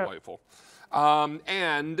will so try delightful.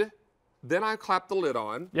 And then I clap the lid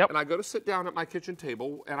on, and I go to sit down at my kitchen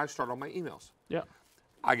table, and I start on my emails. Yep.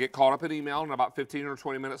 I get caught up in email, and about 15 or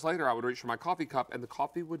 20 minutes later, I would reach for my coffee cup, and the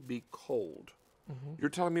coffee would be cold. You're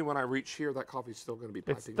telling me when I reach here, that coffee's still going to be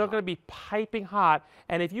piping hot? It's still going to be piping hot.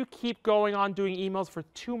 And if you keep going on doing emails for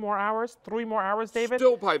 2 more hours, 3 more hours, David.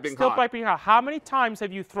 Still piping hot. Still piping hot. How many times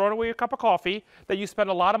have you thrown away your cup of coffee that you spent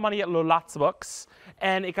a lot of money at Lolat's Books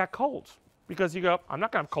and it got cold? Because you go, I'm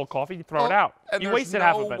not going to have cold coffee. You throw it out. And you wasted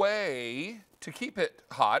half of it. there's no way to keep it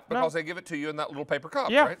hot because they give it to you in that little paper cup,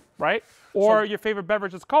 Yeah, right? right. Or your favorite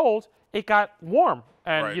beverage is cold. It got warm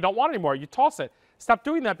and you don't want it anymore. You toss it. Stop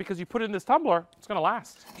doing that because you put it in this tumbler. It's going to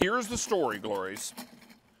last. Here's the story, Glories.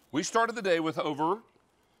 We started the day with over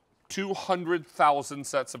 200,000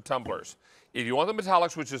 sets of tumblers. If you want the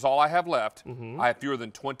metallics, which is all I have left, I have fewer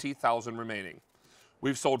than 20,000 remaining.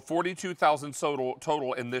 We've sold 42,000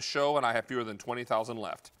 total in this show, and I have fewer than 20,000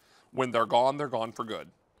 left. When they're gone for good.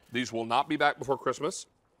 These will not be back before Christmas.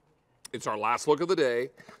 It's our last look of the day.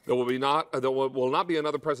 There will not be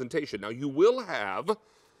another presentation. Now, you will have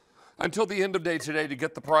until the end of day today to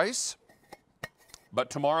get the price, but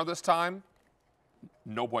tomorrow this time,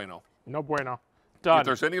 no bueno. No bueno. Done. If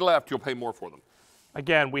there's any left, you'll pay more for them.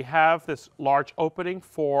 Again, we have this large opening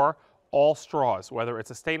for all straws, whether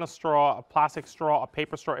it's a stainless straw, a plastic straw, a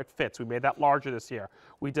paper straw, it fits. We made that larger this year.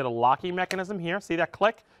 We did a locking mechanism here. See that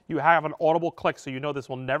click? You have an audible click, so you know this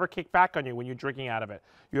will never kick back on you when you're drinking out of it.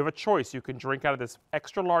 You have a choice. You can drink out of this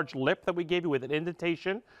extra large lip that we gave you with an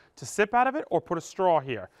indentation to sip out of it or put a straw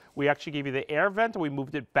here. We actually gave you the air vent and we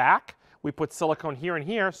moved it back. We put silicone here and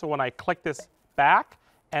here, so when I click this back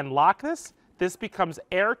and lock this, this becomes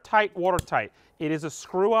airtight, watertight. It is a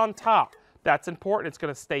screw on top. That's important. It's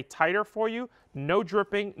going to stay tighter for you. No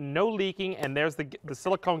dripping, no leaking, and there's the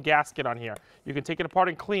silicone gasket on here. You can take it apart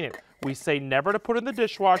and clean it. We say never to put in the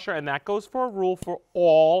dishwasher, and that goes for a rule for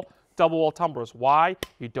all double wall tumblers. Why?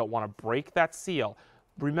 You don't want to break that seal.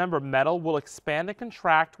 Remember, metal will expand and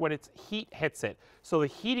contract when its heat hits it. So the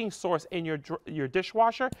heating source in your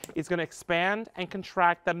dishwasher is going to expand and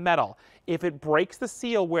contract the metal. If it breaks the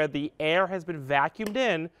seal where the air has been vacuumed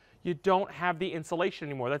in, you don't have the insulation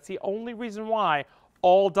anymore. That's the only reason why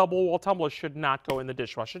all double wall tumblers should not go in the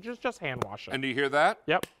dishwasher. Just hand wash it. And do you hear that?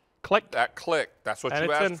 Yep. Click. That click. That's what And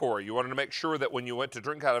you it's asked in. for. You wanted to make sure that when you went to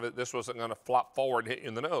drink out of it, this wasn't going to flop forward and hit you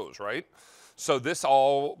in the nose, right? So this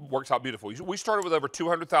all works out beautifully. We started with over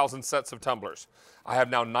 200,000 sets of tumblers. I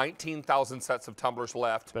have now 19,000 sets of tumblers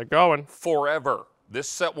left. They're going. Forever. This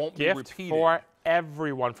set won't be Gift repeated. for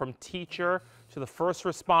everyone, from teacher to the first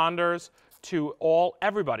responders to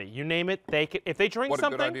everybody. You name it, if they drink What a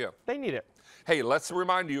good something, idea. they need it. Hey, let's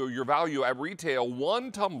remind you, your value at retail,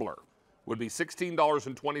 one tumbler would be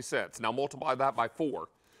 $16.20. Now multiply that by 4.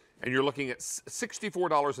 and you're looking at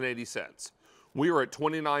 $64.80. We are at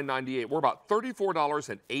 $29.98. We're about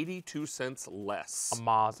 $34.82 less.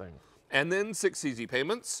 Amazing. And then 6 easy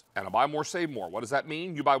payments and a buy more, save more. What does that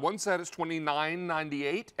mean? You buy one set, it's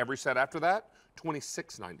 $29.98. Every set after that,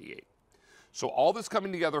 $26.98. So all this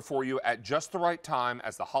coming together for you at just the right time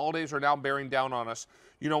as the holidays are now bearing down on us.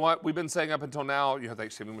 You know what? We've been saying up until now,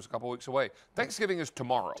 Thanksgiving was a couple weeks away. Thanksgiving is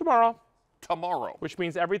tomorrow. Tomorrow. Which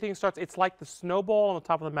means everything starts, it's like the snowball on the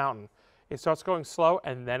top of the mountain. It starts going slow,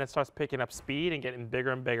 and then it starts picking up speed and getting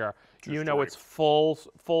bigger and bigger. You know it's full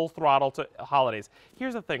throttle to holidays.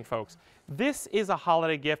 Here's the thing, folks. This is a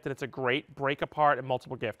holiday gift, and it's a great break apart and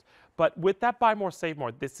multiple gift. But with that buy more, save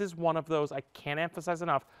more, this is one of those, I can't emphasize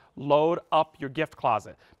enough, load up your gift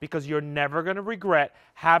closet, because you're never going to regret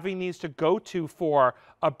having these to go to for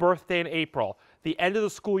a birthday in April, the end of the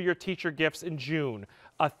school year teacher gifts in June,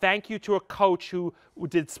 a thank you to a coach who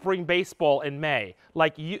did spring baseball in May.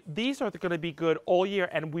 Like, these are going to be good all year,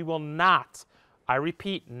 and we will not, I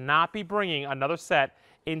repeat, not be bringing another set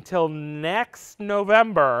until next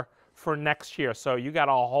November for next year. So you got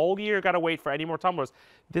a whole year, got to wait for any more tumblers.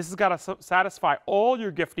 This has got to satisfy all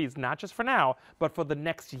your gift needs, not just for now, but for the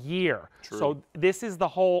next year. True. So this is the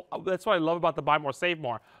whole, that's what I love about the buy more, save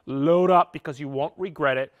more. Load up, because you won't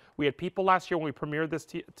regret it. We had people last year when we premiered this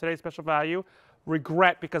today's special value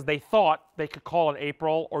regret because they thought they could call in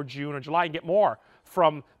April or June or July and get more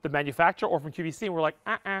from the manufacturer or from QVC. And we're like,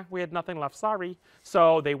 we had nothing left, sorry.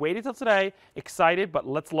 So they waited till today, excited, but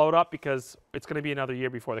let's load up because it's going to be another year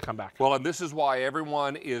before they come back. Well, and this is why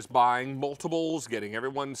everyone is buying multiples, getting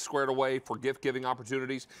everyone squared away for gift-giving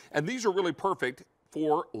opportunities. And these are really perfect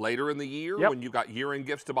for later in the year when you've got year-end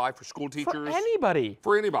gifts to buy for school teachers. For anybody.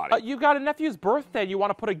 For anybody. You've got a nephew's birthday, you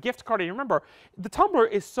want to put a gift card in. Remember, the tumbler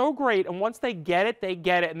is so great, and once they get it,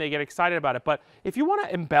 and they get excited about it. But if you want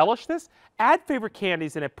to embellish this, add favorite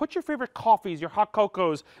candies in it. Put your favorite coffees, your hot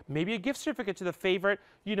cocos, maybe a gift certificate to the favorite,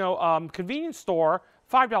 convenience store,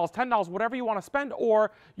 $5, $10, whatever you want to spend.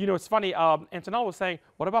 Or, it's funny, Antonella was saying,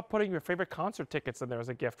 what about putting your favorite concert tickets in there as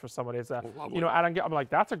a gift for somebody? I'm like,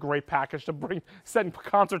 that's a great package to send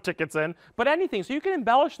concert tickets in. But anything, so you can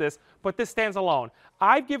embellish this, but this stands alone.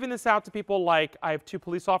 I've given this out to people like, I have 2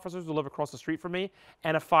 police officers who live across the street from me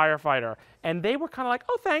and a firefighter. And they were kind of like,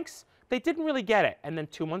 oh, thanks. They didn't really get it. And then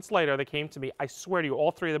 2 months later, they came to me, I swear to you,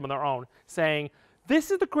 all 3 of them on their own, saying,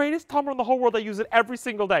 this is the greatest tumbler in the whole world. I use it every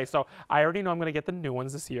single day. So I already know I'm going to get the new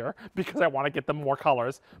ones this year because I want to get them more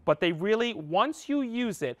colors. But they really, once you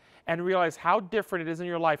use it and realize how different it is in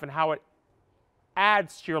your life and how it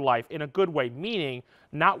adds to your life in a good way, meaning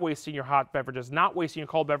not wasting your hot beverages, not wasting your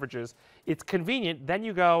cold beverages, it's convenient, then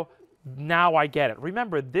you go, now I get it.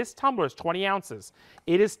 Remember, this tumbler is 20 ounces.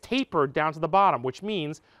 It is tapered down to the bottom, which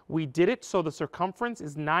means we did it so the circumference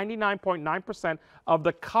is 99.9% of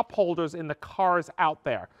the cup holders in the cars out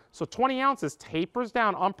there. So 20 ounces tapers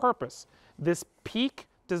down on purpose. This peak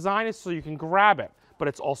design is so you can grab it, but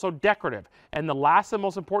it's also decorative. And the last and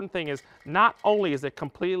most important thing is, not only is it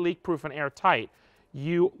completely leak-proof and airtight,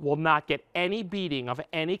 you will not get any beading of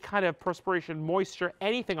any kind of perspiration, moisture,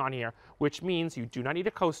 anything on here, which means you do not need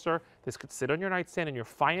a coaster. This could sit on your nightstand in your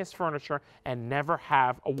finest furniture and never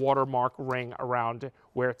have a watermark ring around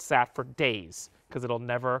where it sat for days, because it'll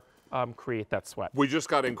never create that sweat. We just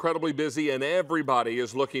got incredibly busy, and everybody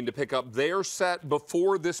is looking to pick up their set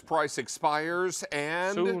before this price expires,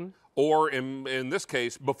 and soon. Or in this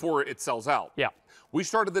case, before it sells out. Yeah. We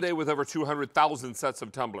started the day with over 200,000 sets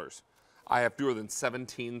of tumblers. I have fewer than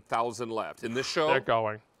 17,000 left. In this show, they're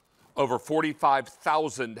going. Over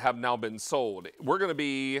 45,000 have now been sold. We're going to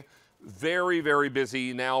be very, very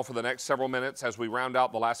busy now for the next several minutes as we round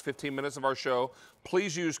out the last 15 minutes of our show.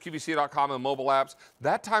 Please use QVC.com and mobile apps.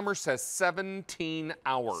 That timer says 17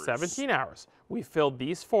 hours. 17 hours. We filled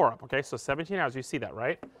these 4 up, okay? So 17 hours, you see that,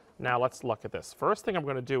 right? Now let's look at this. First thing I'm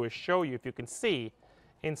going to do is show you if you can see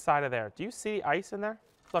inside of there. Do you see ice in there?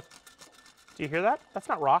 Look. Do you hear that? That's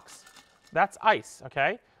not rocks. That's ice,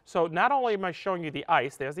 okay? So not only am I showing you the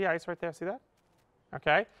ice, there's the ice right there, see that?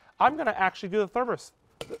 Okay? I'm going to actually do the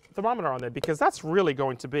thermometer on there, because that's really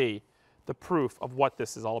going to be the proof of what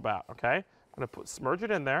this is all about, okay? I'm going to smudge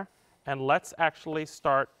it in there, and let's actually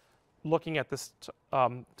start looking at this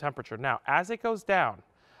temperature. Now, as it goes down,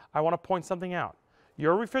 I want to point something out.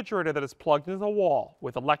 Your refrigerator that is plugged into the wall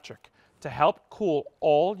with electric to help cool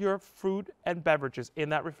all your food and beverages in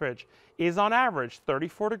that fridge is on average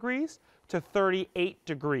 34 degrees to 38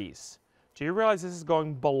 degrees. Do you realize this is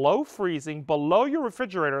going below freezing, below your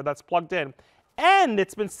refrigerator that's plugged in, and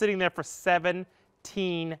it's been sitting there for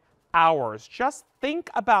 17 hours? Just think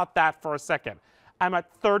about that for a second. I'm at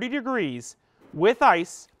 30 degrees with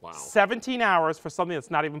ice, Wow. 17 hours for something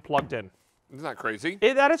that's not even plugged in. Isn't that crazy?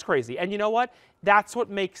 That is crazy. And you know what? That's what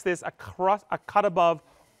makes this a cut above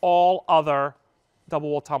all other double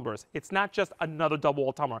wall tumblers. It's not just another double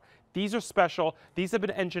wall tumbler. These are special. These have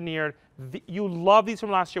been engineered. You love these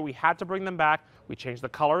from last year. We had to bring them back. We changed the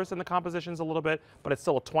colors and the compositions a little bit, but it's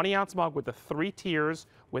still a 20-ounce mug with the 3 tiers,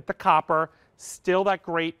 with the copper. Still that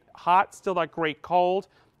great hot, still that great cold.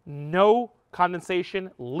 No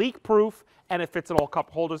condensation, leak-proof, and it fits in all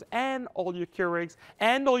cup holders and all your Keurigs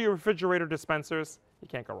and all your refrigerator dispensers. You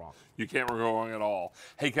can't go wrong. You can't go wrong at all.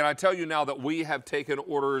 Hey, can I tell you now that we have taken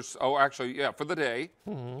orders, for the day.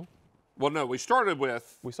 Mm-hmm. Well, no, we started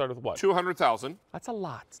with what? 200,000. That's a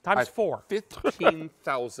lot. Times 4.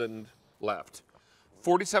 15,000 left.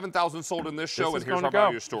 47,000 sold in this show, and here's our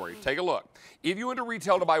value story. Take a look. If you went to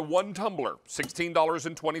retail to buy 1 tumbler,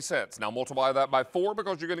 $16.20. Now multiply that by 4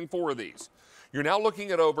 because you're getting 4 of these. You're now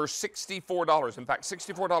looking at over $64. In fact,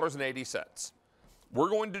 $64.80. We're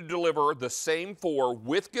going to deliver the same 4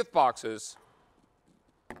 with gift boxes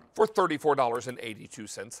for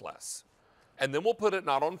 $34.82 less. And then we'll put it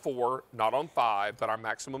not on 4, not on 5, but our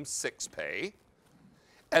maximum 6 pay.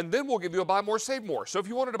 And then we'll give you a buy more, save more. So if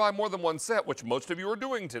you wanted to buy more than 1 set, which most of you are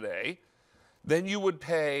doing today, then you would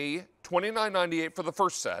pay $29.98 for the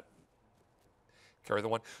first set. Carry the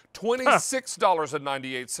one.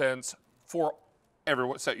 $26.98 for every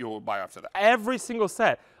set you will buy after that. Every single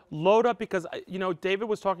set. Load up because, David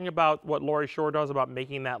was talking about what Lori Shore does about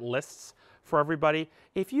making that lists for everybody.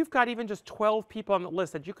 If you've got even just 12 people on the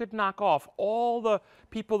list that you could knock off, all the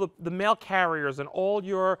people, the mail carriers and all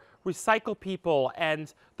your recycle people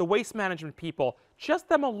and the waste management people, just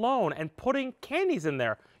them alone and putting candies in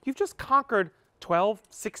there, you've just conquered 12,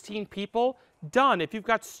 16 people. Done. If you've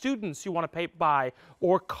got students you want to buy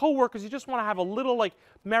or coworkers, you just want to have a little like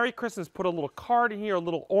Merry Christmas, put a little card in here, a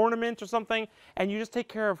little ornament or something, and you just take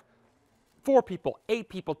care of 4 people, 8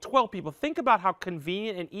 people, 12 people. Think about how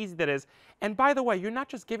convenient and easy that is. And by the way, you're not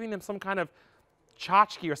just giving them some kind of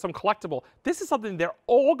tchotchke or some collectible. This is something they're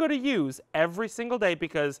all going to use every single day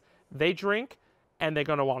because they drink and they're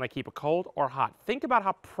going to want to keep it cold or hot. Think about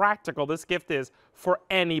how practical this gift is for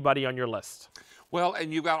anybody on your list. Well,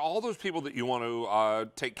 and you've got all those people that you want to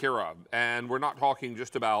take care of. And we're not talking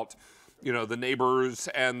just about, the neighbors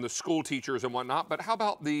and the school teachers and whatnot, but how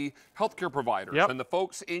about the healthcare providers and the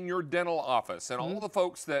folks in your dental office and all the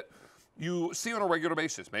folks that you see on a regular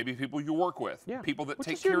basis, maybe people you work with, people that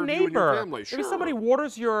take care of you and your family. Maybe somebody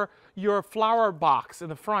waters your flower box in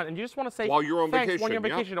the front and you just want to say while you're on vacation. While you're on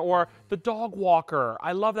vacation. Or the dog walker.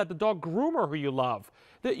 I love that. The dog groomer who you love.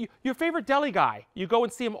 Your favorite deli guy. You go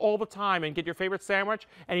and see him all the time and get your favorite sandwich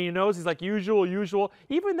and he knows he's like usual.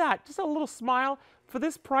 Even that, just a little smile for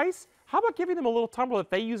this price. How about giving them a little tumbler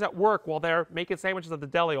that they use at work while they're making sandwiches at the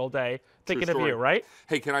deli all day, thinking of you, right?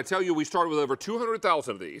 Hey, can I tell you, we started with over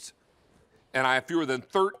 200,000 of these. And I have fewer than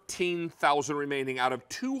 13,000 remaining out of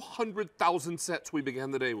 200,000 sets we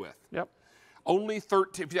began the day with. Yep. Only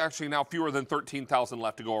 13, actually now fewer than 13,000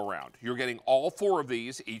 left to go around. You're getting all 4 of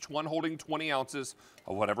these, each one holding 20 ounces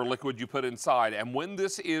of whatever liquid you put inside. And when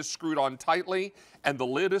this is screwed on tightly and the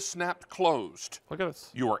lid is snapped closed, look at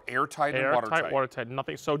this. You are airtight and watertight. Watertight,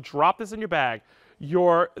 nothing. So drop this in your bag.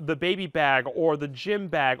 The baby bag or the gym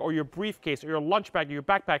bag or your briefcase or your lunch bag or your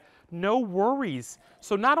backpack, no worries.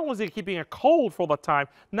 So not only is it keeping it cold for all the time,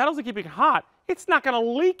 not only is it keeping it hot, it's not going to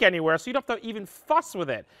leak anywhere, so you don't have to even fuss with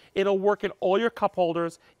it. It'll work in all your cup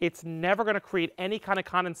holders. It's never going to create any kind of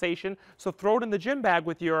condensation, so throw it in the gym bag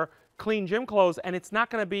with your clean gym clothes, and it's not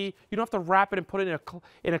going to be, you don't have to wrap it and put it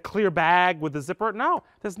in a clear bag with the zipper. No,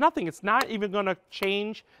 there's nothing. It's not even going to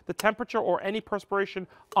change the temperature or any perspiration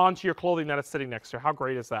onto your clothing that it's sitting next to. How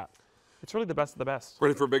great is that? It's really the best of the best.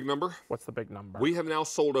 Ready for a big number? What's the big number? We have now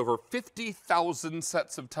sold over 50,000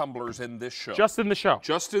 sets of tumblers in this show. Just in the show?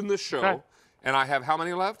 Just in this show. Okay. And I have how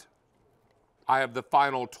many left? I have the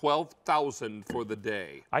final 12,000 for the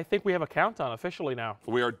day. I think we have a countdown officially now.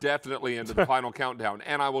 We are definitely into the final countdown.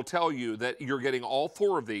 And I will tell you that you're getting all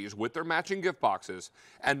 4 of these with their matching gift boxes,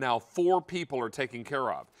 and now 4 people are taken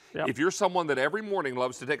care of. Yep. If you're someone that every morning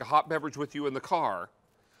loves to take a hot beverage with you in the car,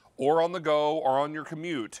 or on the go, or on your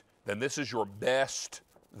commute, then this is your best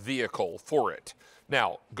vehicle for it.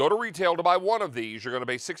 Now, go to retail to buy 1 of these. You're going to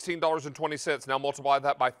pay $16.20. Now multiply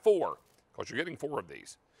that by 4, because you're getting 4 of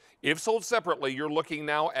these. If sold separately, you're looking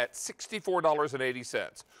now at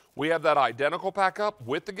 $64.80. We have that identical pack up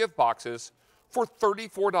with the gift boxes for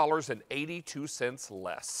 $34.82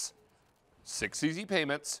 less. 6 easy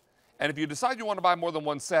payments. And if you decide you want to buy more than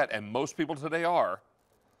 1 set, and most people today are,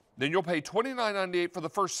 then you'll pay $29.98 for the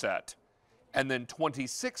first set, and then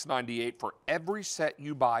 $26.98 for every set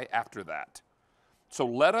you buy after that. So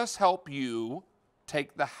let us help you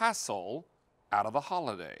take the hassle out of the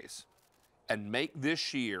holidays and make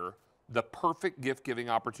this year the perfect gift-giving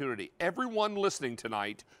opportunity. Everyone listening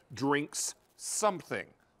tonight drinks something,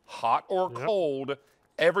 hot or cold.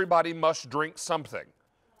 Everybody must drink something.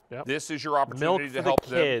 This is your opportunity Milk to for help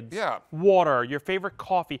the kids. them. Water, your favorite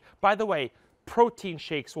coffee. By the way, protein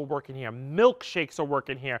shakes will work in here. Milkshakes will work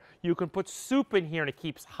in here. You can put soup in here and it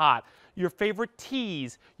keeps hot. Your favorite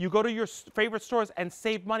teas. You go to your favorite stores and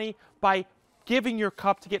save money by giving your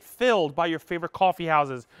cup to get filled by your favorite coffee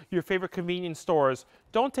houses, your favorite convenience stores.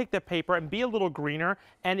 Don't take that paper and be a little greener,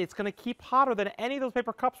 and it's going to keep hotter than any of those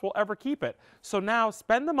paper cups will ever keep it. So now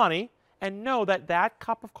spend the money and know that that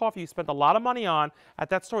cup of coffee you spent a lot of money on at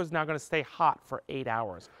that store is now going to stay hot for 8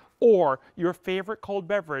 hours. Or your favorite cold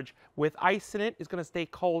beverage with ice in it is going to stay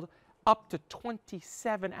cold up to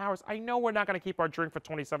 27 hours. I know we're not going to keep our drink for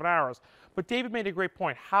 27 hours, but David made a great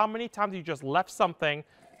point. How many times have you just left something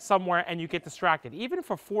somewhere and you get distracted? Even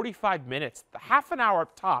for 45 minutes, half an hour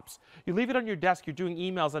tops, you leave it on your desk, you're doing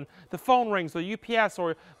emails, and the phone rings, or UPS,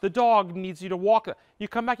 or the dog needs you to walk. You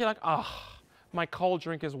come back, you're like, oh, my cold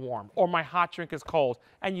drink is warm, or my hot drink is cold,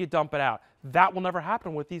 and you dump it out. That will never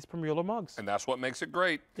happen with these Primula mugs. And that's what makes it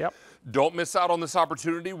great. Yep. Don't miss out on this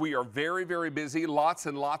opportunity. We are very, very busy. Lots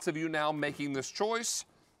and lots of you now making this choice.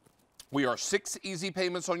 We are 6 easy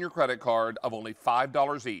payments on your credit card of only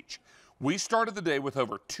 $5 each. We started the day with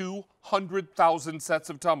over 200,000 sets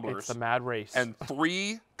of tumblers. It's a mad race. And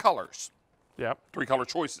 3 colors. Yep. 3 color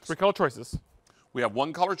choices. 3 color choices. We have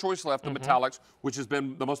 1 color choice left, the metallics, which has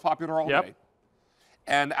been the most popular all day.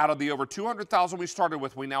 And out of the over 200,000 we started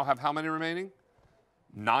with, we now have how many remaining?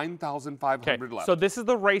 9,500 left. So this is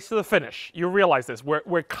the race to the finish. You realize this.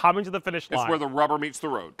 We're coming to the finish line. It's where the rubber meets the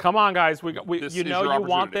road. Come on, guys. You know you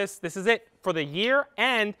want this. This is it for the year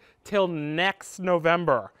and till next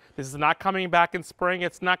November. This is not coming back in spring.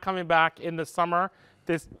 It's not coming back in the summer.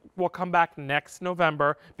 This will come back next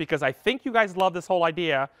November because I think you guys love this whole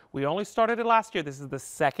idea. We only started it last year. This is the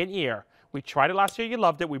 2nd year. We tried it last year. You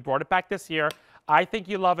loved it. We brought it back this year. I think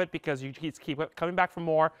you love it because you keep coming back for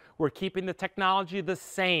more. We're keeping the technology the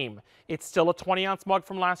same. It's still a 20-ounce mug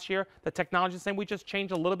from last year. The technology is the same. We just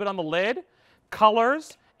changed a little bit on the lid,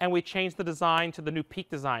 colors, and we changed the design to the new Peak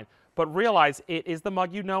design. But realize it is the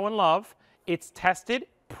mug you know and love. It's tested,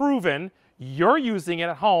 proven. You're using it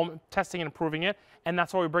at home, testing and improving it, and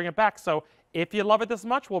that's why we bring it back. So if you love it this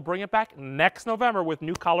much, we'll bring it back next November with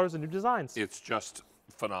new colors and new designs. It's just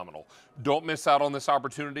phenomenal. Don't miss out on this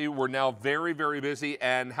opportunity. We're now very, very busy.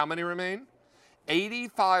 And how many remain?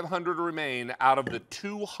 8,500 remain out of the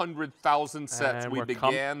 200,000 sets we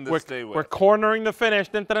began this day with. We're cornering the finish.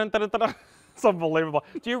 Dun, dun, dun, dun, dun, dun. It's unbelievable.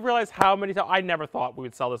 Do you realize how many times? I never thought we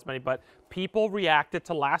would sell this many, but people reacted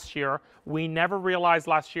to last year. We never realized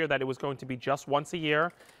last year that it was going to be just once a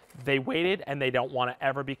year. They waited, and they don't want to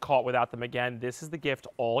ever be caught without them again. This is the gift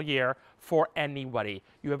all year for anybody.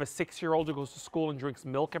 You have a 6-year-old who goes to school and drinks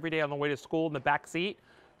milk every day on the way to school in the back seat.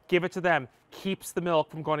 Give it to them. Keeps the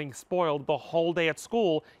milk from getting spoiled the whole day at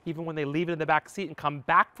school, even when they leave it in the back seat and come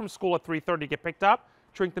back from school at 3:30 to get picked up.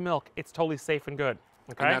 Drink the milk. It's totally safe and good.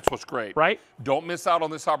 Okay? And that's what's great. Right? Don't miss out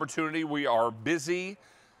on this opportunity. We are busy.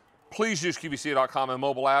 Please use QVC.com and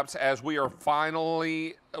mobile apps as we are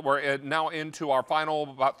we're now into our final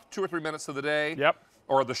about 2 or 3 minutes of the day. Yep.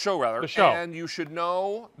 Or the show, rather. The show. And you should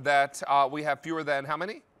know that we have fewer than how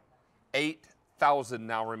many? 8,000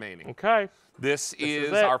 now remaining. Okay. This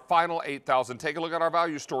is our final 8,000. Take a look at our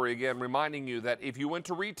value story again, reminding you that if you went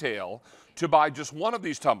to retail to buy just one of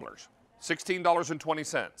these tumblers,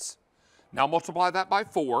 $16.20. Now multiply that by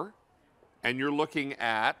 4, and you're looking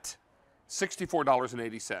at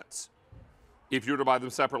 $64.80 if you were to buy them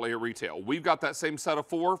separately at retail. We've got that same set of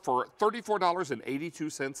 4 for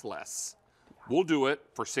 $34.82 less. We'll do it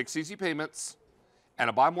for 6 easy payments and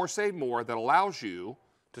a buy more, save more that allows you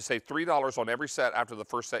to save $3 on every set after the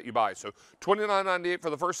first set you buy. So $29.98 for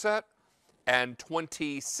the first set and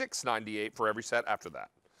 $26.98 for every set after that.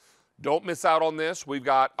 Don't miss out on this. We've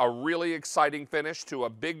got a really exciting finish to a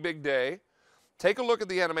big, big day. Take a look at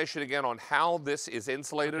the animation again on how this is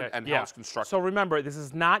insulated and how it's constructed. So remember, this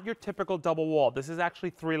is not your typical double wall. This is actually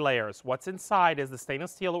 3 layers. What's inside is the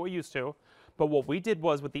stainless steel that we're used to. But what we did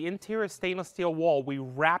was with the interior stainless steel wall, we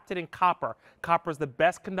wrapped it in copper. Copper is the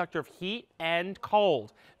best conductor of heat and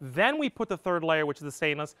cold. Then we put the 3rd layer, which is the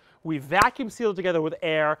stainless. We vacuum sealed together with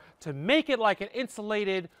air to make it like an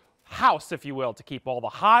insulated house, if you will, to keep all the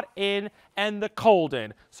hot in and the cold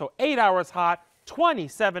in. So 8 hours hot,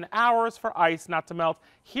 27 hours for ice not to melt.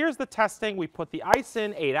 Here's the testing. We put the ice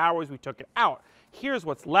in 8 hours. We took it out. Here's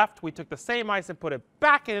what's left. We took the same ice and put it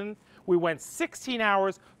back in. We went 16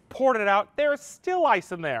 hours, poured it out. There's still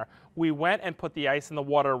ice in there. We went and put the ice in the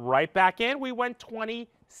water right back in. We went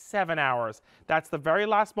 27 hours. That's the very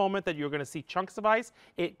last moment that you're going to see chunks of ice.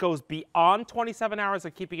 It goes beyond 27 hours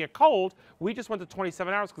of keeping it cold. We just went to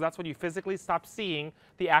 27 hours because that's when you physically stop seeing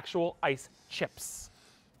the actual ice chips.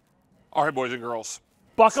 All right, boys and girls.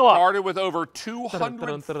 Buckle up. Started with over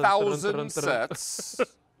 200,000 sets.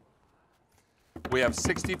 We have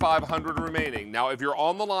 6,500 remaining. Now, if you're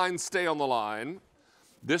on the line, stay on the line.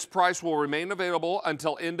 This price will remain available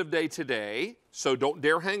until end of day today, so don't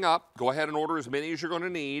dare hang up. Go ahead and order as many as you're going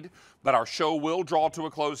to need, but our show will draw to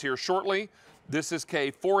a close here shortly. This is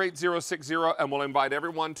K48060, and we'll invite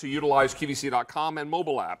everyone to utilize QVC.com and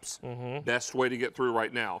mobile apps. Best way to get through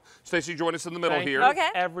right now. Stacey, join us in the middle here. Okay.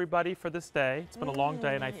 Everybody for this day. It's been a long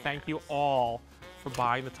day, and I thank you all for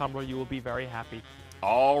buying the tumbler. You will be very happy.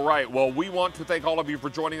 All right. Well, we want to thank all of you for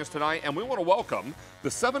joining us tonight, and we want to welcome the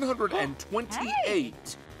 728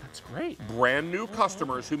 That's great. brand new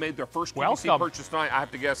customers who made their first QVC Welcome. purchase tonight. I have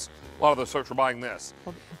to guess a lot of those folks are buying this.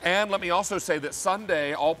 And let me also say that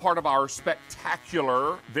Sunday, all part of our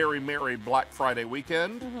spectacular, very merry Black Friday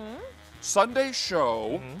weekend, Sunday's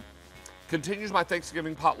show continues my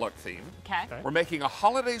Thanksgiving potluck theme. Okay. We're making a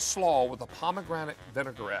holiday slaw with a pomegranate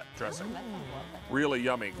vinaigrette dressing. Really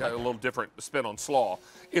yummy. Got a little different spin on slaw.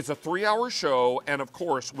 It's a 3-hour show, and of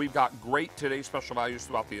course, we've got great today's special values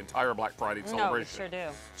throughout the entire Black Friday celebration. No, we sure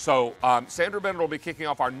do. So Sandra Bennett will be kicking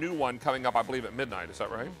off our new one coming up, I believe, at midnight. Is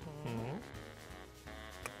that right?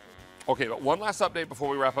 Okay, but one last update before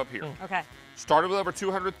we wrap up here. Okay. Started with over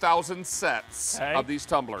 200,000 sets of these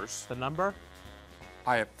tumblers. The number?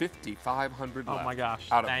 I have 5,500 left. Oh my gosh.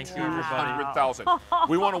 Out of Thank you, 200,000.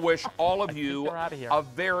 We want to wish all of you We're outta here. a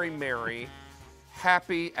very merry,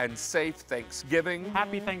 happy, and safe Thanksgiving.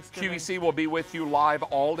 Happy Thanksgiving. QVC will be with you live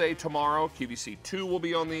all day tomorrow. QVC 2 will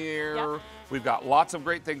be on the air. Yep. We've got lots of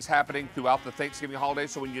great things happening throughout the Thanksgiving holiday,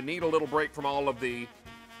 so when you need a little break from all of the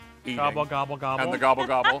eating Gobble, gobble, gobble. and the gobble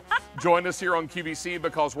gobble, join us here on QVC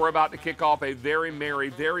because we're about to kick off a very merry,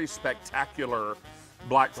 very spectacular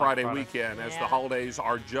Black Friday weekend as the holidays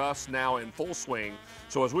are just now in full swing.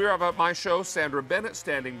 So as we wrap up my show, Sandra Bennett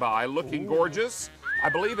standing by, looking gorgeous. I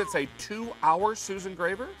believe it's a 2-hour Susan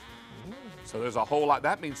Graver. So there's a whole lot.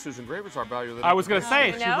 That means Susan Graver's our value of the day. I was going to say,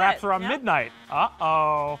 You she know wraps it. around Yep. midnight.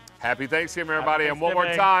 Uh-oh. Happy Thanksgiving, everybody. Happy And one more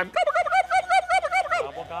Thanksgiving. time. Gobble, gobble, gobble, gobble, gobble,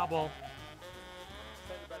 gobble. Gobble, gobble.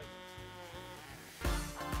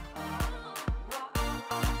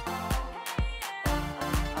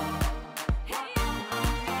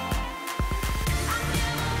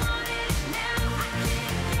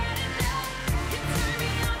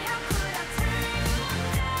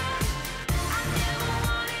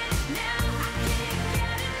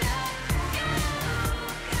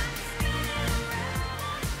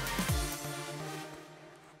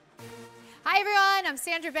 Hi everyone, I'm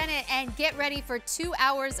Sandra Bennett, and get ready for 2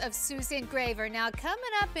 hours of Susan Graver. Now coming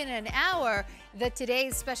up in an hour, the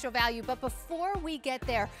today's special value, but before we get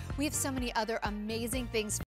there, we have so many other amazing things